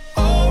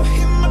 Oh,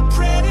 hear my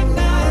prayer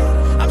tonight.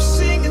 I'm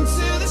singing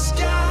to the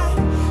sky.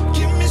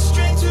 Give me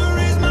strength to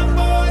raise my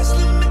voice.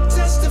 Let me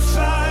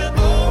testify.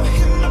 Oh,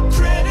 hear my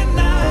prayer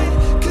tonight.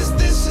 'Cause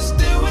this is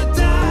do or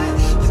die.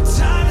 The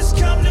time has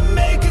come to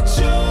make a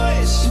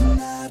choice.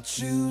 And I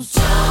choose.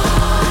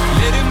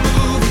 Let it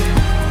move you.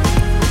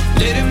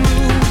 Let it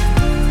move.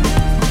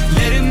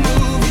 Let it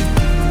move you.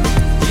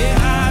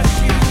 Yeah, I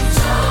choose.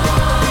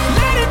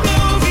 Let it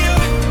move you.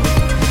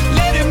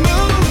 Let it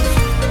move.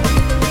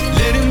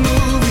 Let it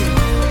move you.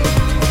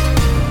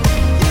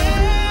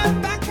 Yeah,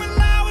 back when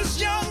I was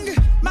younger,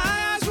 my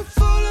eyes were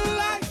full of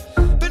life.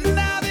 But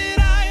now that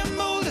I am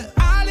older, I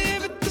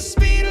live at the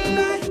speed of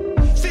light.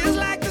 Feels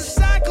like the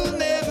cycle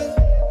never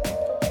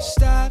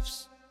stops.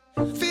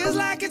 Feels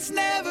like it's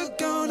never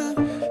gonna.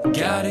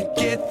 Gotta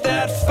get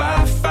that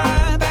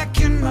fire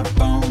back in my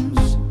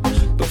bones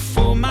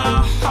before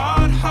my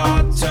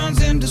heart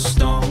turns into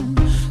stone.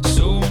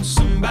 So when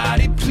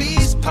somebody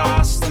please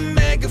pass the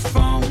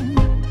megaphone,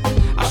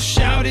 I'll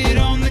shout it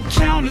on the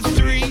count of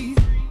 3.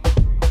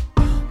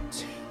 1,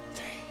 2,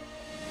 3.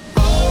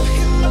 Oh,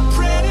 hear my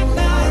prayer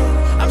tonight.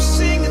 I'm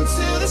singing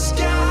to the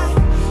sky.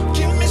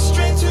 Give me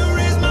strength to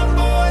raise my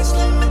voice.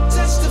 Let me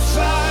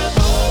testify.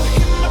 Oh,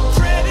 hear my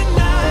prayer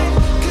tonight.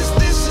 'Cause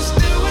this is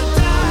do or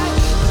die.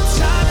 The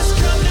time has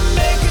come to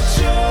make a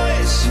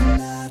choice.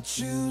 And I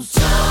choose.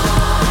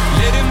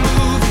 Let it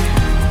move you.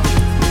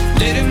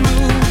 Let it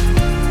move.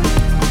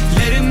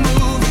 Let it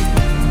move you.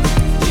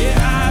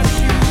 Yeah, I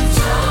choose.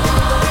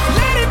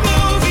 Let it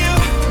move you.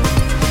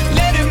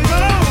 Let it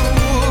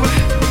move.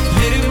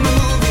 Let it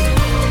move you.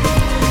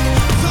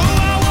 Though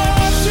I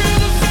walk through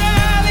the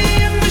valley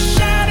in the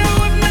shadow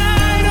of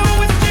night, oh,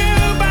 with you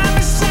by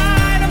my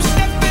side, I'm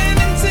stepping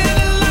into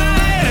the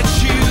light. I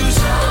choose.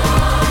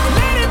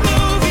 Let it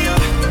move you.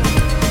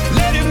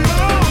 Let it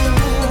move.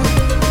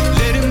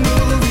 Let it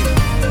move you.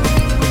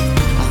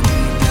 I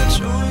need that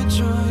joy,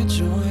 joy,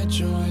 joy,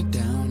 joy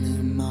down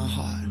in my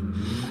heart.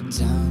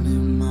 Down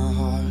in my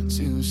heart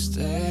to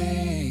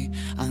stay.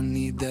 I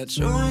need that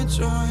joy,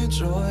 joy,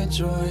 joy,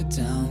 joy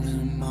down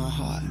in my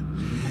heart.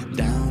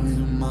 Down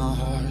in my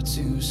heart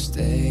to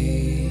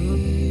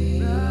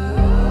stay.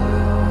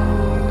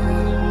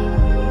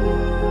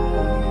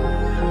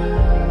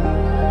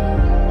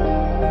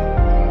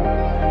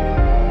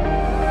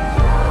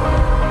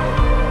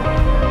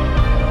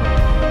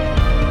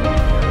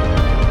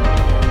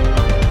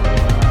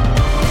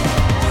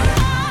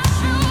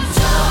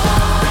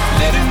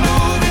 Let it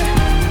move you.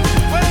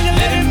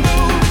 Let it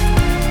move.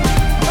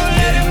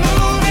 Let it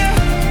move you.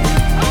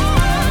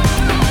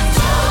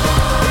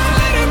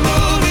 Let it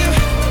move you.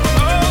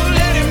 Oh,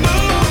 let it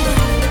move.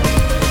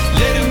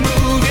 Let it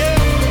move you.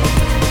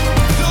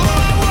 Though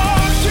I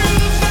walk through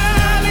the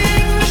valley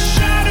in the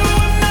shadow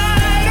of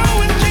night, oh,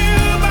 with you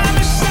by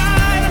my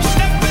side, I'm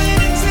stepping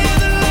into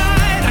the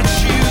light. I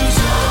choose.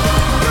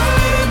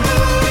 Let it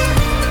move you.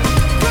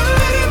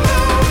 Let it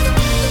move.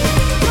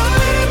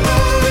 Let it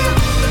move you.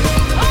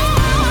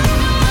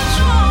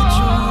 Joy,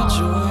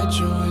 joy,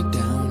 joy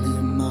down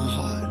in my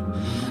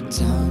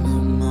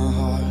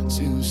heart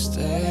to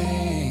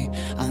stay.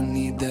 I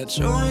need that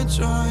joy,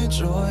 joy,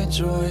 joy,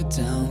 joy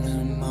down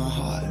in my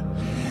heart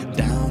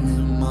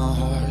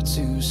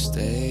to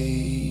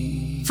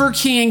stay. For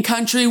King and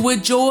Country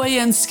with Joy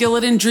and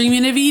Skillet and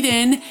Dreaming of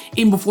Eden.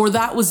 And before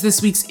that was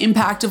this week's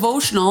Impact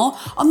Devotional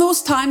on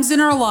those times in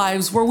our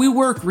lives where we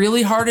work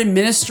really hard in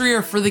ministry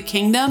or for the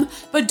kingdom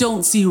but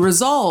don't see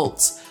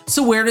results.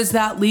 So where does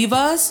that leave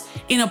us?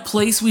 In a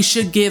place we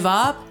should give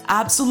up?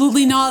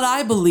 Absolutely not,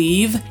 I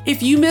believe.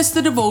 If you missed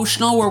the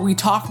devotional where we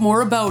talk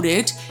more about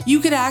it,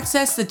 you could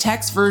access the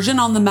text version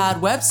on the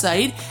MAD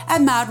website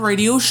at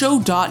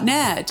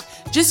madradioshow.net.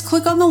 Just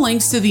click on the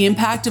links to the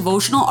Impact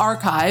Devotional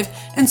archive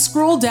and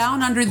scroll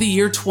down under the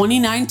year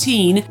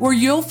 2019 where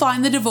you'll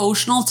find the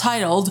devotional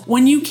titled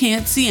When You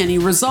Can't See Any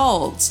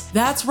Results.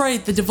 That's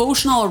right, the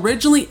devotional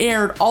originally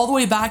aired all the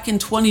way back in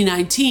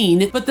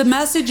 2019, but the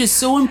message is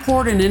so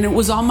important and it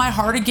was on my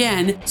heart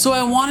again, so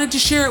I wanted to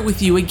share it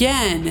with you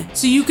again.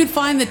 So you could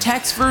find the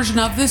text version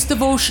of this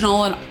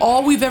devotional and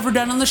all we've ever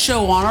done on the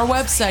show on our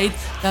website.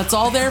 That's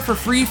all there for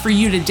free for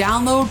you to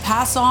download,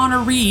 pass on, or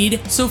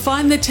read. So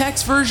find the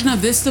text version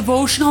of this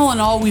devotional and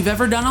all we've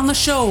ever done on the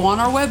show on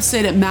our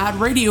website at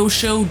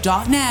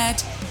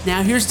madradioshow.net.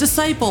 Now here's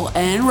Disciple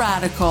and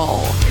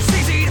Radical. It's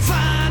easy to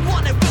find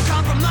one that will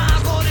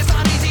compromise, but it's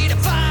not easy to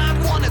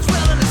find one that's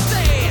willing to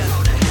stand.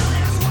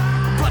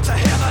 But to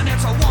heaven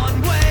it's a one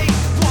way,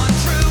 one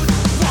truth,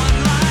 one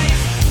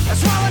life.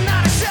 That's why we're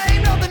not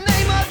ashamed of the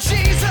name of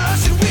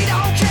Jesus, and we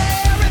don't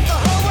care if the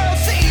whole world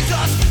sees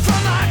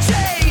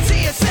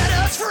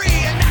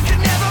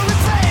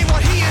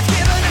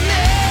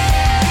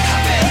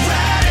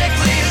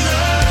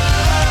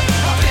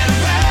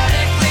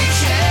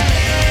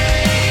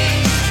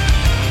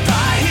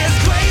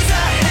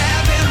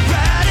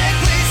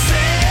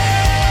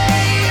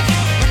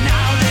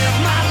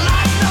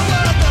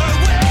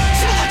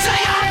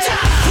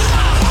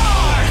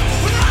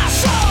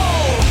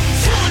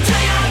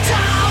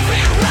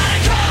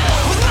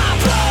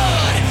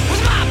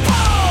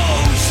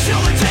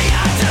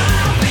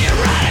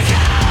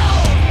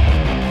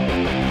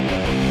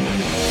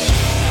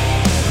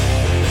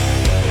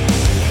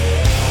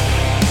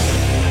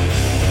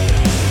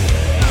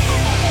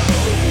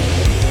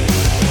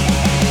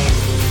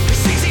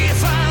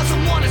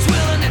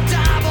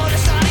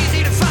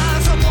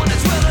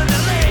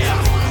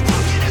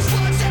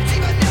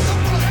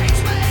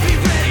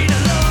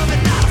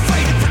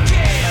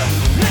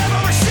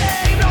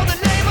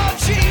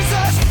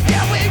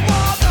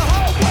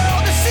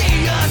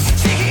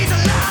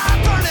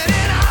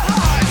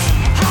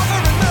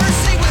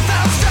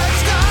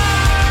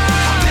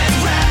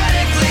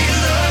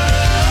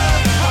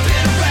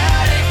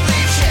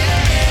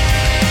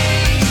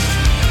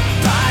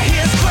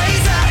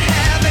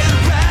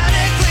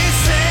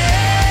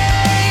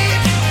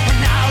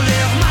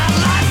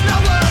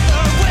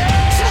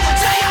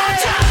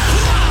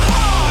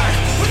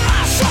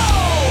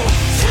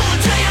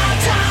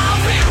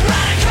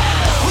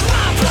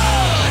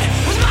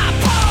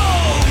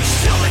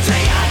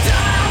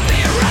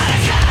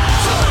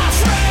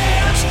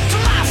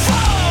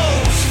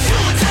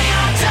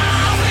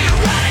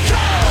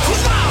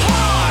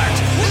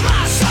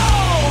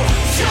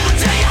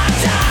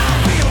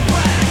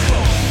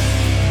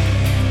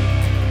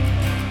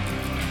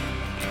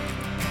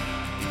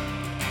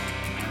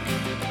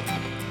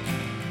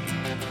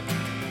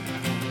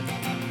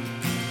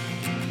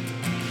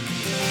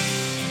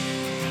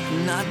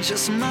not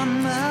just my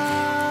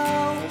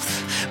mouth,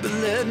 but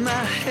let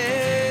my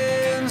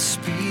hands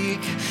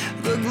speak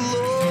the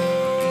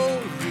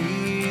glory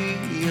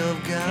of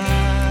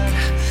God.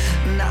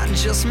 Not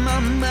just my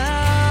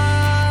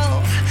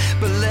mouth,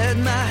 but let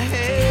my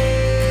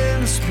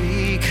hands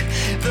speak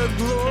the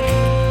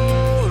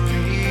glory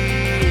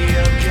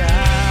of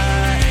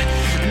God.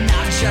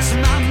 Not just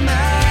my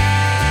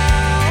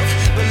mouth,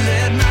 but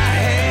let my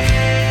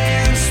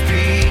hands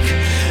speak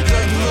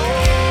the glory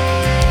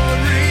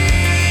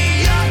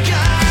of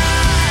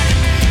God.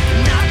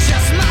 Not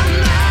just my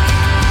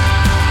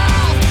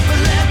mouth, but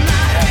let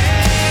my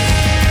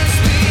hands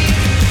speak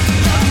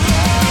the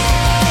glory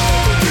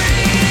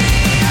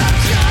of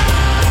God.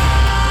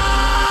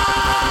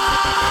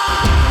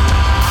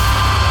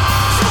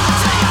 Till the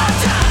day I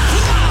die,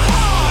 with my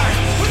heart,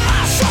 with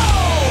my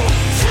soul.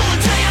 Till the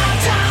day I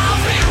die,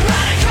 I'll be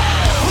radical.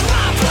 With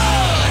my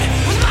blood,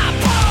 with my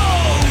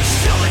bones.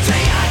 Till the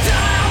day I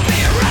die, I'll be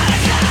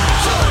radical.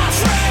 To my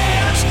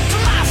friends, to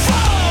my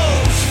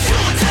foes.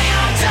 Till the day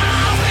I die,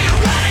 I'll be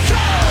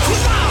radical.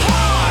 With my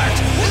heart,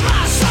 with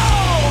my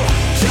soul.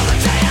 Till the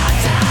day I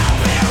die, I'll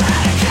be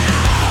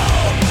radical.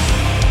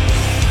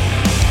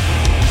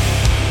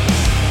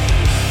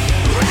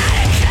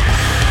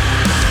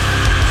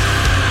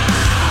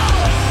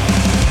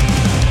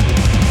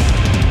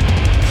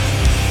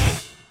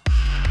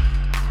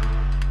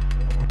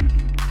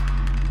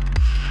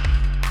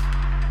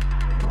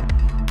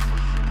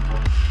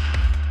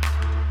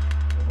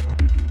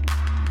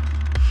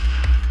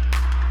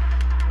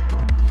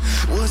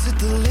 Was it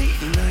the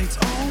late nights,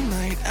 all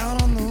night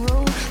out on the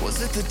road?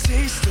 Was it the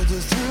taste of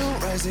the thrill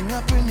rising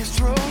up in your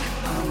throat?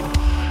 I'm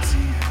on to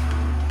you.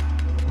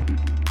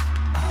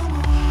 I'm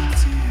on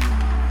to you.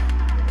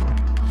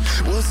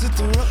 Was it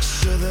the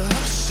rush or the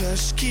hush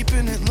hush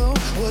keeping it low?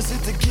 Was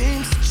it the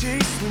games to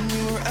chase when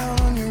you were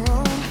out on your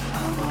own?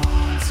 I'm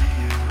on to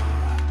you.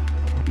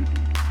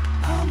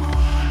 I'm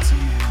on to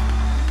you.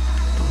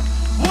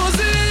 Was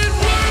it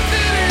worth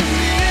it in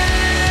the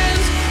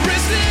end?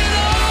 Risk it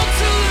all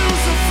to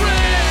lose a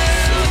friend?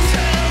 So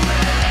tell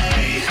me.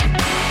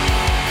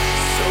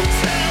 So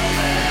tell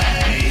me.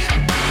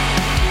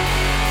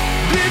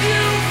 Did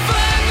you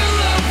find the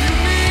love you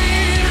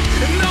need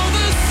and know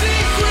the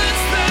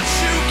secrets that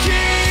you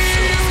keep?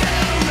 So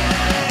tell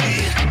me.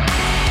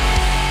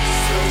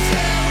 So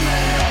tell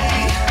me.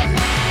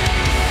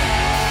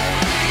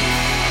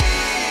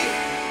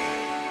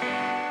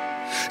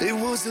 It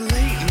was the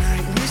late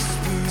night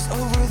whispers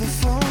over the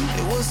phone.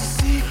 It was a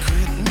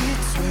secret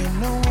meets where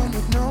no one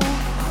would know.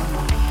 I'm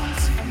on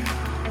to you.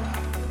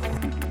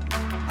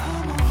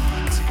 I'm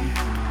on to you.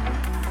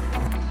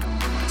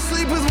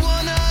 Sleep with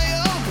one eye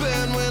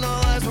open when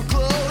all eyes were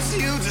closed.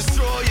 You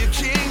destroy your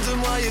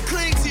kingdom while you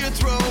cling to your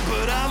throne.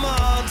 But I'm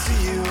on to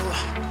you.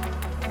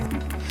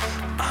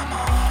 I'm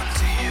on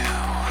to you.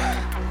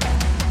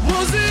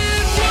 Was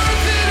it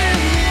worth it in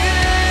the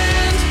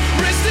end?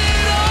 Risk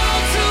it all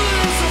to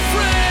lose a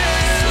friend?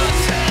 So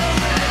tell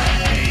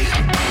me.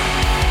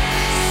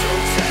 So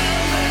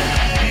tell me.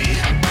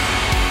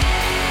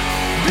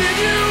 Did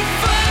you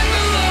find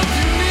the love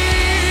you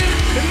need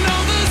and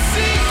know the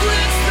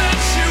secrets that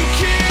you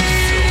keep?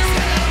 So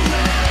tell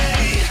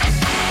me.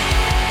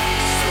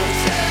 So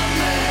tell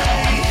me.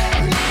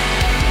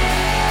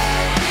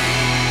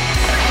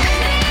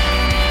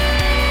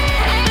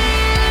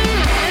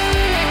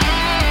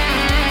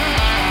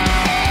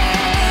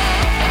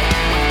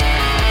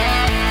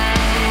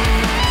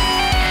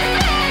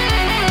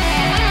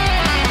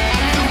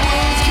 The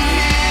wounds can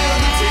heal,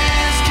 the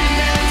tears can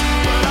end,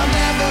 but I'll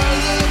never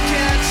look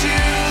at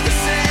you the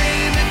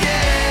same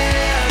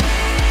again.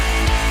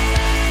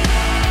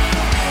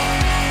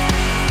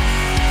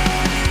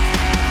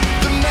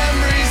 The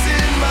memories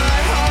in my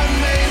heart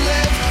may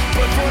live,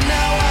 but for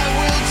now I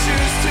will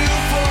choose to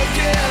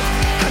forgive.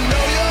 I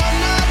know you're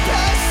not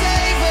past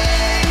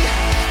saving,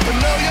 but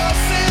know your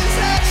sins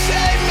have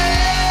shaped me.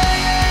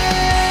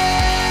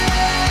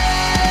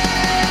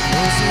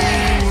 Was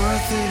it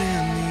worth it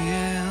in the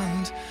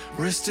end?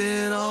 Risked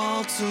it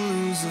all to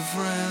lose a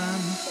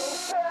friend?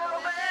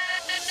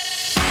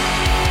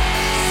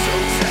 So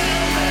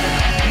tell me.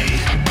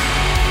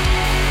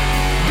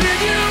 Did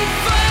you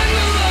find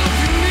the love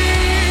you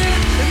need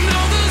and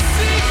know the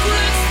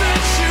secrets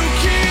that you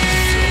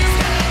keep?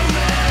 So tell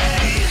me.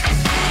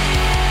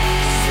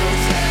 So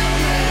tell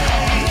me.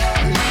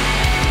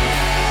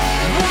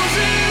 Was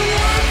it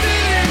worth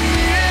it in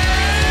the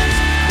end?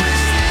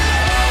 Risked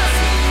it all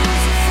to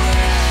lose a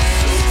friend?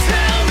 So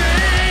tell me.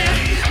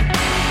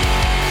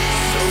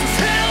 So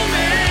tell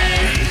me.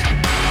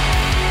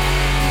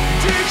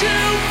 Did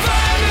you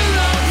find the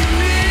love you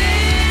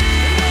need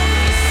and know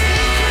the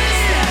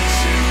secrets that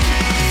you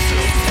keep? So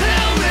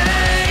tell me.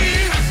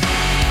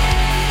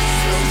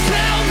 So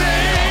tell me.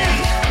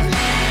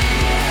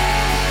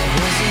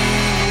 Was it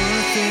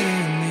worth it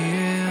in the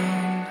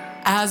end?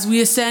 As we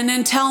ascend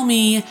and tell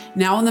me,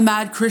 now on the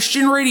Mad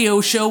Christian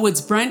Radio Show,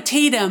 it's Brent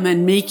Tatum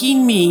and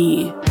Making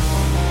Me.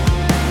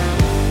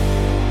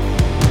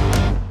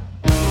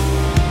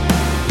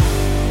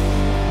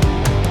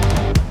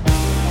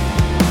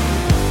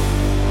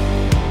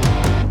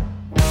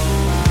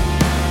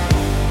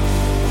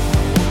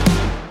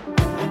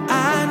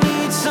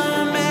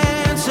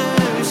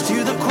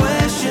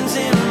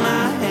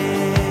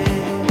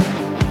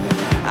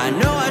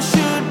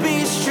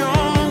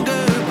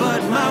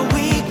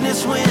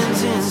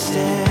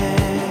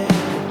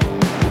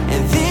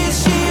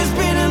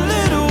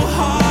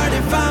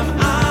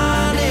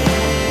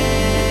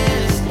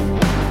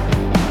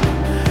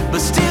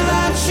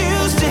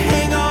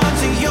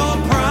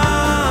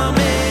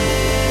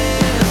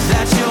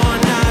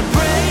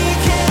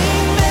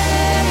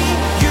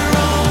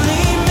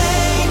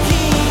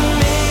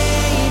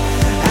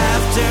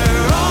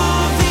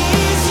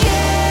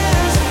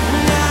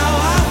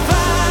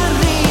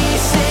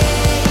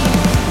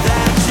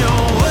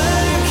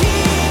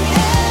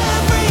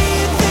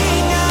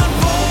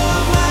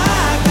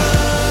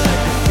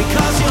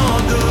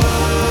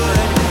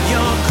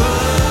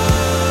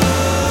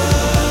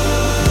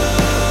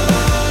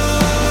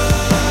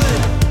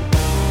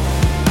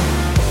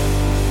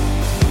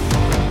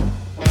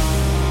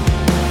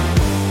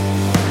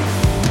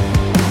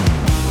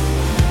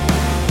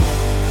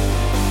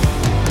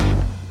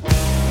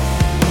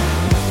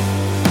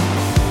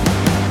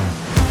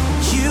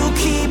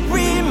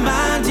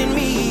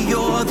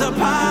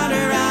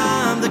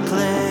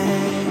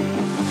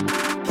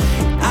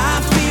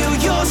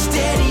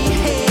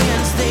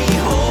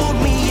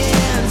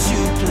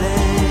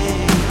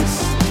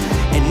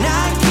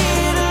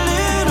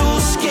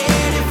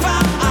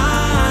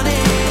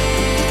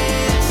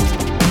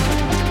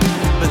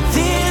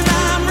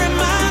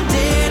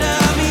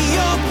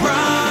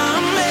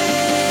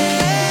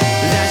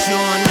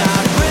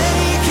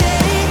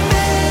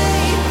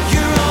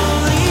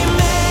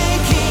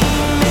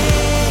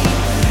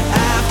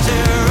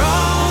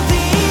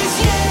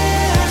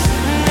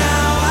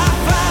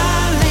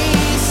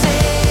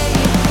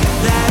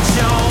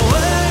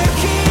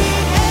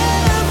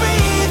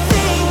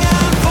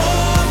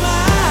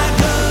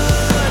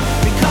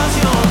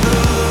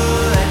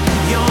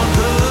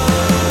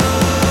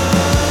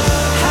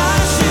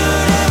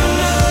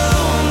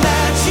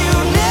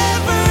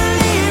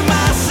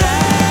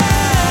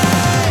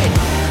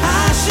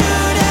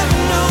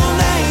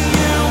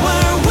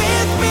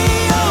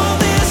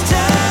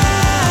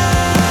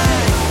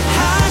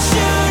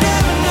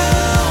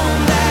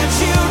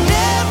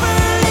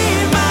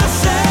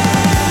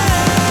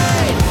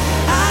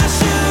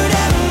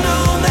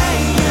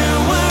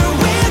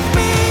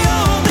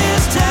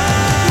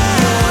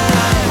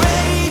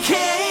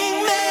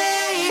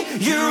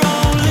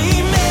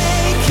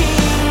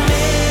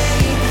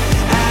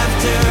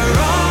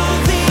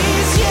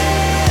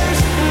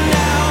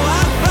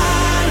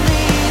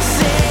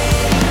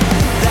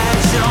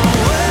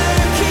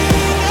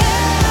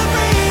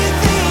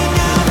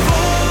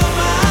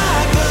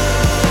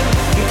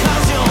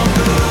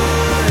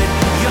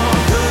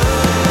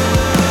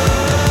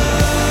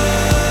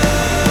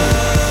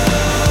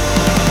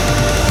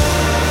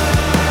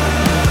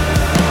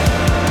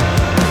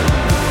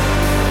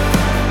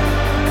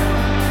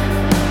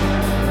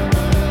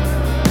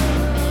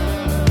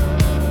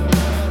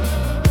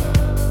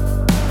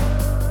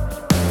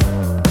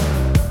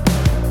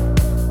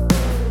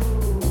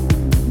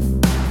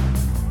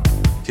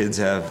 kids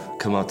have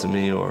come up to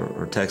me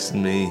or texted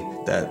me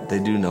that they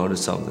do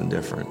notice something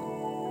different.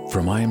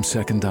 From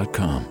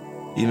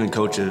IamSecond.com. Even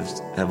coaches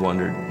have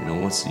wondered,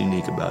 what's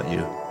unique about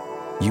you?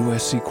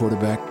 USC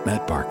quarterback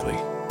Matt Barkley.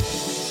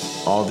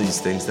 All these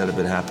things that have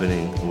been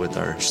happening with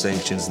our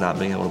sanctions, not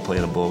being able to play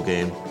in a bowl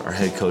game, our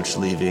head coach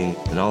leaving,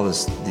 and all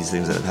these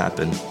things that have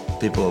happened,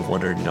 people have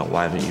wondered,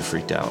 why haven't you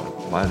freaked out?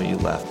 Why haven't you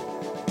left?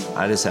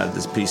 I just have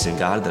this peace in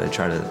God that I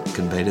try to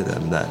convey to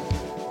them that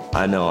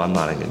I know I'm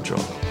not in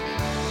control.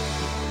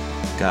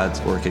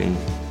 God's working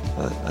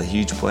a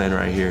huge plan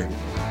right here,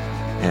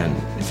 and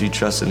if you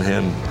trust in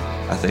Him,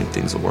 I think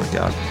things will work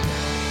out.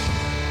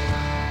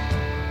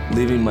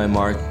 Leaving my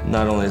mark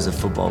not only as a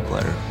football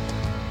player,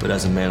 but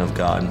as a man of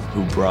God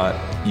who brought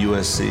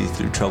USC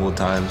through troubled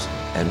times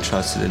and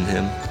trusted in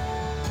Him,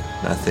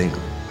 I think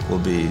will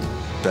be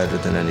better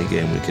than any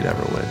game we could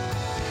ever win.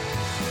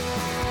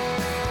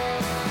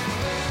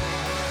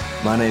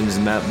 My name is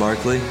Matt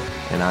Barkley,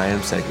 and I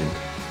am second.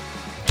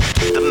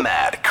 The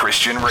Mad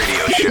Christian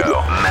Radio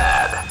Show.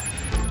 Mad.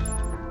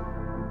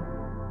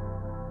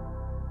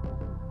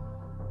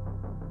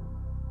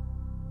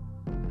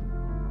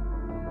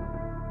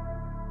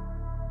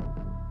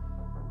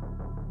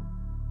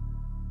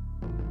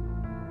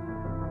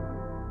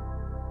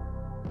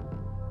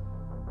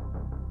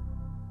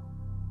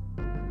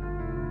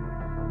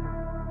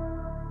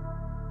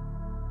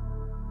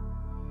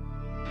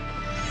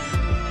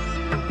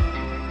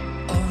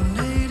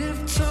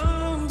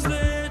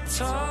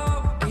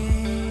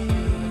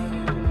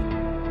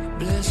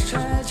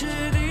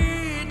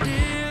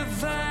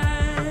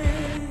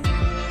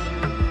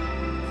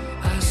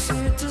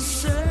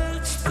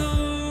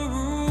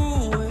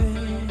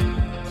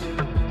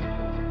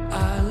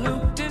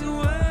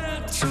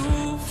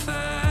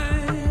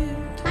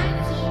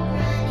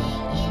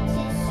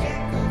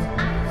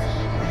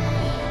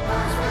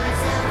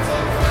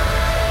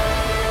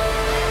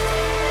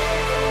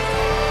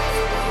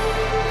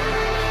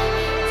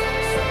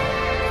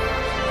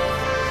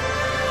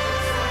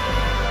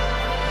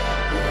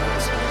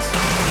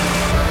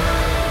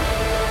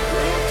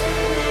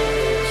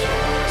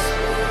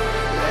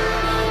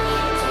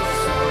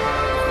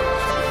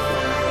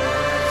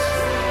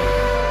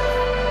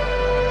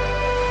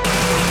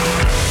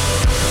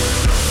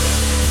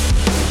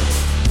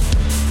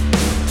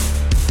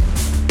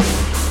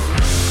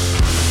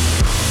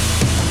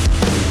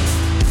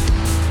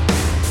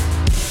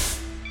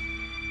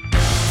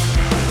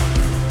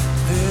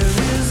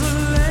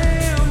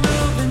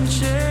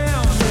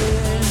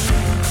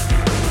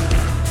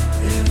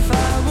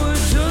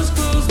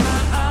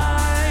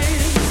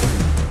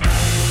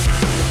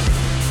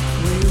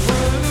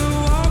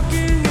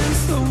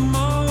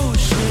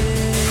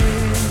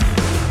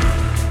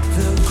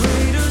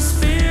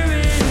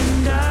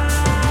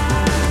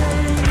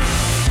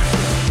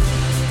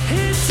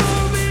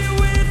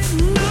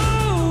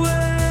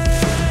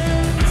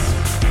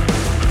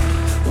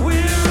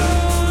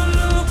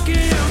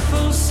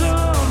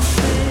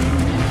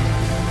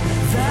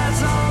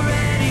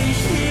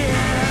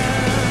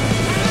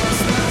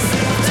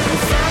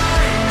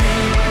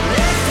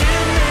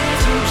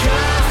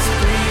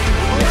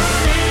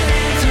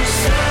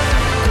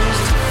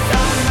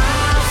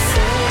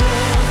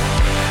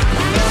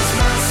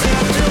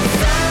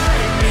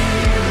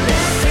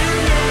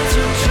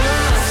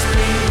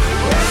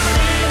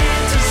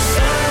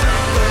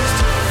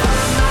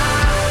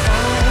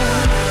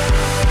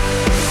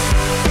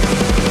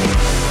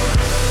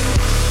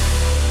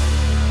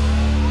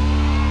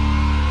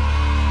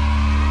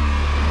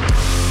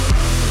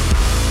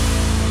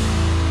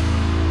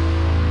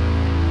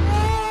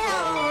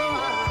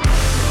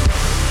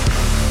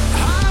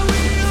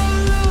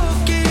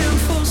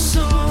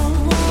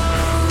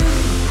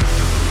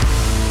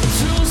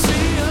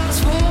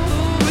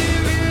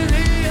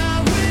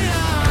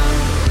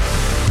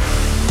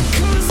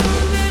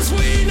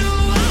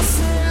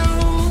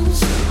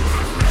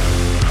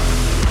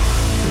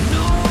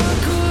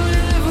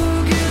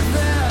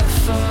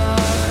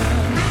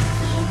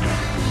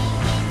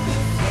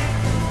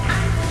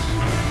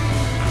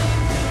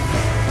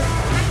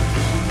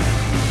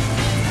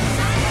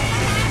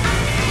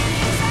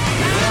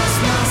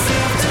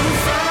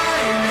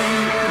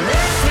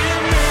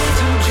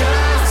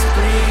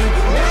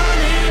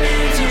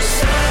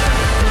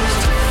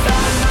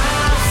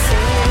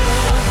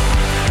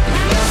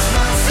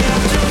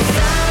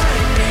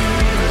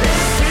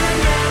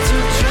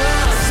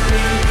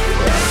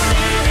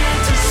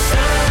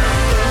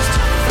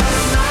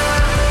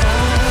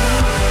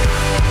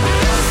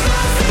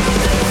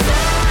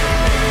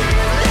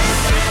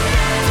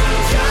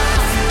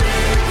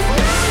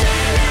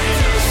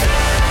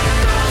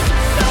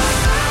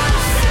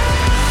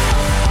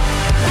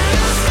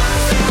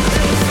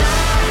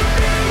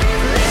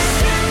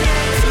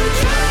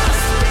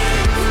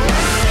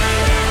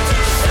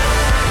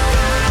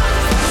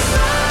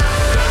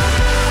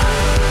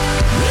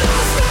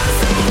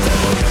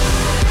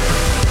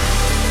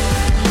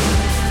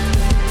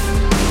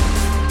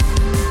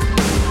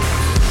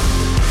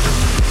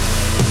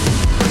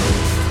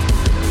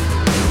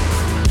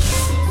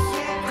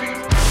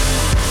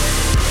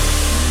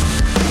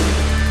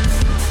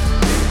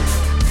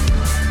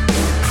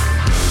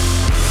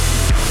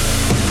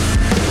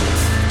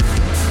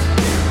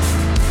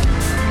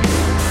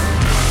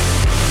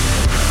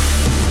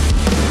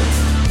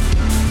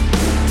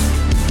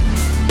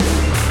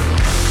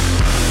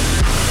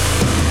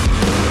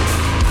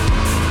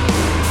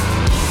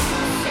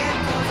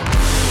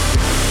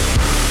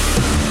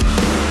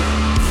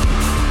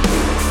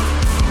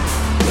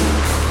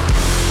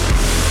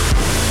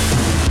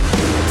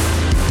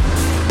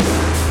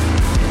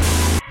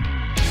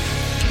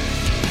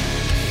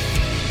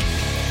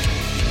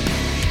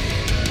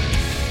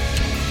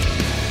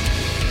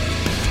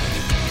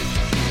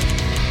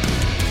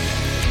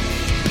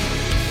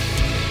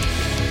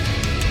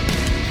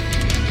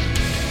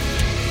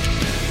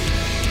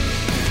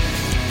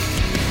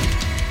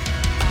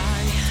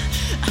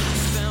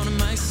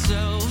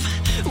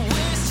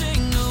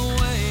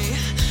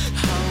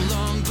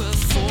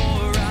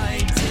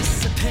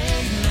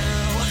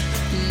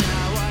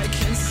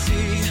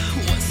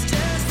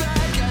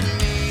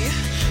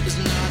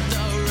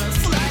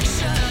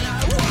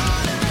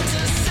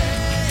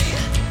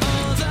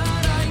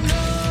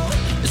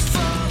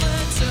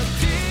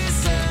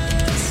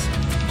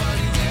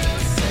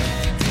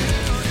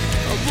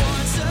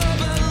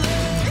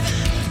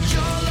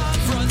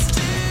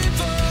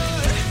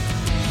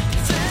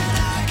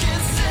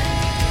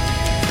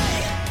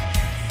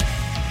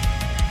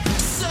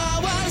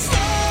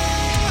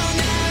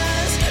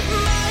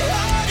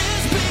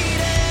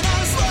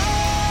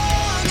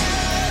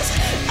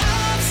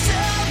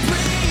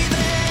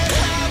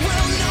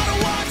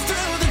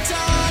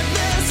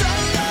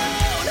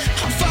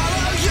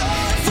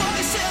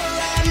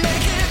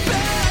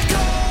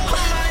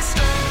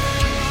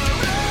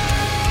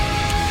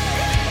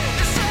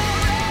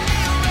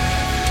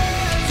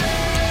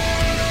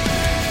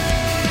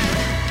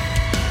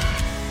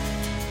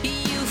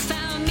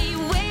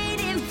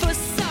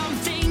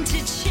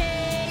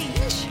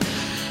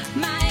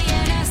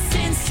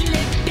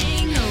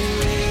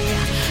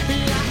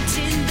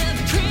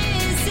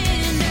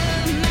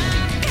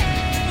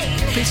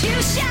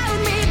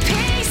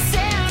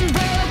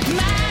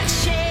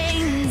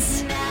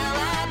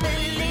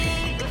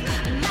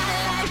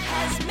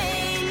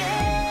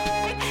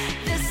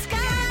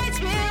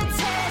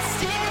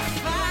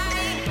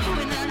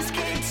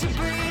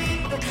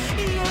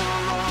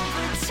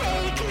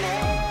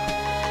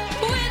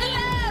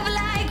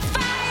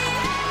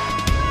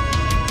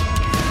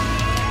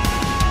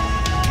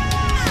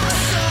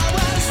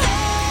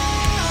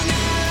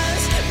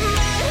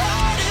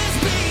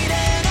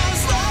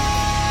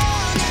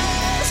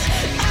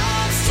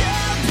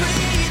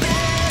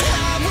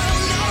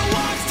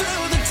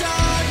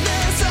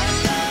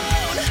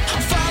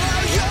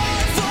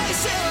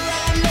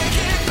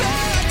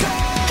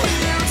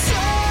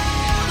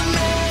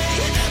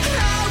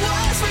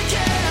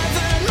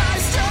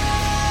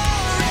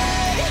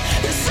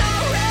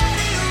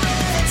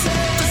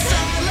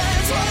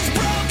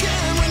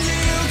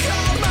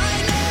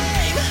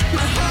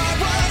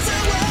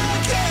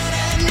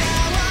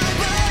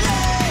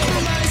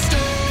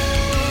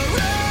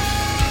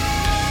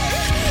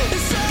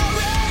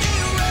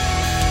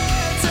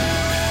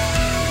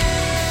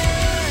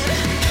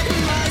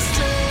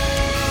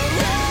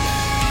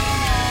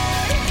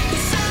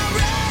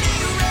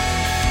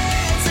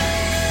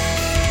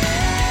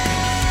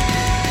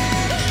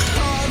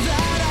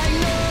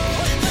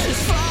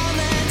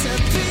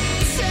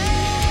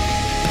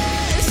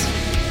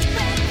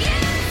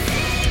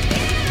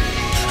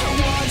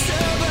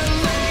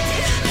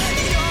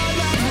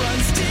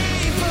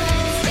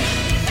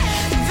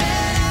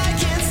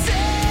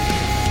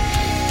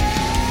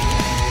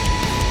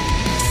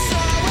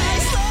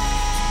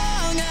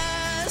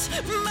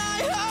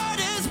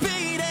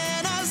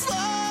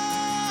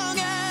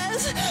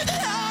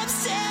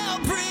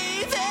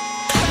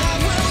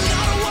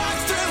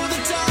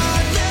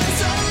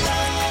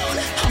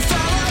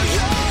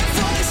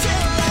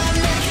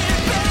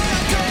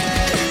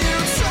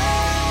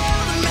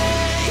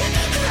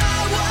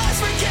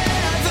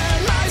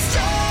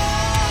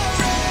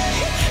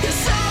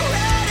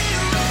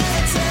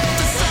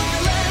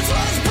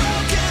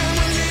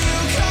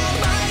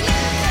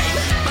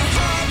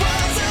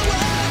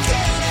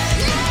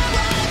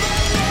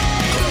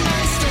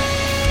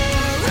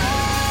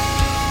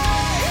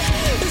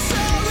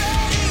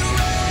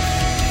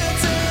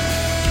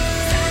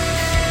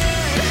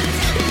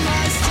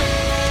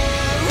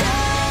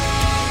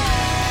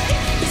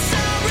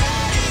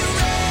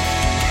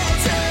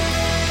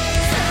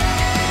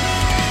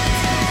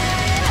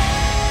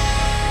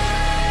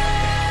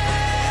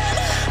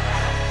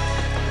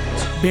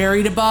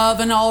 Buried above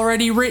and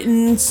already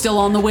written, still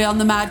on the way on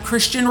the Mad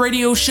Christian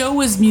Radio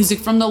Show is music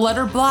from The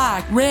Letter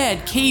Black,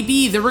 Red,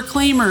 KB, The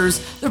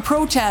Reclaimers, The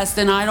Protest,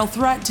 and Idle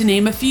Threat, to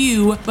name a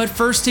few. But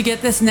first, to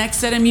get this next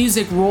set of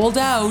music rolled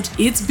out,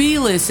 it's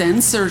B-List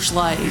and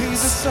Searchlight.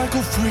 He's a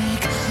psycho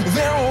freak,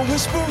 they're all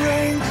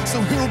whispering,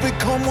 so he'll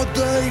become what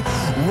they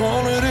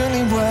wanted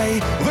anyway.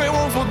 They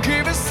won't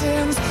forgive his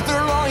sins,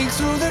 they're lying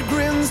through their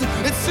grins.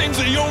 It seems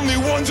the only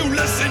ones who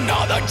listen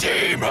are the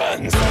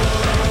demons.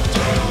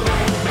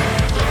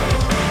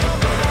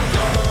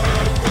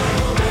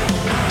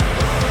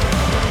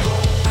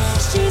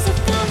 She's a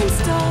falling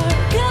star,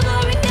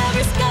 covering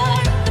every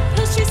scar. The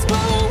pills she's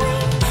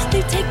swallowing,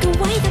 they take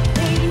away the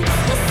pain.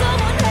 Will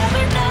someone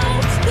ever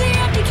know the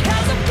empty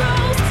chasm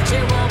grows?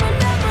 She won't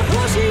remember who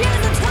she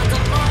is until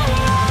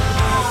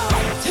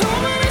tomorrow. Too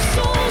many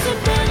souls have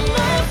been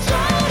left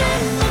out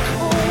in the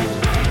cold,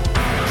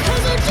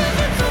 'cause they're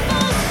different from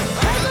us.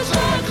 As the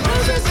dark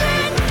closes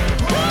in,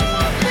 who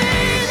will be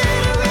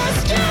there to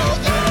rescue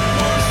them?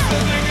 We're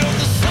sending out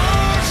the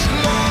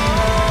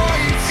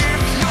searchlight.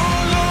 If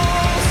you're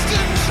lost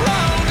and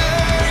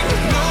drowning,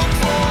 look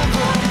for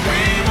the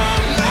beam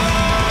of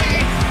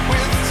light.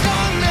 With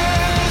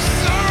darkness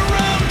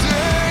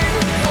surrounding,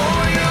 for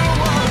you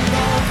are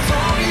not,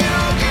 don't you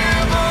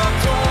give up,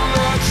 don't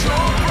let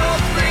your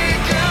breath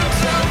begin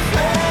to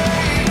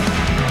fade.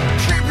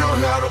 Keep your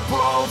head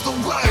above the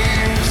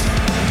waves.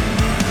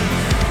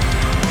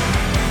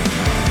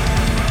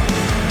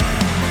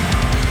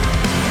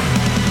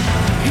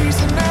 He's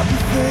an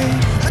apathy,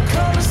 the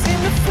colors seem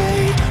to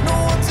fade. No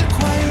one's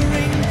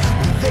inquiring,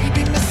 will they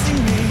be missing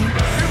me?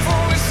 If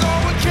only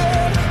someone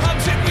cared, how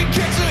did we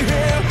get to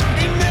here?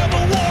 He never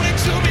wanted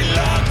to be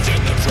locked in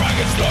the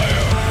dragon's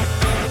lair.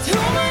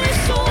 Too many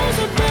souls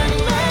have been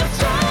left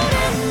out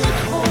in the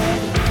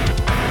cold,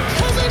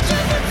 'cause they're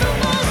different from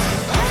us.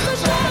 As the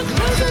dark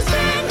closes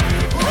in,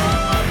 who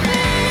will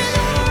be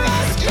there to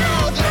rescue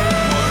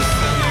them? We're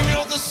sending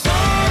out the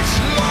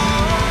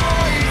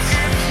searchlight.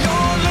 If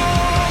you're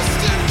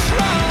lost and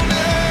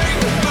drowning,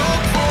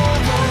 look for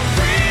the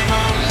beam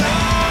of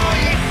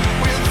light.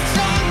 With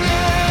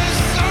darkness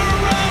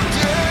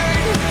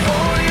surrounding,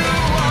 for you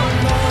are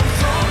not,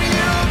 don't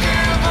you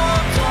give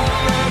up,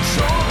 don't let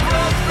your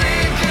breath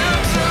begin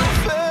to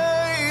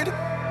fade.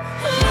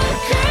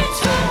 Look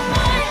into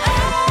my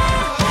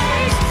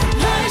eyes, I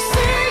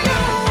see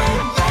you in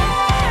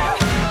there.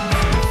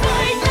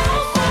 Fight now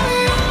for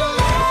your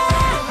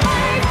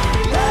life.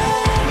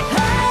 Love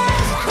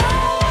has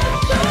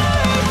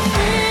conquered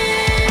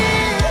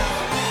fear.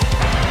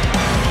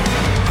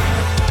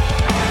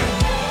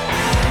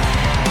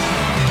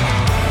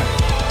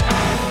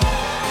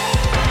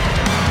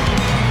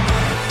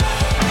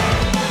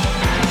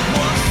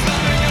 We're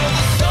sending out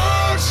the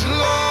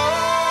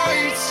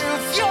searchlight.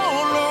 If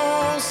you're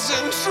lost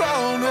and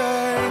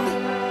drowning,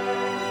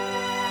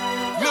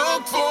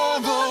 look for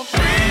the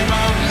beam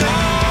of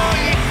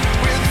light.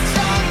 With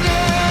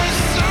darkness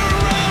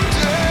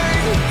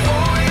surrounding,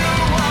 for you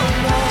are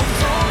not,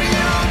 don't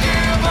you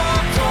give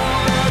up,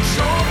 don't let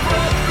your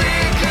breath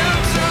begin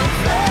to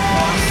fade.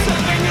 We're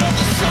sending out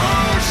the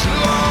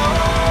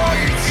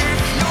searchlight.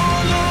 If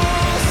you're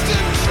lost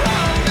and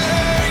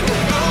drowning,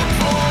 look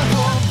for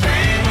the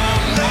beam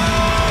of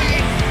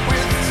light.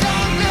 With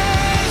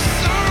darkness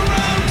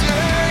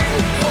surrounding,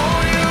 for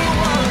you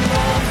are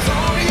not,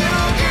 don't you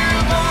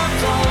give up,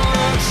 don't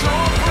let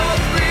your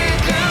breath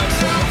begin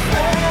to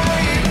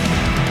fade.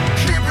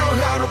 Keep your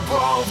head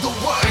above the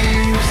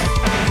waves.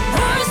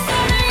 We're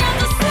sending out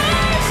the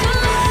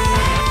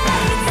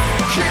searchlights.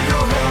 Keep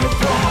your head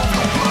above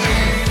the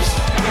waves.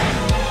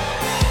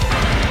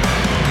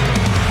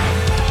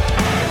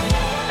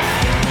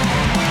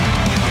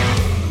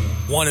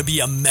 Want to be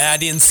a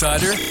Mad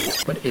Insider?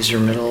 What is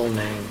your middle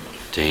name?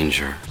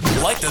 Danger.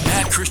 Like the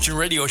Mad Christian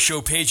Radio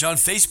Show page on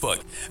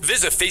Facebook.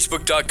 Visit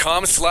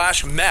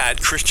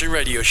facebook.com/Mad Christian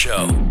Radio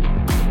Show.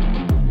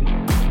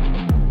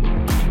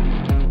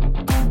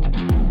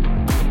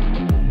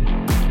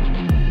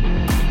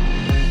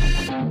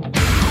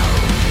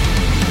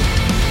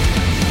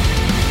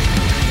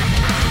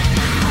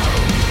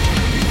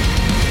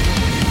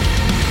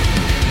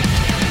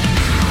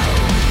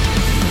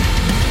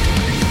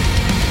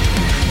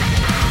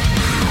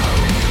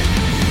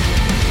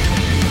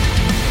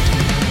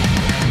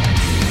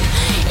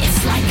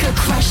 It's like a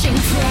crushing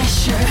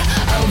pressure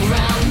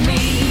around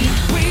me.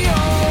 We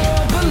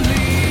all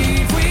believe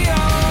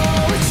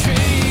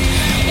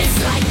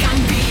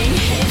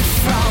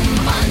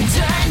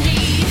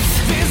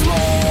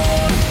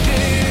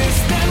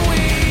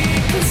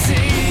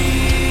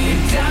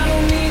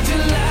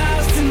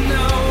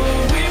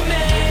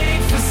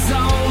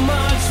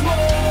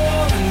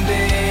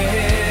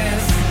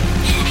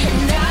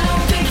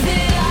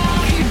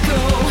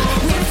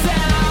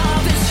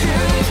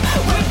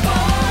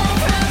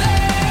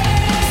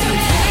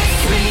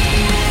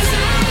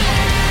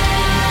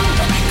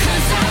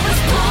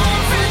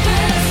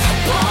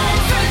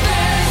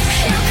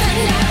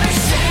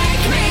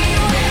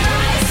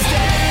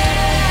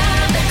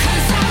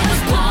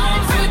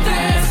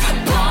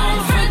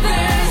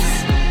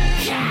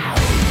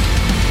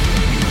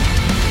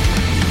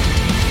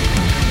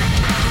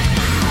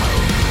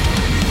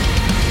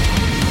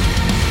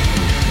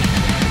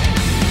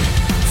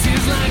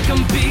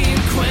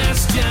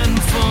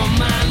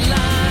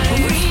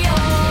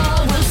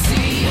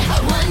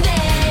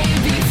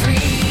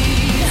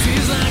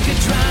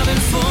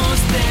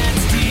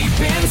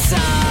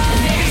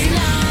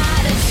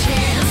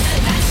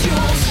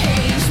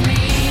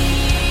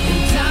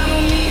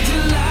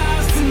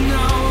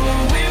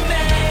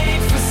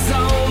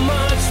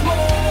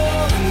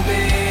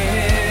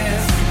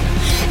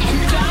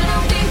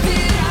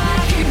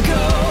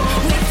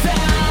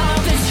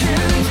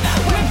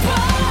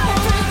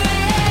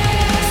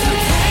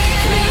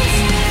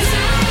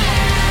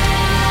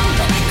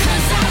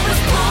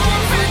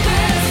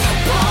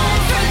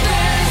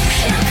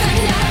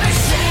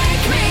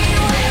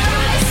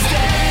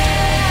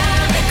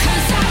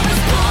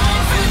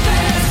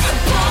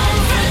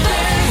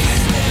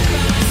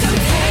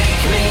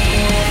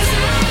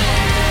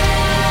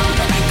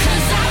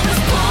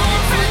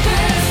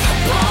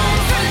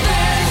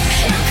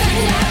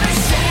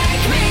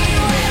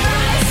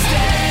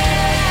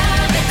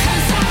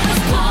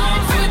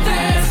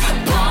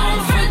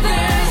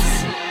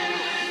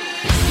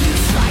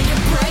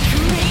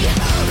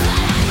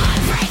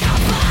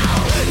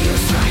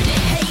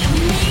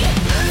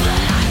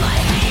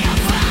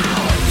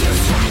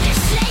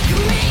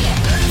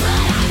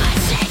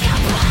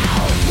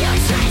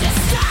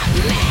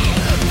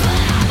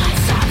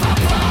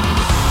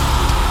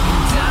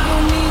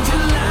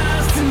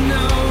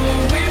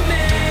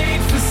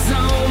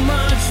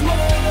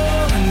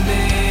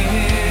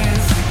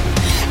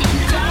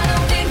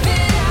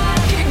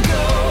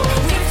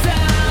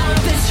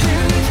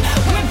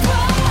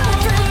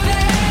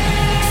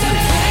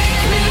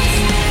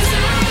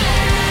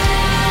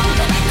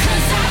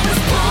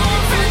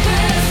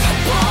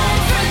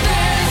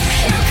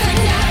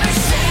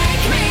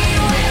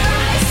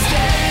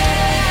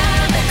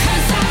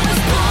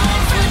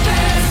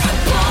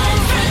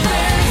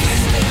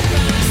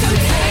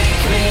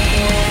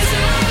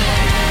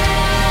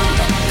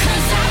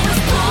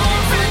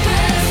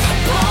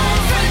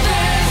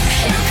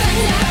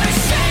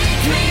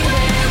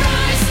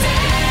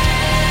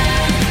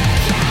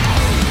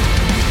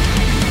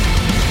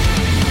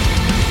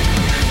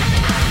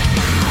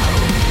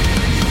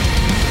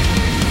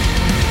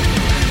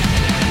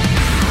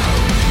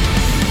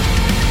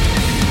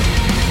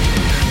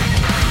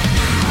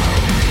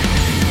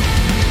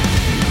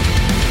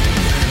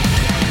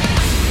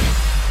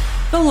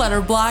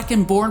Letter Black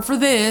and Born for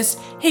This.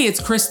 Hey,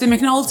 it's Kristen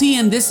McNulty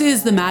and this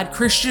is the Mad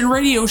Christian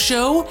Radio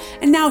Show.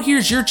 And now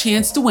here's your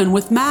chance to win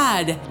with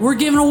Mad. We're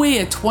giving away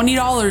a $20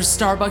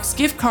 Starbucks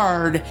gift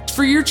card.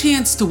 For your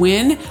chance to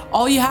win,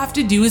 all you have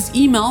to do is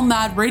email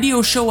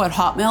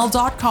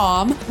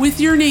madradioshow@hotmail.com with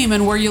your name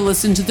and where you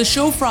listen to the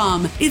show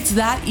from. It's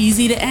that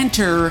easy to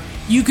enter.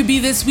 You could be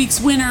this week's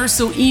winner,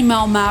 so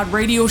email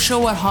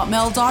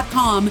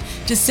madradioshow@hotmail.com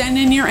to send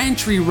in your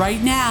entry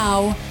right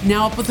now.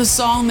 Now up with a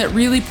song that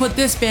really put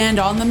this band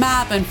on the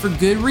map, and for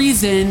good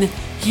reason.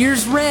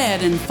 Here's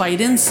Red and Fight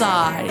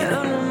Inside.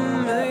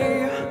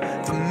 Enemy,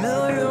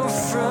 familiar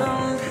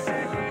friend,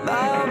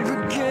 my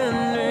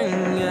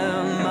beginning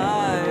and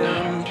my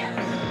end.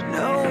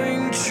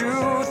 Knowing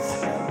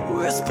truth,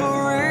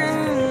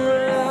 whispering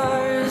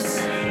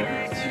lies,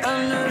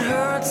 and it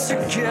hurts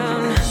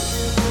again.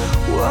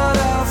 What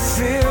I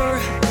fear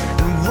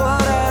and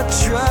what I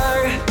try,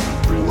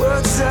 the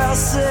words I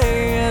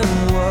say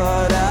and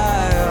what I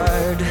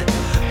hide,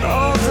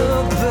 all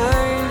the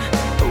pain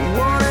I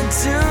wanted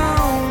to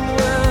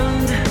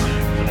end,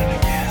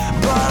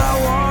 but I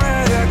want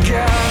it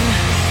again.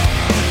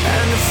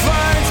 And the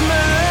fight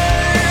me,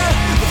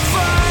 the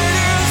fight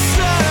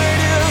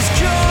inside is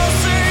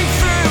coursing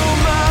through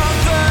my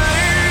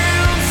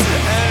veins,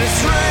 and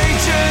it's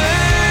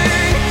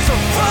raging. So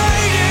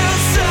fight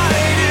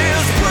inside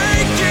is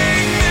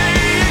breaking me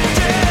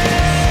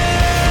again.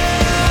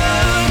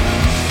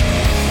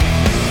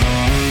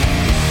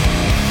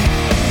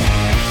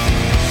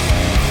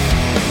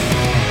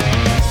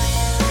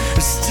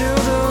 It's still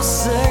the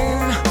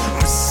same,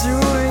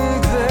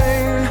 pursuing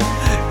pain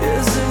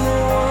isn't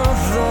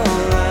worth the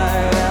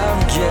light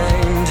I've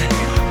gained.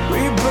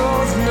 We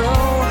both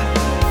know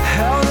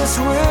how this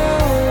will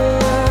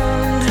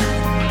end,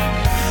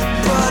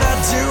 but I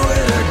do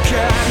it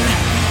again.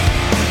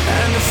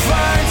 And the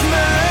fight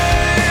me,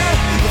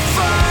 the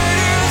fight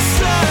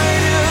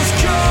inside is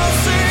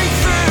coursing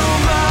through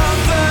my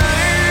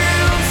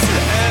veins,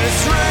 and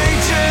it's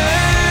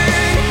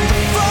raging. The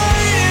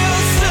fight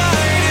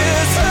inside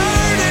is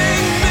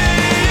hurting me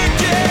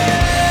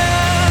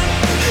again.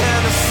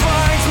 And the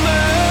fight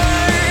me,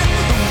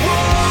 the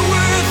war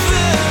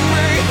within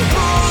me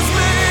pulls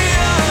me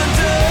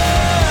under.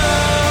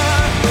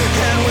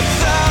 And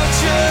without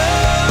you,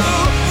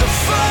 the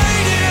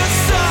fight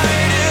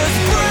inside is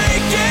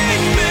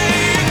breaking me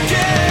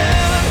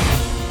again.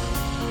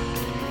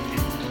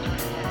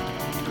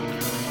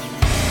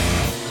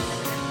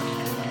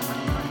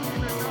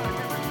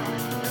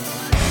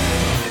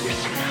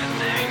 It's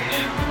nothing.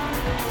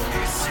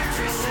 It's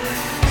everything.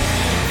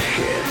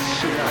 It's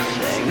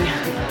nothing.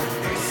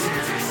 It's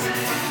everything. It's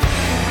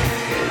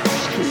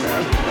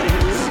nothing.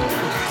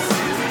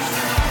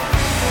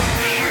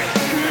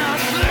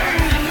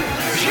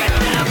 It's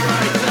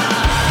everything.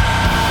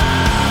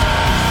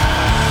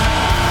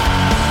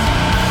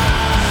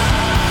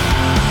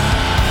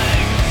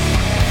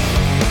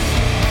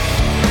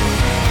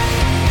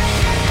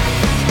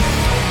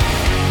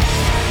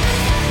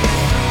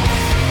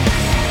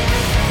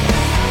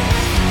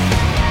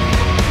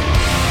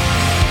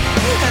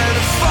 And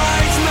the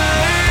fight me,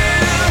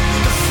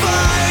 the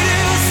fight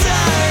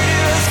inside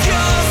is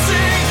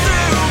coursing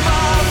through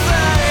my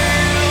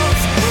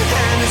veins,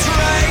 and it's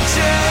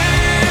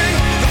raging.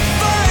 The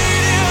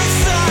fight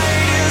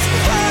inside is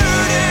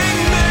hurting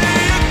me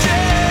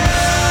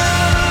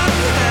again.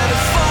 And the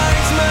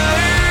fight me,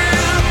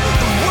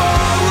 the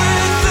war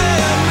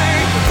within me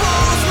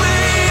pulls me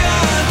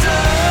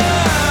under.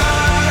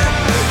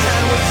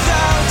 And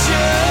without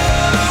you,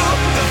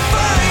 the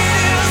fight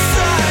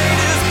inside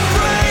is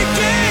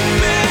breaking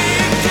me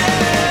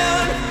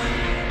again.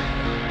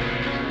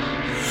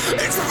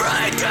 It's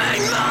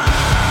breaking me.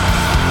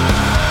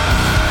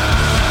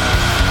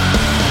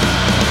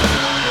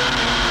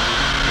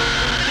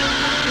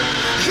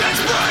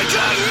 It's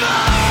breaking me.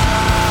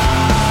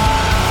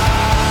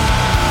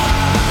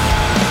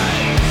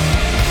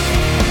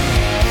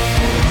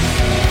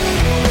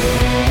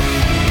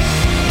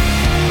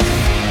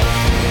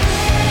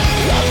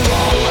 I'm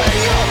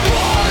falling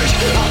apart.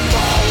 I'm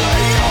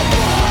falling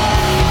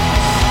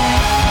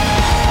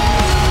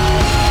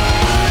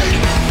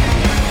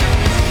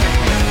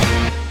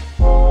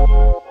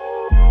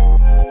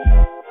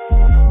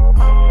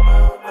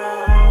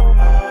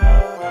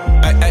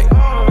Hey, hey,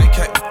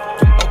 okay.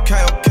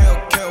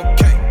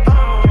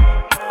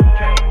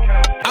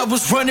 I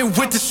was running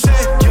with the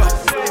set, yeah.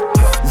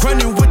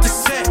 Running with the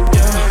set,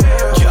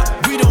 yeah.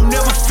 We don't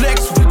never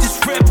flex, we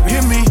just rep,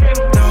 hear me?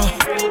 No.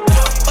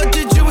 What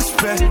did you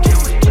expect?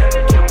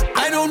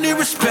 I don't need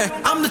respect,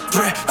 I'm the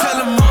threat. Tell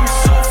them I'm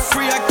so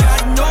free, I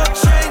got no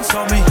chains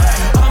on me.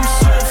 I'm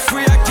so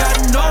free, I got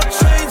no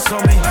chains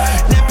on me.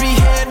 Nappy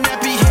head,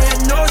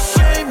 no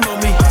shame on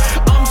me.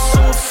 I'm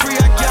so free,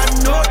 I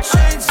got no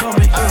chains on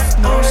me.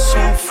 I'm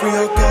so free,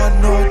 I got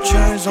no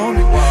chains on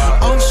me.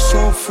 I'm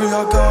so free,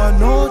 I got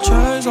no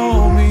chains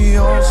on me.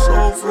 I'm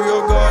so free, I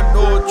got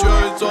no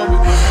chains on me.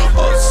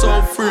 I'm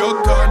so free, I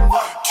got no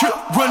chip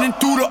running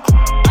through the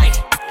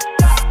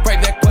right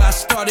back where I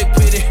started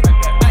with it.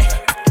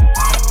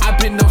 I've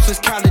been known since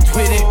college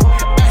with it.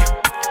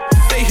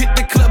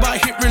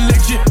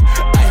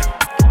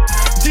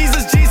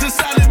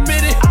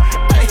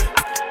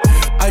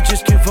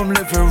 give them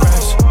living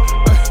raps.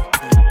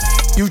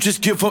 You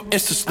just give them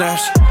Insta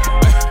snaps.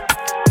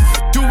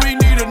 Do we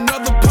need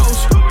another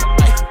post?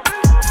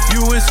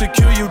 You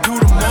insecure, you do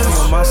the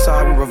most. On my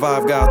side, we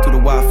revive God through the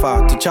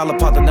Wi-Fi. T'Challa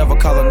pot that never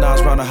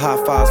colonized, round the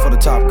high fives for the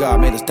top God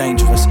made us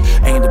dangerous.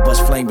 Aim to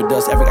bust flame with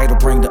us, every idol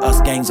bring to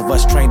us gangs of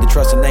us. Trained to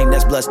trust a name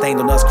that's blood stained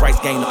on us,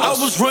 Christ gained on us.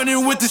 I was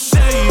running with the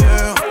say,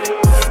 yeah.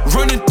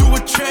 Running through a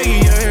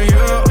tray, yeah,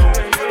 yeah.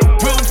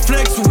 Build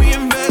flex, we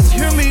invest,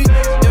 hear me,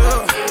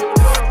 yeah.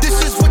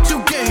 This is what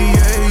you get,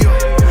 yeah,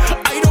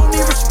 yeah. I don't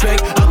need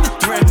respect, I'm the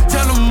threat.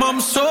 Tell them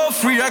I'm so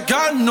free, I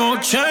got no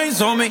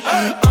chains on me.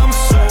 I'm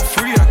so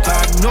free, I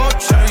got no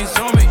chains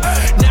on me.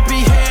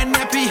 Nappy hair,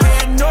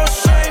 no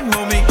shame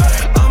on me.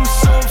 I'm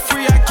so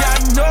free, I got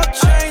no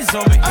chains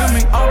on me. Hear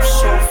me, I'm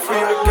so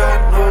free, I got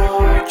no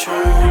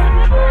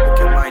chains. Look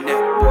at my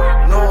neck, boy,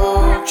 no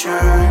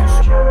chains.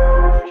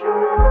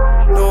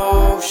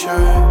 No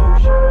shame.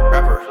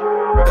 Rapper.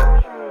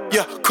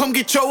 Yeah, come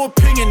get your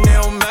opinion, it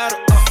don't matter.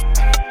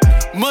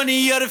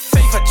 Money or the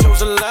faith, I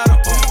chose a ladder.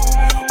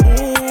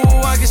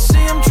 Ooh, I can see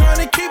him trying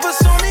to keep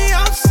us on the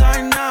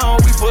outside now.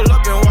 We pull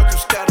up and watch them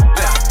scatter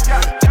back.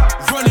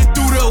 Running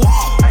through the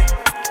wall.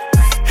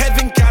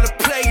 Heaven got a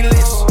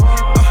playlist.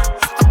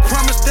 I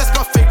promise that's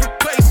my favorite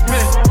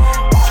placement.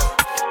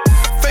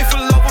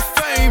 Faithful over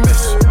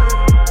famous.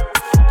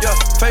 Yeah,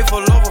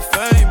 faithful over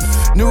famous.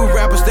 New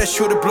rappers that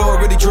sure to blow,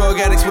 really drug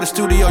addicts with a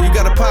studio. You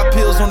gotta pop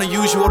pills on the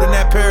usual, then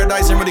that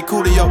paradise ain't really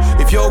cool to yo.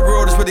 If your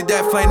world is really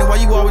that flame, then why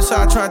you always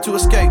high trying to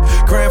escape?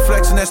 Grand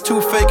flexing, that's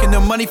too fake. And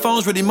them money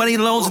phones, really money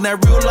loans, and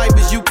that real life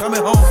is you coming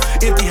home.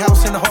 Empty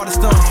house in the heart of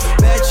stone.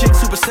 Bad chick,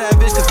 super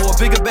savage, cause for a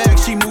bigger bag,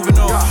 she moving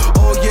on.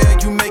 Oh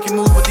yeah, you making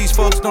moves, but these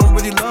folks don't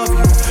really love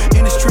you.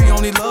 Industry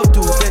only love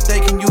dudes that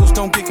they can use,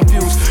 don't get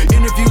confused.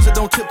 Interviews that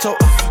don't tiptoe,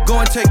 go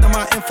and take them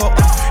my info.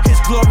 His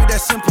glory,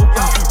 that's simple.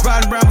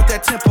 Riding around with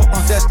that tempo,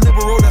 that's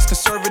liberal, that's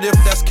conservative,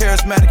 that's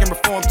charismatic and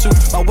reformed too.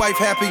 My wife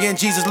happy and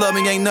Jesus love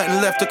me, ain't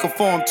nothing left to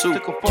conform to. No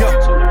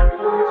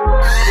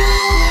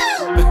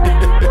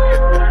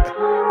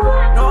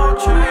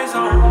chains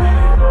on me.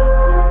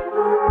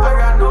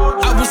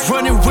 I was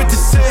running with the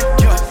set,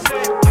 yeah.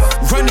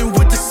 Running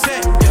with the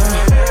set,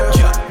 yeah.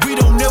 Yeah. We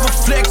don't never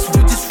flex,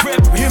 we just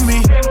rap, hear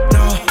me?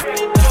 No.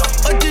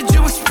 What did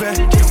you expect?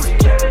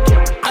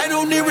 I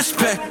don't need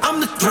respect, I'm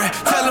the threat.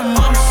 Tell them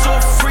I'm so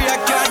free, I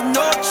got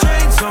no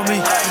chains on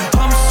me.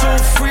 I'm so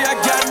free, I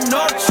got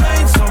no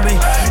chains on me.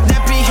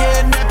 Nappy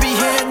hair,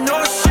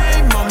 no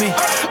shame on me.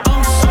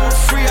 I'm so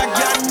free, I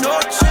got no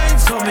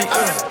chains on me.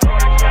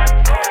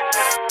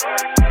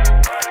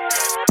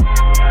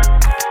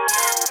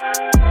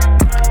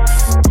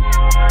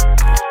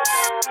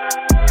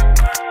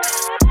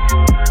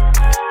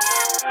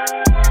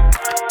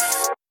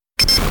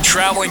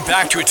 Traveling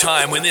back to a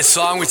time when this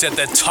song was at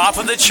the top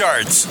of the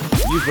charts.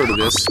 You've heard of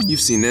this. You've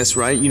seen this,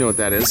 right? You know what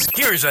that is.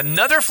 Here's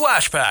another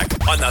flashback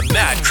on the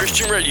Mad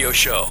Christian Radio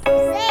Show.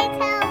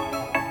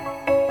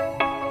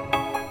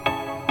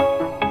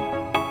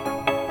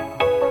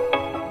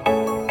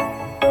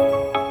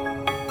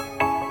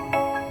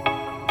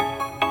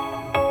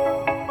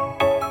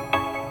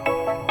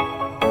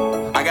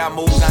 I got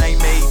moves I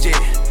ain't made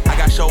yet. I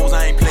got shows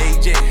I ain't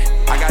played yet.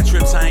 I got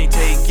trips I ain't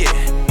take yet.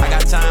 I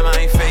got time I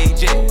ain't fade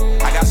yet.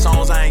 I got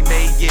songs I ain't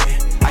made yet.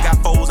 I got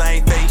foes I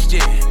ain't faced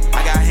yet.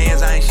 I got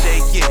hands I ain't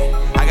shake yet.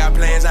 I got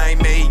plans I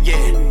ain't made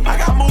yet. I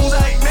got moves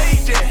I ain't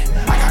made yet.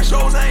 I got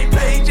shows I ain't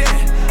played yet.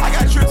 I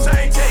got trips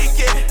I ain't take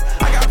yet.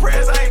 I got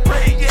prayers I ain't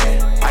prayed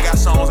yet. I got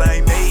songs I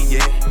ain't made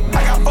yet.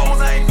 I got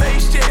foes I ain't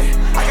faced yet.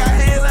 I got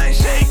hands I ain't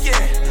shake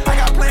yet. I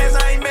got plans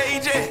I ain't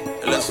made yet.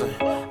 Listen,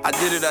 I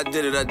did it.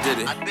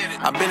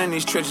 I've been in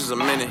these trenches a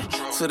minute.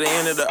 To the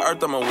end of the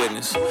earth, I'm a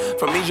witness.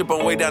 From Egypt,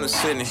 I'm way down to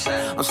Sydney.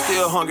 I'm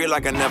still hungry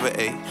like I never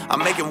ate. I'm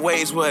making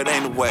waves where it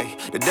ain't a way.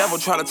 The devil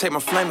try to take my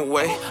flame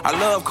away. I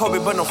love Kobe,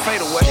 but no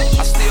fade away.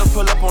 I still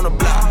pull up on the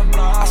block.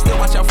 I still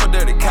watch out for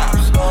dirty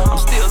cops. I'm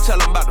still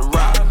telling about the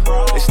rock.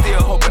 They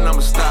still hoping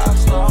I'ma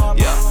stop.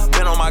 Yeah,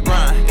 been on my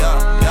grind.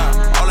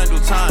 Yeah, all in due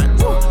time.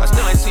 I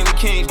still ain't seen the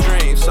king's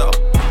dream, so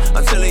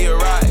until he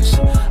arrives,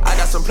 I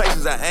got some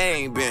places I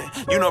ain't been.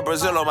 You know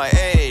Brazil on my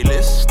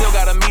A-list. Still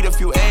gotta meet a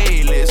few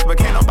A-lists, but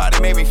can't nobody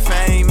make me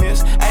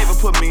famous. Ava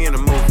put me in a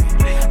movie.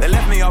 They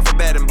left me off of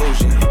bad and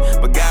bougie,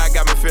 but God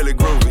got me feeling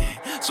groovy.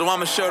 So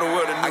I'ma show the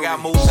world I got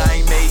moves I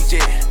ain't made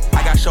yet.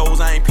 I got shows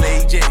I ain't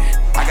played yet.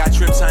 I got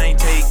trips I ain't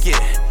take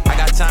yet. I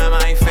got time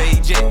I ain't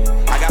fade yet.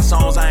 I got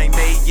songs I ain't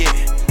made yet.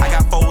 I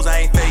got foes I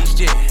ain't faced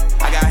yet.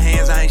 I got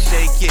hands I ain't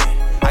shake yet.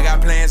 I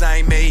got plans I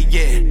ain't made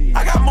yet.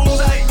 I got moves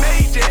I ain't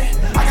made yet.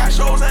 I got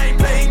shows I ain't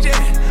played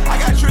yet. I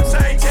got trips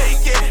I ain't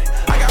take yet.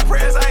 I got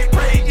prayers I ain't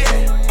prayed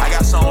yet. I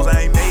got songs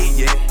I ain't made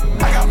yet.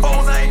 I got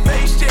foes I ain't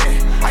faced yet.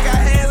 I got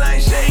hands I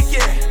ain't shake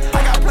yet.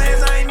 I got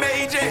plans I ain't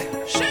made yet.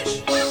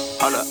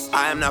 Hold up,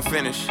 I am not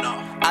finished.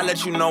 I'll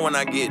let you know when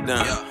I get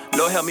done.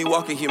 Lord help me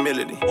walk in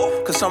humility.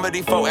 Cause some of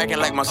these folk acting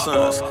like my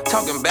sons.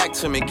 Talking back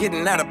to me,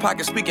 getting out of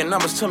pocket, speaking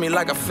numbers to me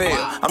like I fail.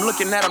 I'm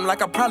looking at them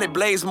like I probably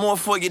blaze more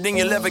for you than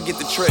you'll ever get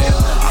to trail.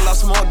 I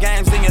lost more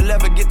games than you'll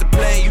ever get to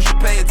play. You should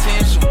pay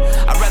attention.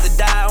 I'd rather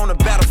die on the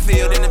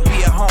battlefield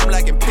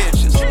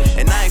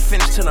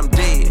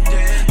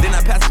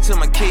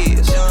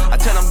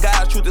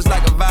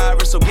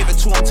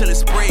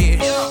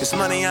this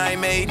money I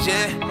ain't made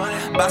yet.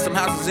 Buy some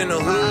houses in the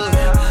hood.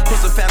 Put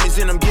some families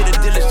in them, get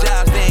a dealer's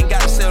jobs, they ain't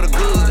gotta sell the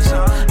goods.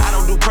 I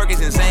don't do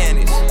Perkins and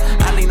Xannies.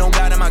 I lean on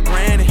God and my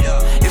granny.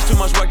 It's too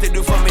much work to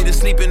do for me to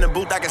sleep in the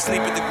booth. I can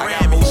sleep at the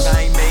Grammys.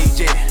 I ain't made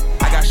yet.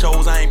 I got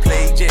shows I ain't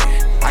played yet.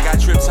 I got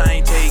trips I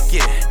ain't take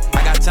yet.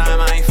 I got time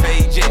I ain't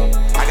fade yet.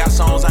 I got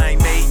songs I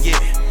ain't made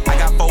yet. I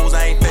got foes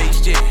I ain't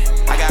faced yet.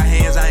 I got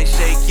hands I ain't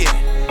shake yet.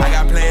 I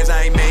got plans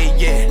I ain't made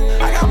yet.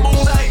 I got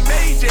moves I ain't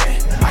made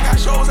yet. I got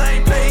shows I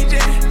ain't played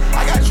yet.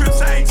 I got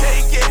trips I ain't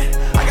take yet.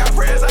 I got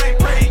prayers I ain't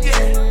prayed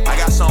yet. I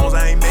got songs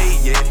I ain't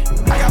made yet.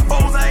 I got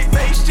foes I ain't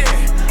faced yet.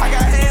 I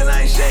got hands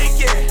I ain't shake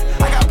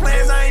yet. I got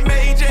plans I ain't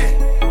made yet.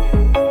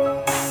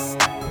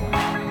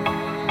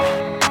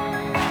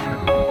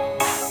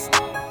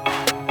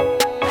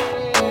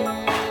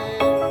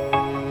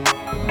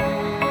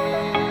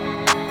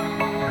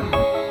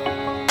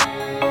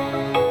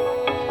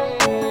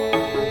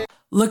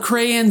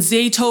 Lecrae and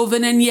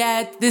Zaytoven, and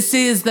yet this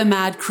is the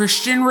Mad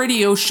Christian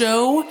Radio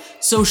Show.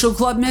 Social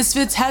Club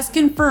Misfits has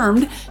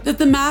confirmed that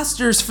the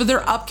masters for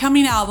their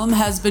upcoming album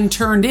has been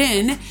turned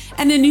in,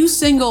 and a new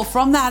single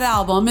from that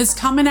album is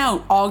coming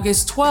out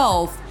August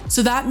 12th.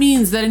 So that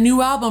means that a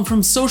new album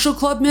from Social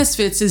Club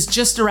Misfits is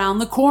just around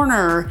the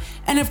corner.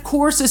 And of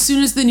course, as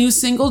soon as the new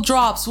single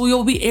drops, we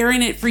will be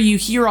airing it for you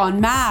here on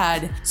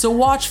Mad. So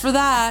watch for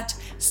that.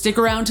 Stick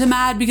around to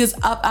Mad, because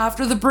up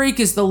after the break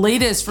is the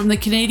latest from the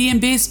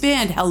Canadian-based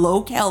band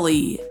Hello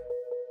Kelly.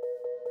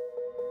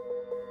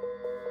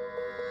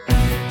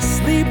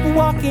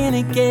 Sleepwalking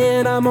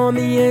again, I'm on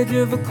the edge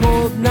of a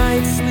cold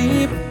night's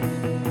sleep.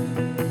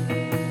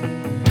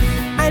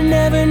 I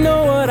never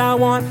know what I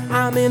want,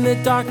 I'm in the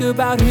dark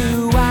about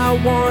who I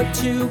want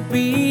to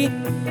be.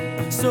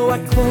 So I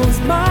close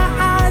my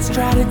eyes,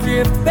 try to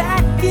drift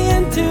back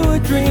into a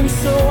dream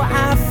so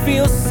I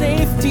feel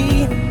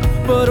safety.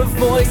 But a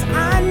voice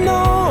I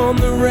know on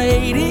the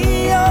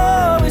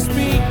radio is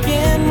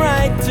speaking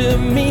right to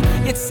me.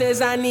 It says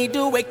I need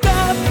to wake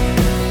up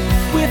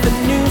with a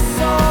new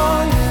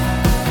song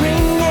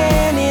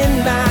ringing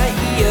in my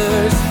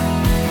ears.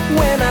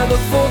 When I look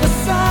for the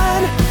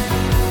sun,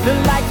 the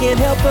light can't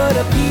help but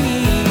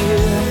appear.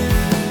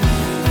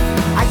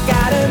 I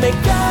gotta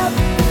make up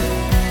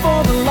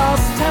for the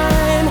lost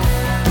time,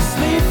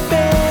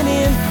 sleeping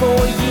in for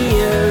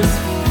years.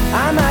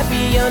 I might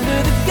be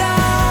under the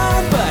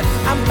gun, but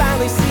I'm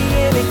finally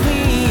seeing it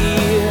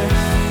clear.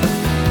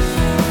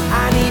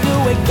 I need to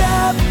wake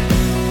up.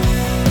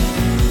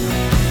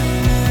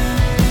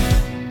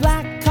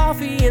 Black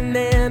coffee and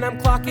then I'm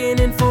clocking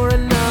in for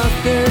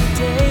another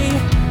day.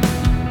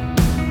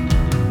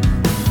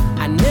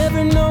 I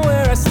never know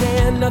where I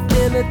stand,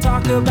 nothing to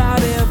talk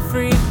about,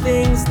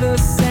 everything's the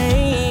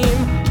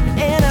same.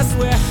 And I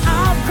swear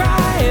I'll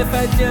cry if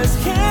I just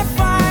can't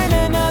find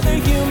another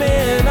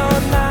human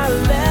on my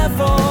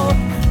level.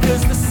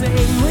 Cause the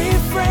same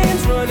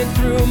refrain's running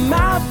through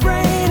my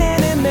brain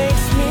and it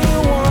makes me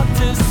want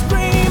to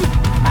scream.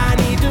 I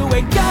need to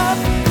wake up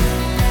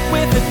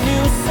with a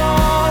new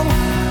song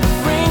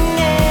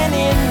ringing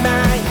in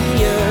my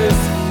ears.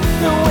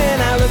 And when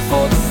I look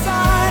for the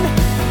sun,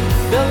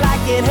 the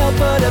light can't help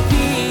but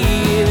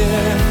appear.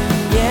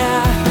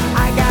 Yeah,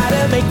 I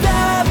gotta make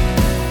up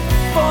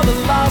for the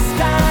lost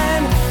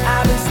time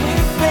I've been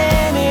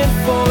sleeping in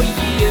for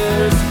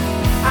years.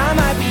 I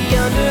might be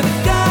under the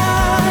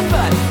gun,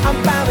 but I'm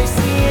finally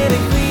seeing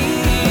it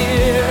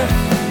clear.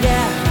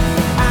 Yeah,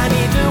 I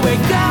need to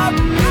wake up.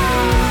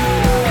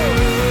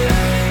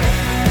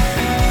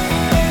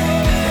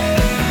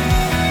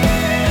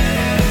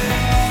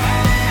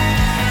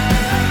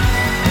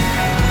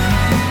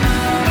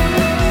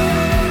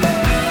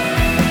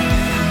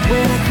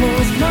 When I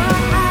close my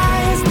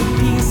eyes, the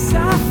peace I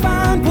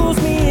find pulls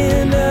me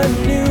in a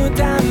new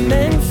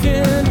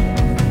dimension.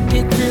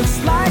 It drifts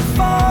like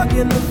fog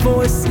and the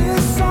voice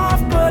is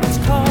soft, but it's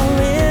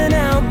calling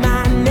out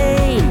my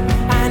name.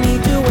 I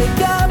need to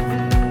wake up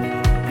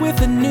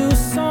with a new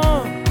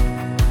song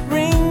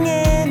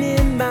ringing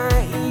in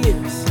my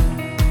ears.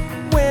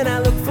 When I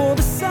look for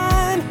the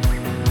sun,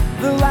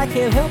 the light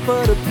can't help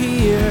but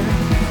appear.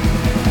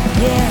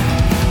 Yeah,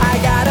 I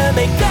gotta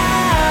make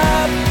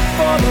up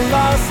for the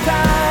lost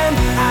time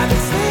I've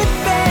been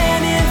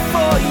sleeping in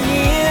for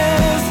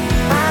years.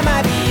 I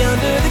might be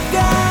under the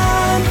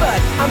gun, but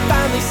I'm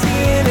finally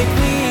seeing it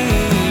clear.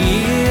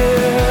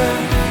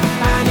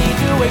 I need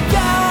to wake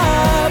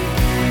up.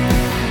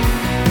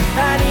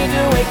 I need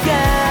to wake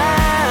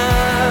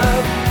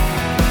up.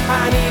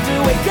 I need to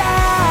wake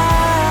up.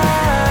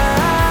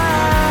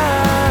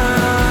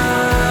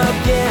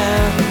 Yeah,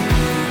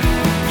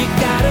 you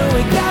gotta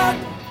wake up.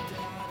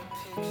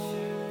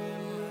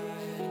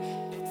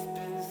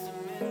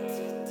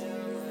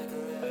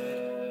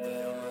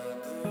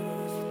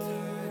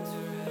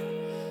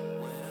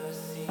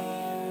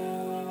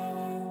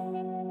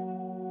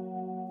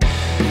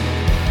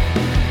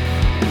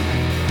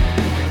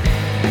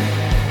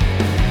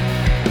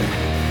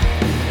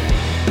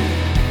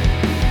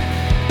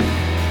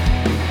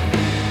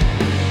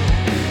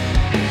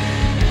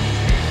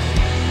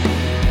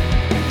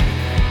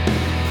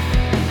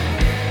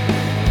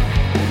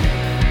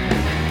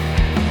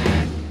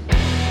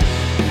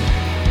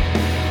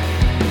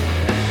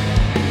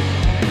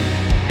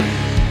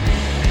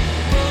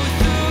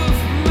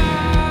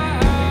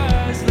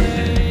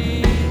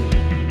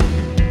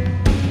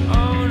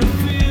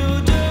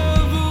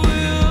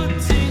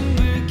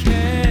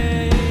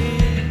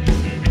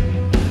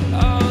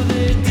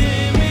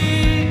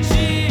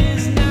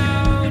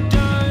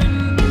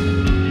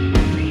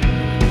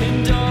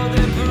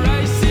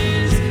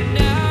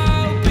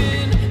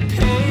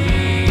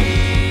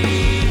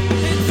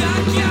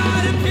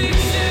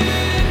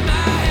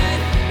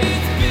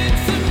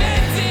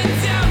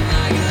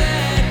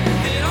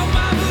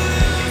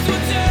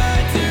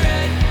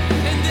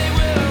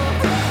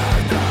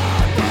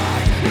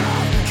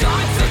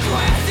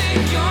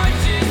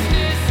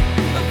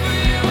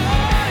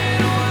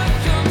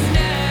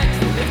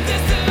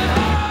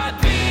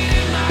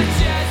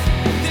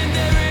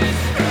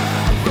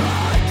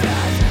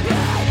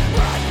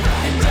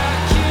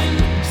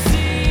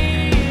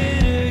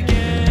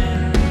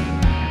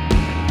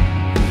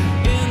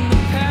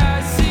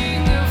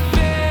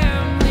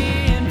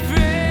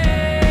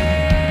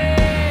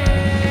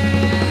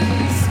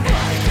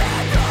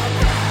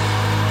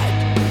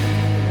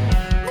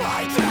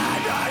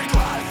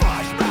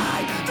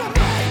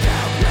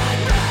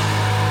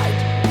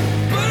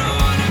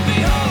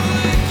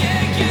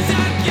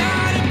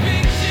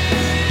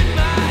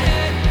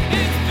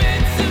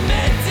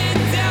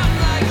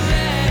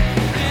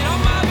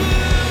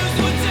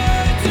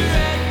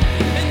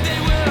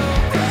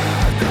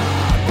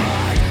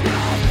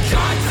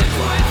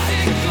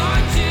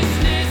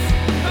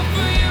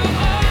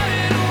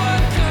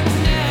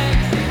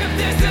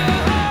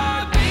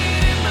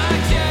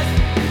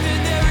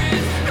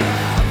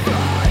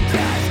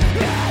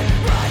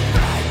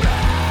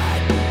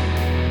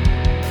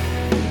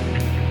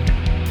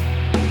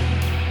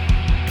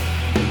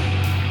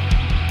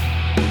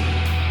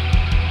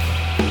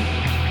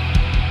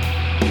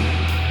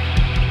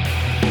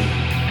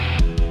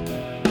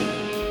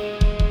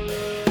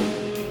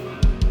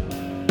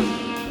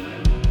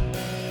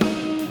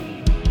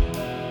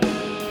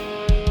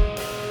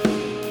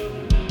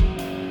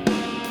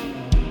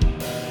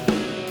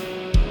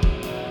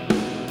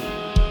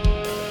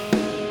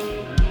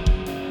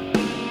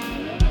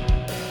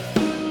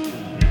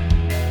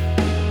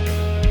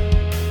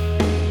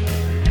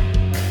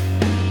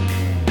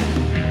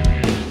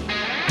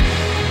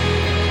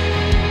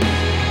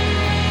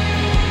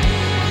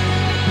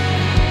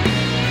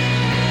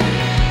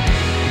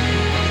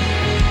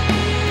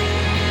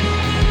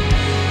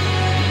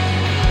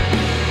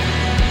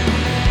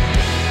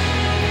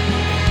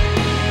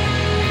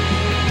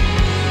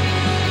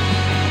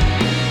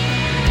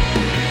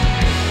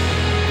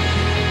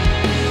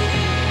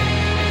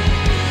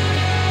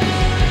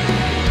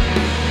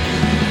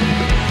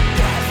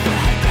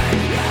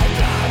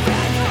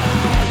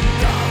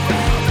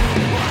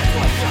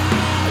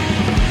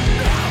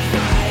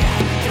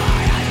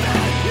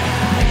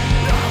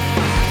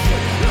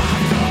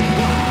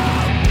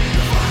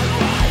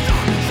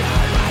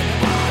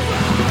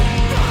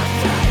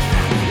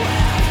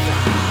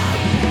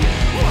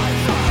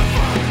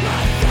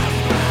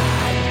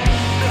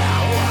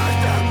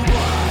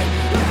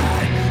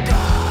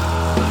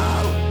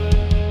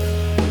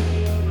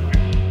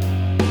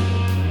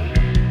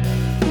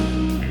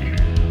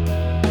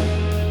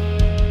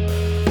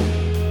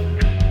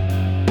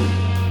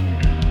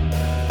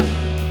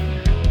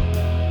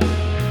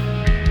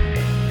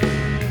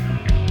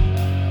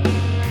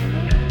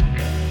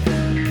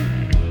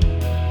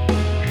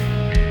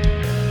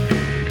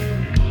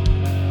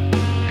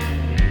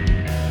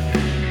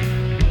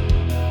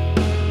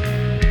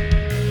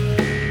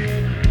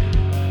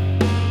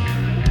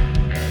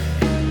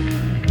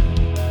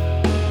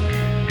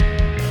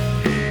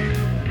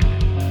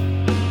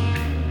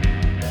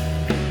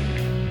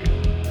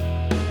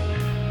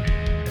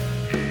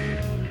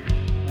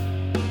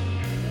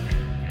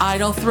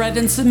 Idle Thread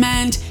and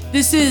Cement.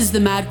 This is the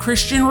Mad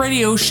Christian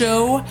Radio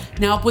Show.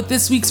 Now up with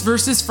this week's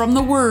verses from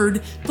the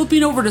Word,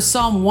 flipping over to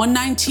Psalm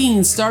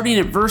 119, starting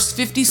at verse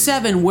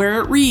 57, where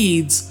it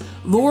reads,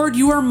 Lord,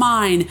 you are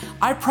mine.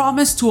 I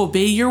promise to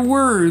obey your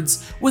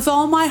words. With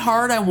all my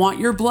heart, I want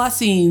your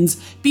blessings.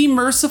 Be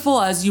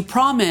merciful as you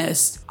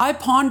promised. I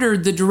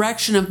pondered the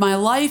direction of my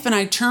life and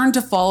I turned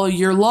to follow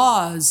your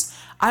laws.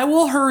 I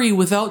will hurry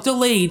without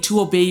delay to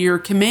obey your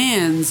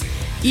commands.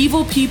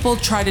 Evil people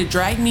try to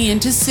drag me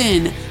into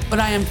sin, but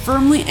I am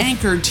firmly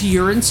anchored to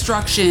your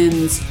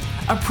instructions.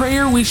 A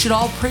prayer we should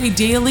all pray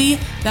daily.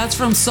 That's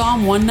from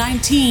Psalm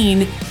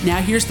 119.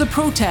 Now here's the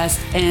protest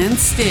and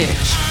Stitch.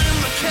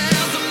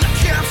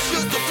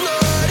 Captures the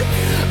flood.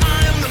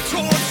 I am the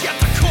torch at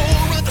the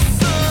core of the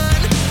sun.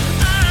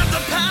 I have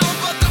the power,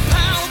 but the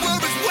power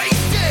is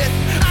wasted.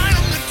 I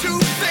am the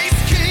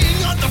two-faced king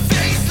of the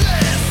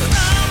faceless.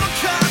 I'm a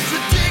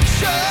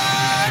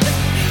contradiction,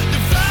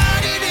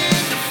 divided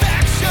into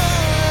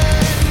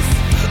factions.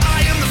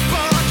 I am the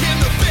spark and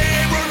the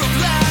bearer of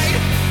light.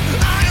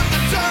 I am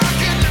the dark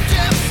and the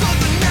depths of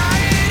the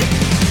night.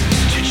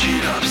 Stitch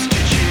it up,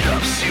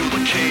 seal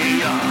the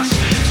chaos.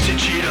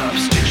 Stitch it up,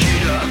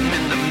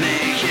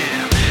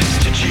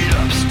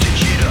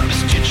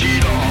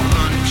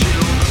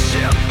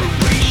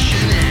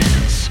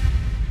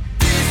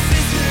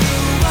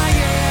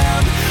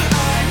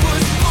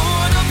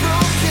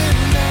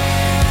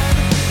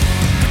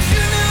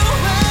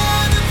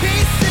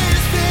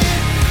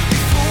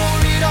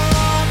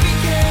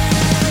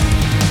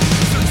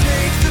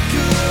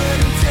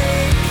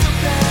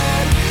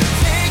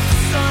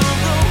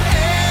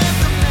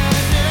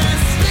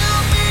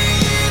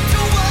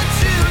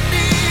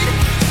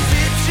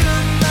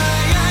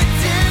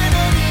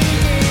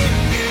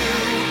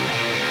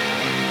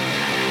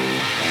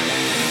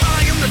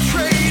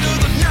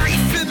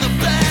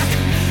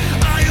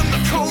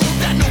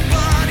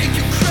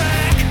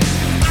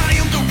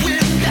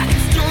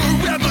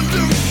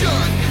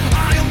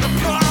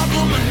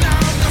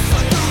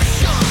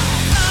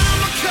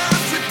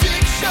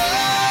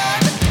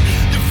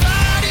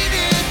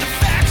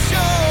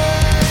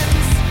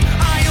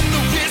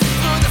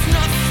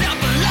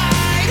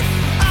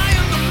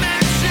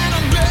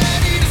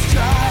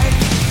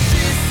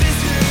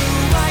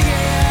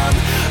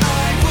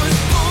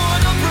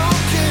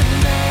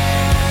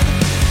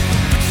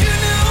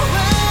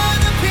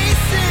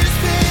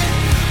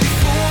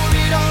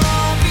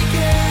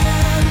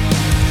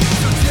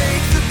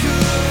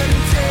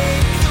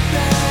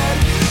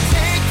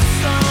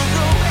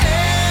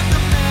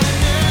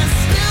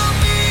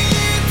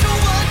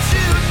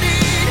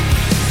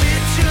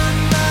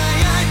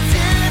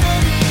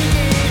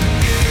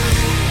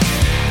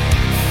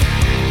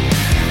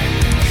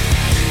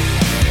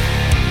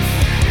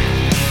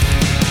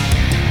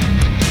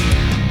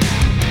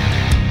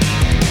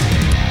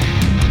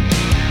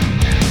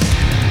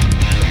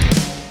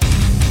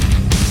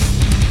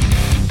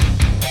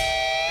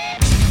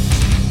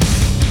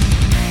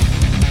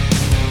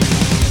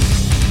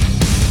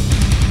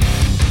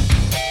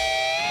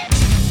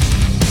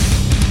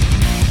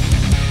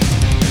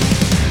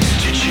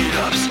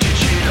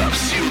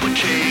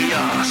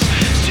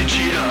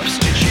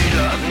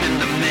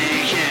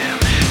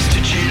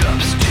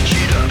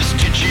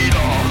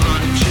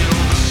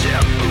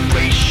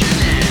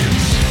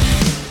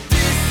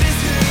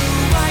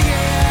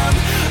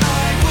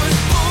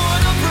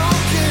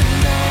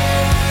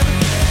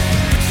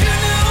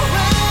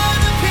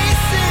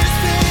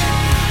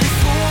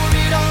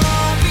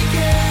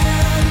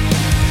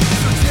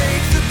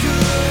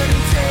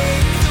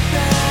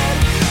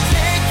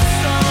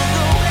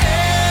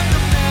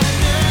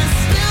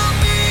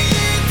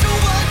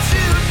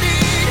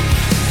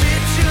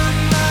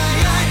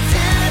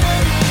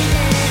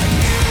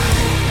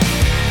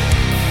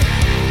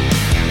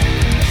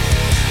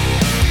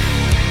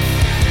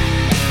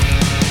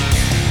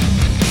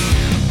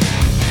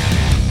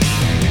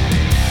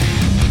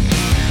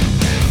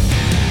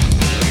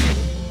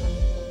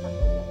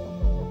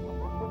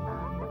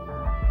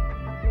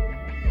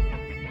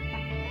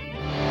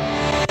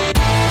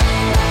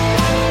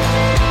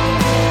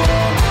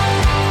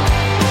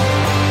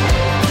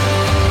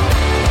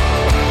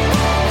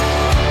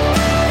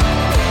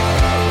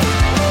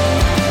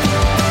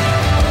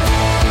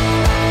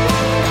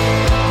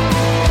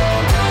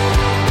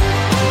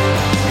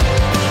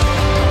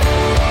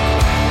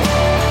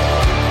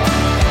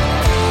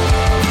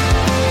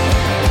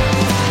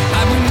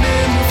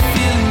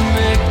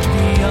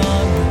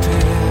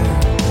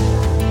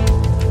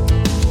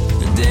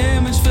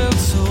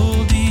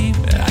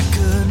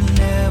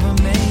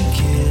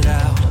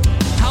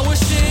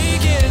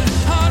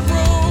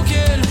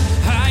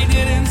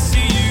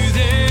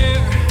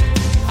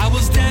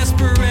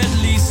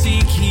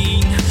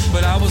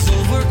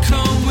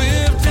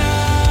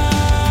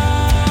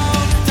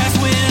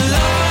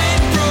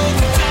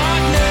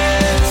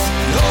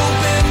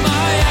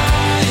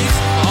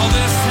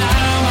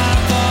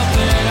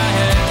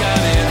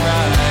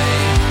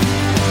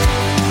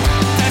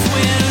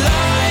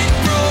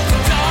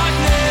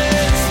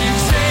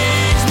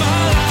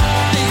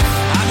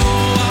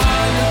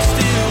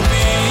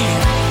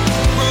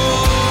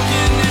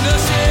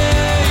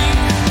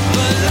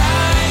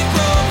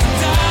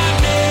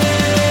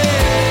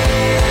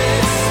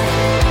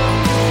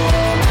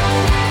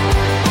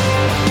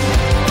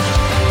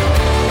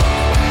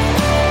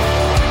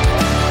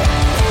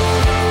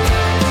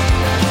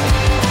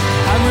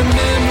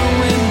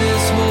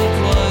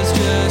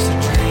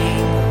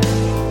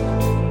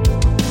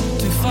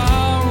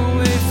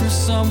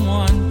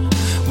 someone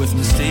with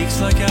mistakes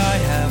like I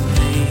have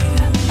made.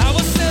 I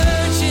was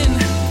searching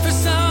for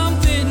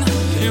something,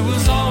 it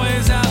was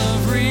always out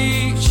of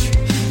reach.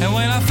 And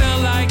when I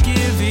felt like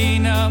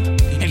giving up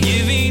and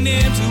giving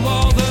in to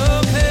all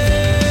the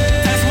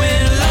pain, that's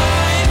when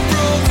light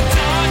broke the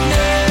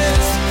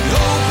darkness,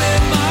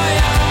 opened my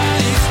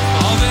eyes.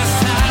 All this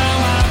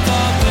time I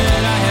thought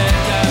that I had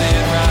got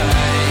it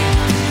right.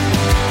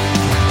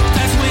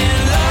 That's when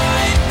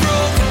light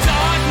broke the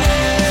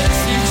darkness,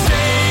 you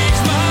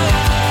changed my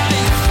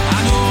life. I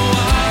know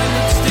I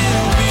would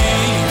still be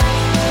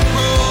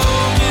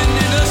broken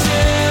and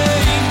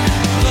ashamed,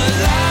 but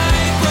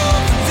light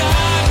broke the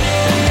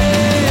darkness.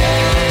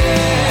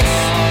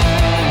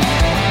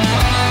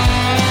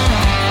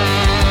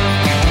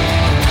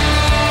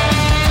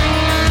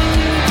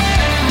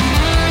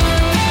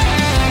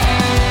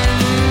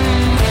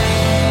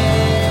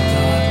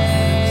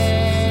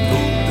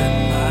 Open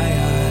my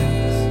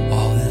eyes.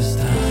 All this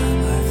time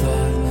I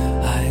thought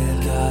I had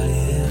got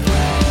it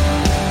right.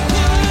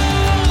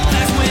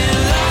 That's when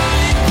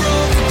light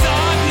broke the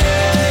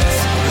darkness.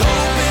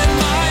 Open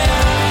my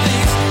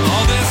eyes.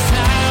 All this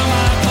time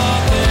I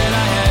thought that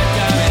I had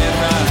got it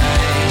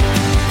right.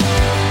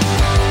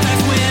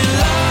 That's when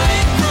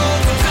light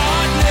broke the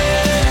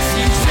darkness.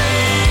 You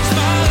changed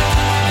my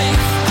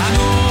life. I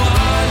know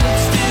I would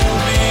still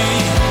be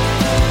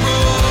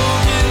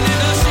broken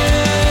and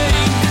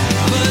ashamed,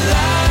 but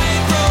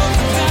light broke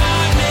the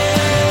darkness.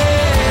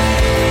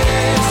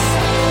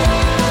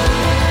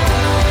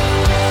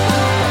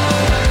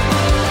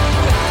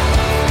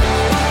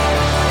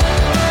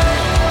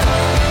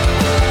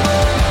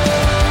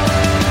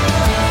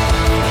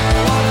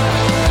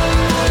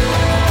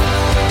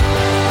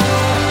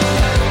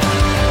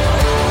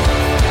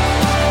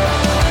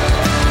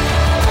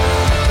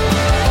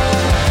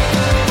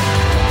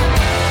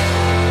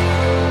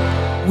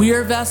 We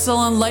are Vessel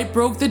and Light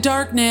Broke the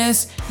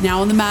Darkness.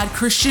 Now on the Mad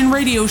Christian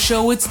Radio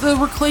Show, it's the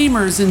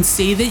Reclaimers and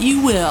Say That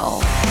You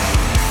Will.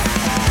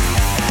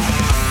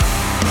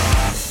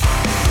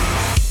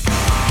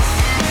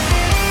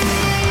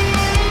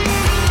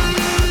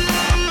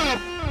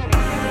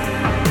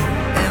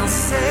 They'll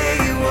say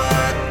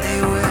what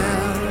they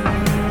will,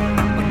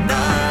 or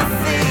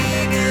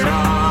nothing at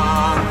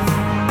all.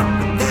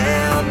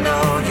 They'll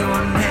know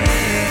your name.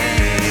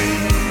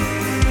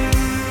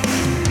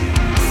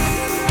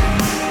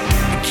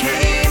 I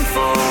came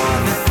for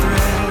the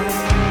thrill,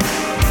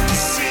 to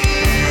see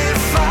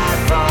if I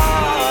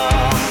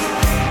fall.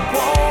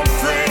 Won't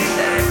play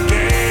that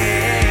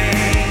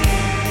game.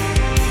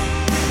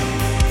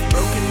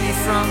 Broken me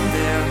from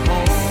their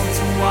hold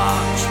to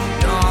watch the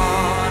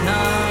dawn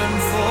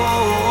unfold.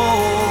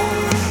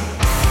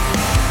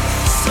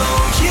 So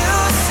you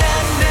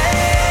sent me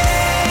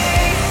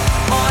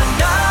on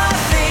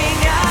nothing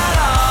at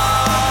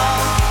all,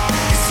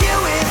 'cause you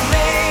with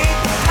me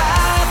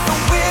have the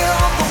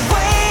will, the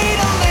way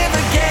to live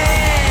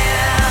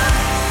again.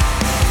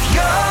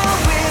 You're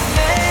with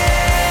me,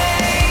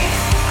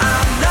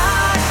 I'm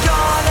not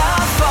gonna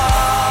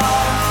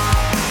fall,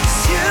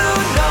 'cause you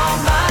know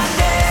my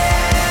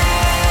name.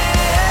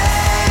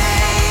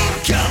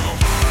 Go!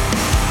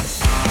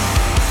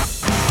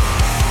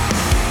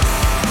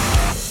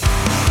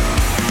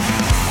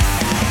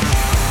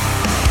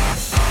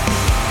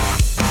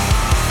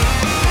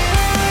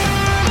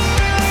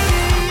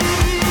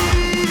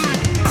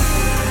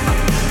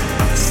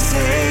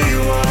 Say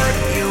what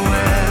you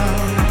will,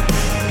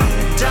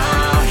 and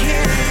I'll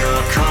hear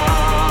your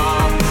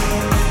call,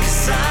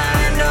 'cause I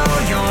know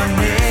your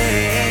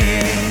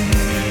name.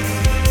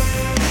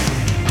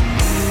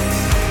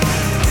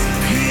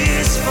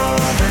 Peaceful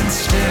and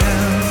still,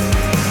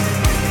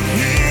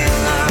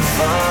 healer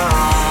for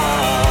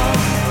all,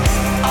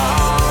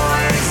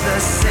 always the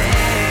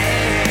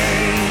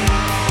same.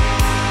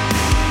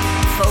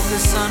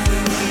 Focus on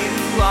who you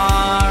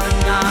are,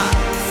 not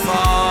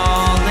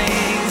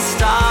falling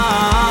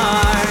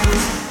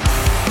stars.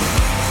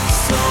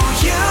 So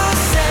you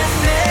sent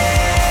me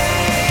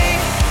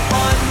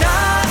on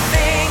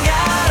nothing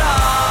at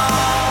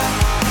all,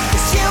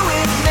 'cause you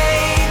with me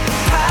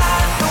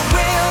have the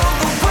will,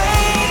 the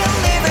way to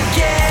live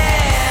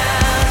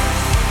again.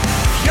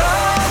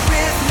 You're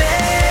with me,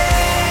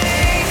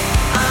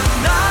 I'm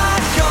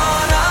not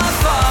gonna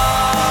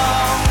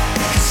fall,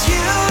 'cause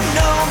you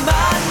know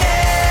my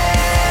name.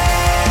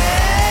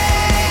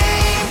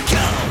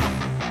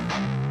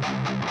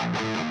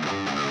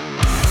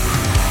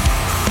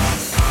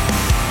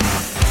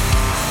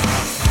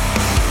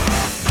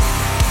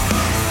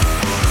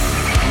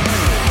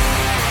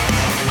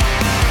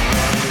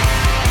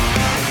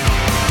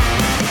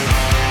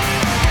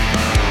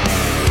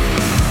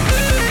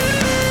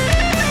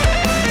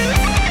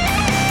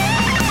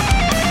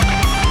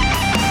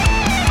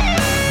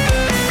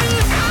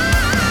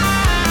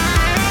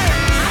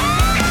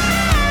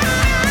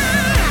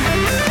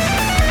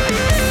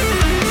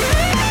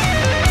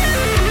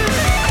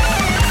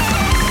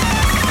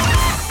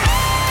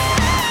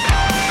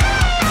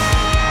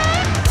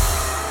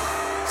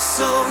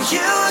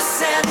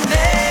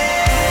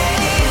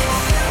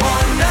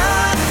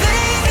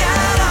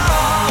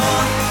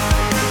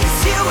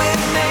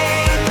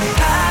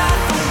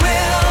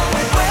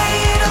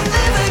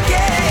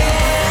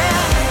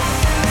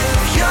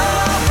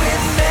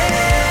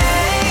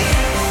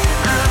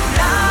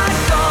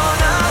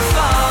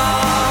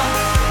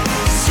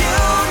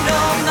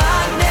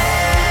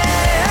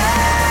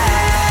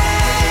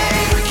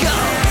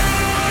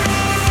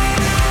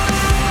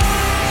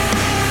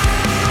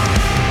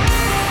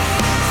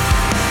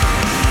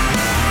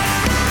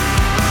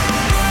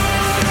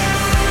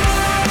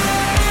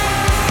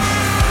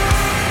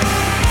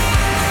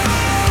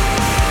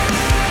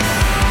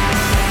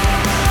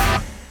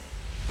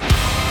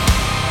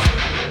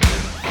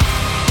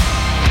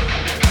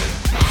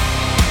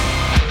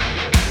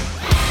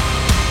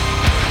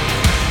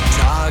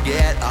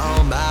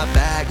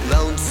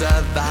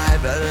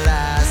 survive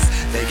alas.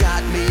 They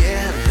got me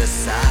in the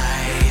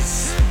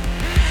sights.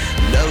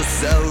 No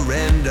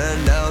surrender,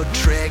 no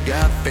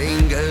trigger,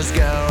 fingers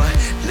go,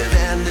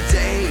 living the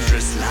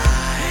dangerous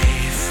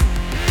life.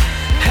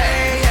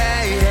 Hey,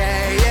 hey,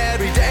 hey,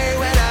 every day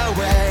when I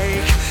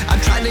wake,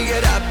 I'm trying to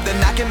get up, they're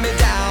knocking me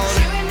down.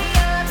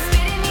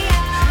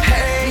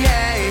 Hey,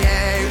 hey,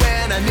 hey,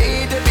 when I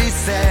need to be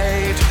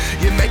saved,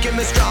 you're making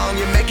me strong,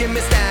 you're making me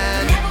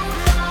stand.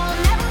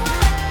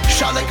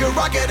 Shot like a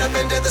rocket up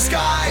into the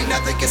sky,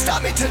 nothing can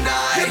stop me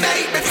tonight. You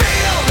make me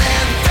feel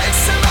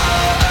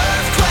invincible,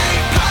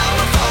 earthquake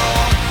powerful,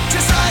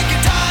 just like a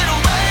tidal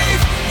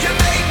wave. You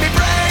make me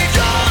brave,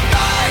 you're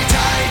my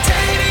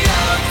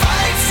titanium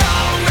fight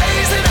song,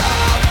 raising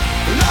up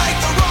like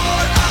the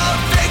roar of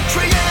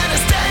victory in a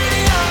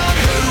stadium.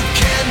 Who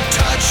can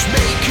touch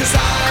me, 'cause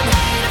I'm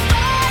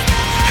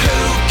who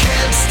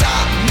can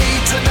stop me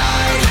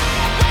tonight?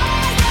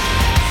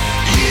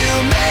 You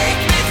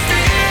make me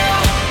feel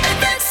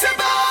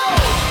invincible.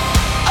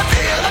 I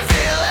feel it,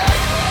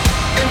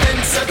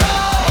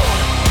 invincible.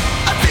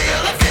 I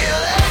feel it,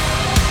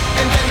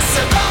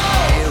 invincible.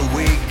 Here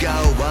we go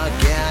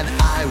again,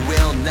 I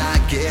will not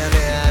give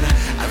in.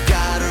 I've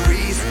got a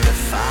reason to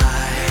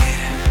fight.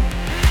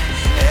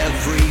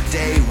 Every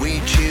day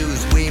we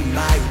choose, we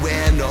might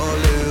win or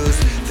lose.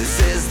 This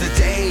is the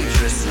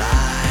dangerous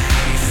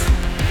life.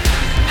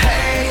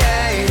 Hey,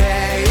 hey,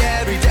 hey,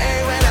 every day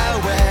when I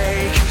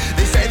wake,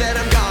 they say that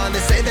I'm gone,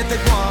 they say that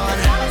they've won.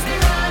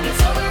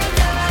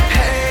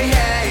 Hey,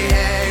 hey,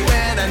 hey,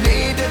 when I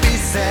need to be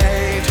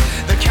saved,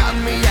 they're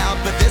counting me out,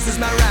 but this is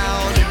my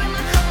round.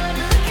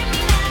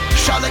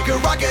 Shot like a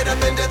rocket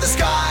up into the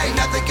sky,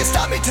 nothing can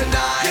stop me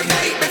tonight. You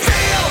make me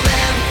feel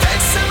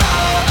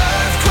invincible,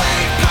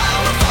 earthquake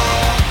powerful,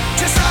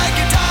 just like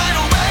a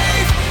tidal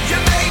wave. You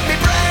make me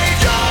brave,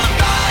 you're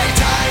my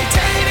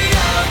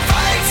titanium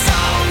fight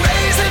song,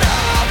 raising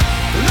up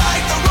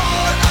like the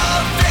roar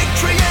of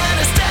victory in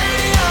a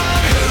stadium.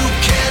 Who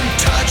can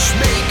touch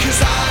me, 'cause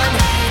I'm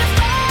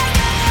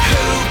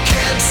who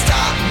can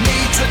stop me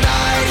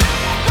tonight?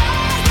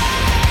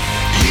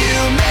 You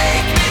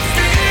make me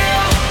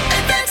feel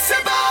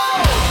invincible.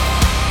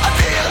 I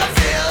feel it,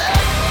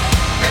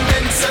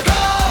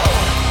 invincible.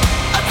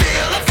 I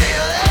feel it,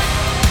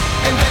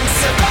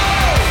 invincible.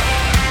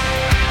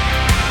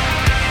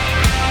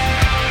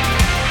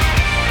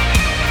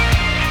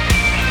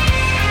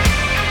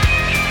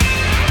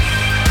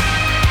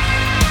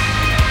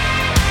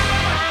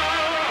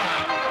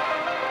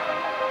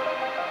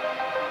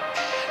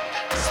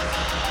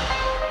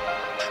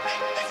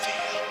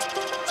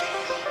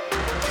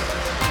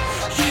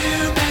 You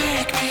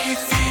make me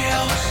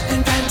feel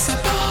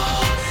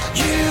invincible.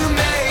 You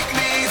make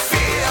me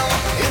feel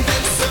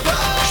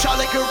invincible. Shot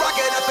like a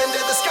rocket up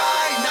into the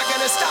sky, not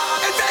gonna stop.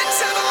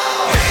 Invincible.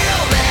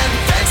 Feel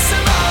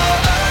invincible,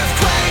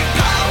 earthquake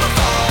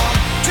powerful,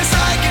 just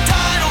like a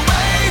tidal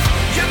wave.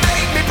 You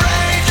make me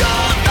brave,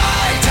 you're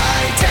my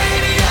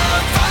titanium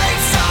fight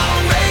song,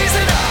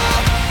 raising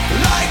up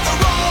like the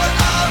roar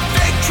of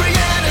victory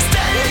in a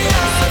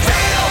stadium.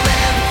 Feel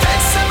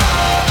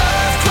invincible,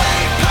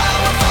 earthquake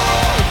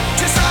powerful,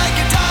 just like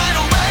a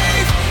tidal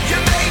wave. You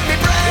make me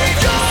brave,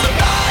 you're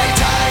my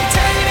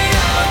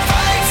titanium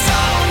fight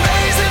song,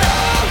 raising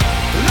up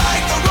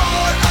like the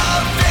roar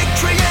of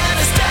victory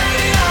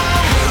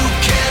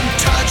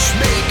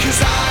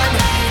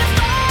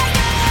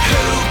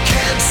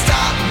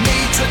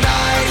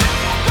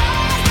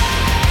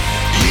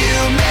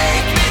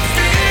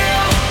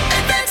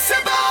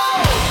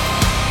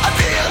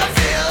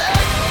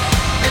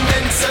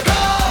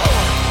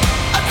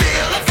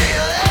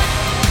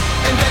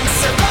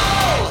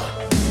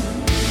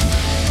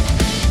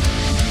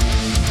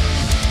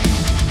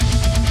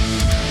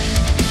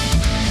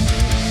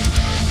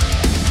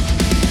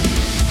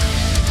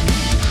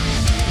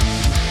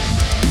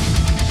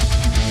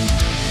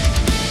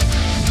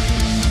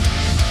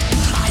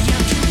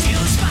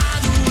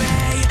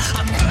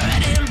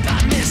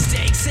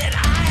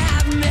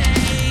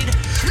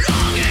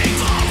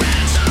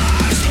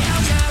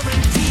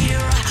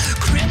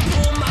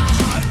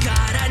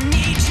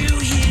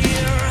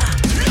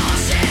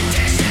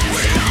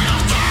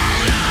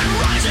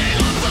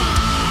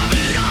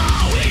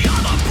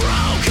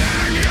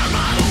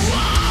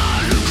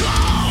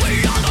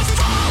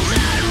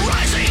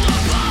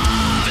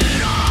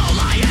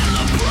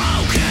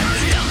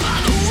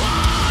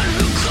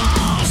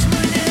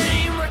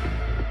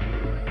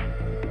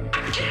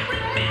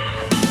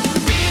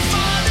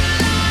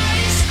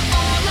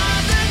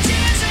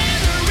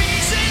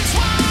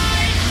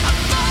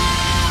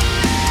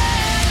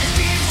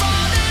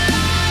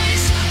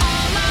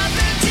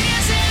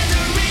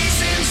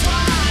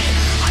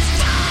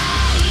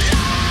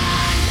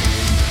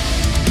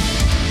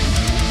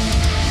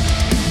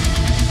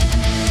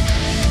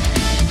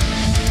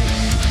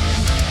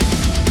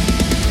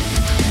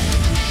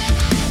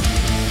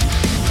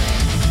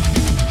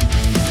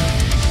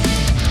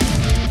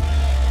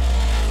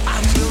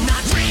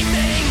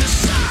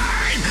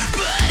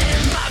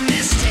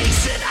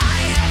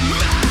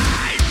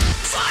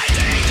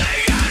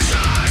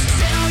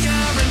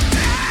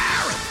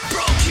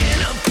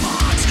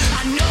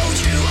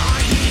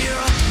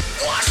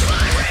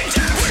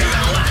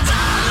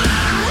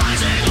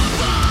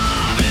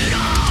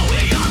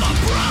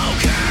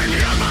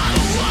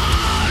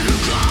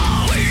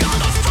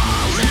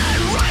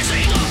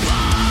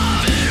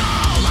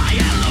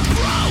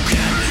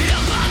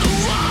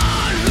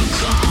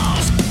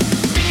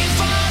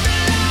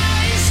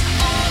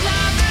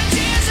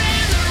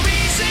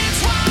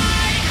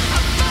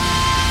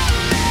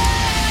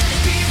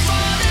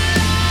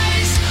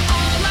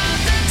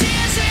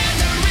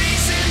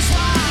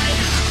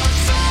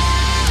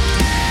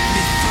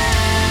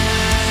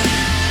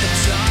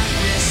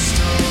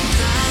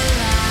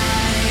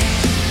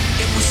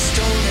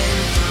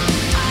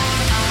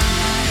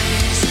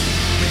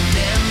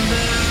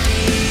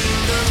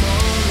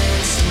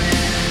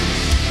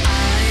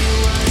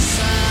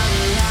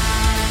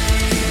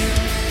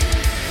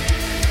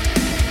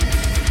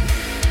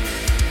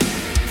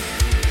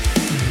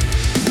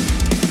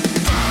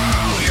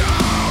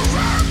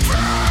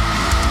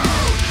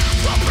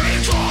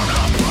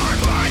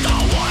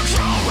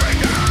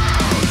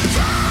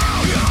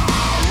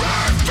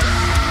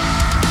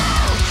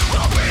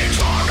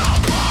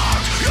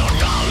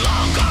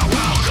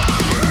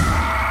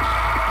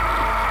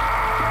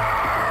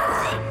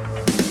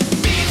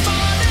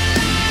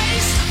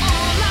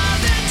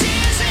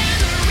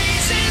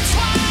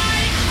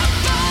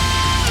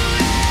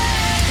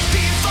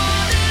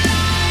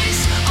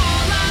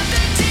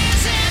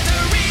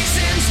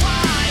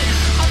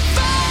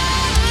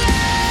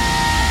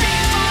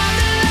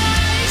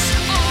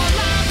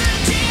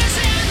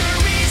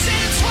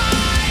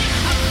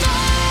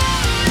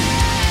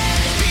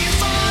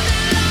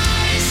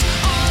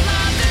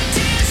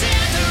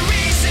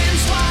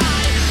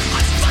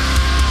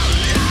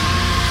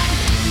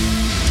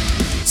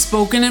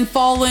Spoken and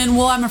Fallen.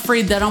 Well, I'm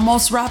afraid that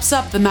almost wraps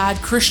up the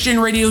Mad Christian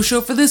Radio Show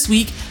for this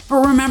week.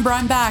 But remember,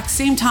 I'm back,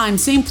 same time,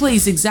 same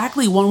place,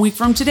 exactly 1 week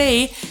from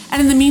today.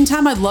 And in the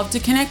meantime, I'd love to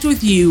connect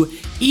with you.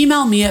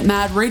 Email me at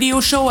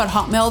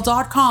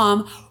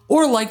madradioshow@hotmail.com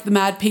or like the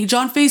Mad page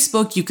on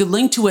Facebook. You could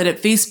link to it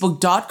at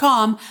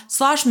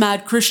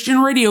facebook.com/Mad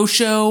Christian Radio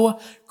Show.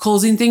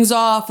 Closing things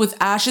off with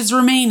Ashes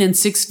Remain and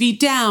 6 Feet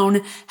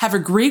Down. Have a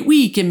great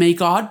week and may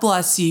God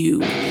bless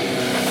you.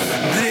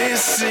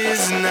 This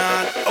is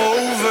not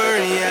over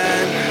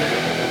yet.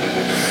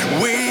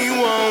 We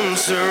won't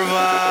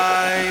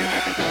survive.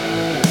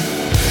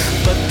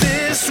 But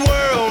this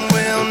world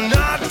will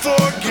not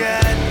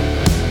forget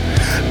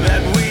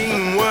that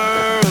we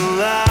were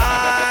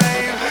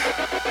alive.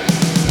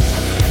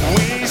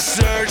 We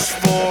search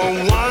for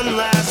one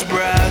last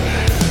breath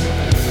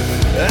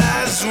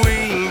as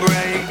we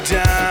break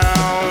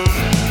down.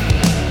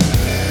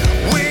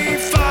 We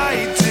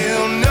fight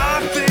till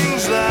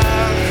nothing's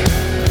left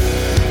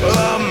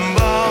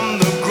above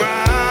the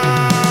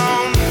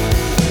ground.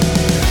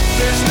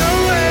 There's no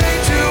way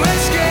to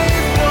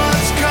escape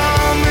what's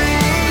coming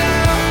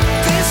now.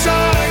 This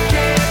heart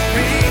can't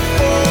beat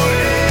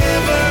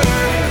forever.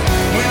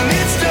 When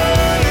it's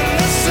done and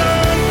the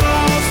sun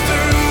falls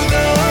through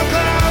the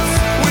clouds,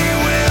 we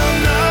will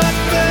not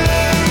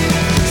fade.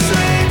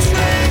 Straight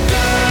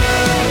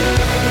down.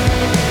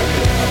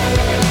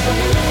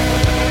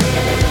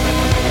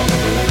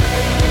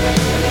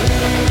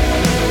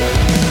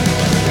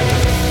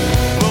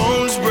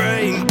 Bones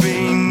break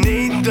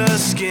beneath the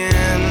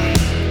skin,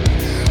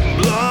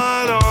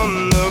 blood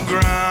on the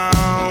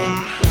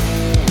ground.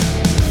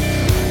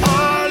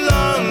 Our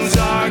lungs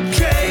are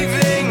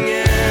caving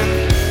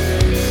in,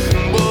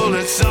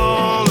 bullets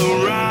all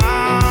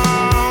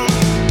around.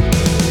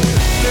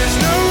 There's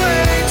no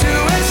way to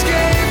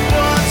escape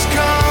what's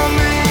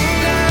coming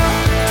now.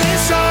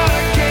 This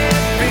heart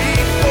can't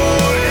beat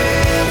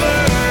forever.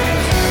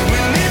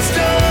 When it's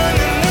done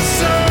and the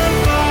sun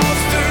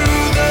falls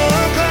through the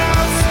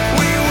clouds,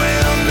 we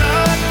will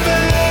not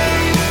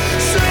fade.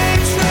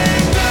 Straight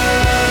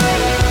down.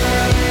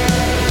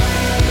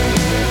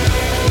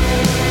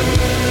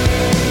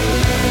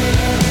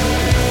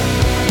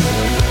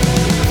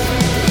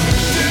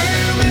 Do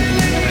you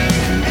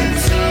believe in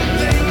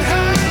something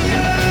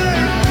higher?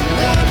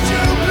 Won't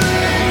you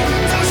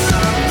believe for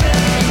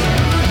something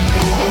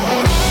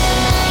more?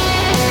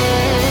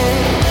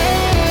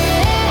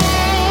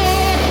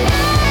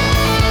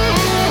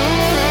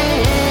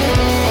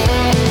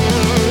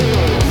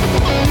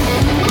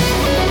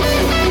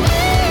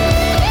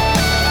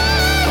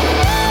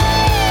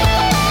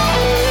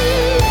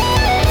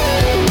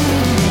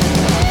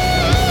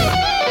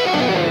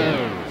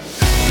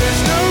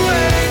 There's no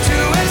way to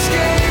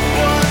escape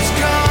what's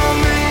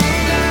coming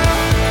now.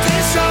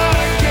 This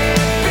heart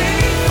can't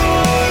beat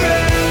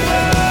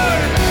forever.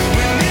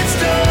 When it's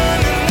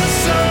done and the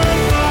sun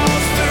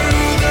falls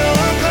through the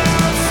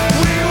clouds,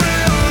 we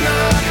will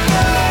not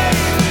fade.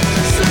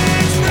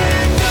 Straight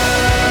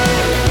down.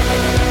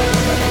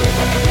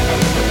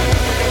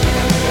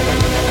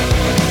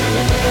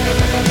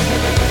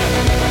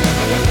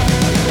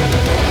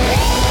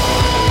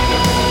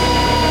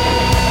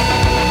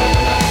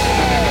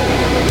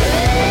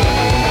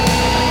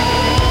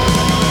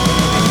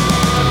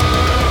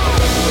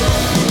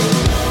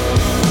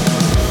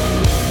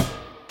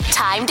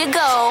 Time to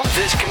go.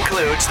 This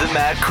concludes the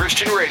Mad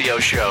Christian Radio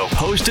Show,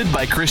 hosted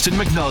by Kristen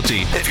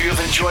McNulty. If you've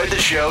enjoyed the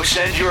show,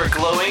 send your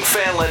glowing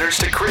fan letters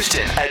to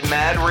Kristen at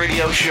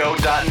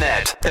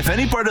madradioshow.net. If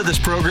any part of this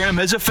program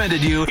has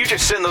offended you, you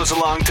just send those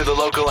along to the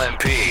local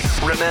MP.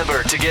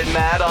 Remember to get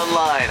mad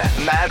online,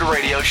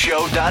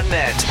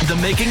 madradioshow.net. The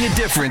Making a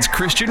Difference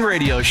Christian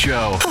Radio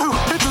Show.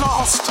 It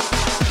lost.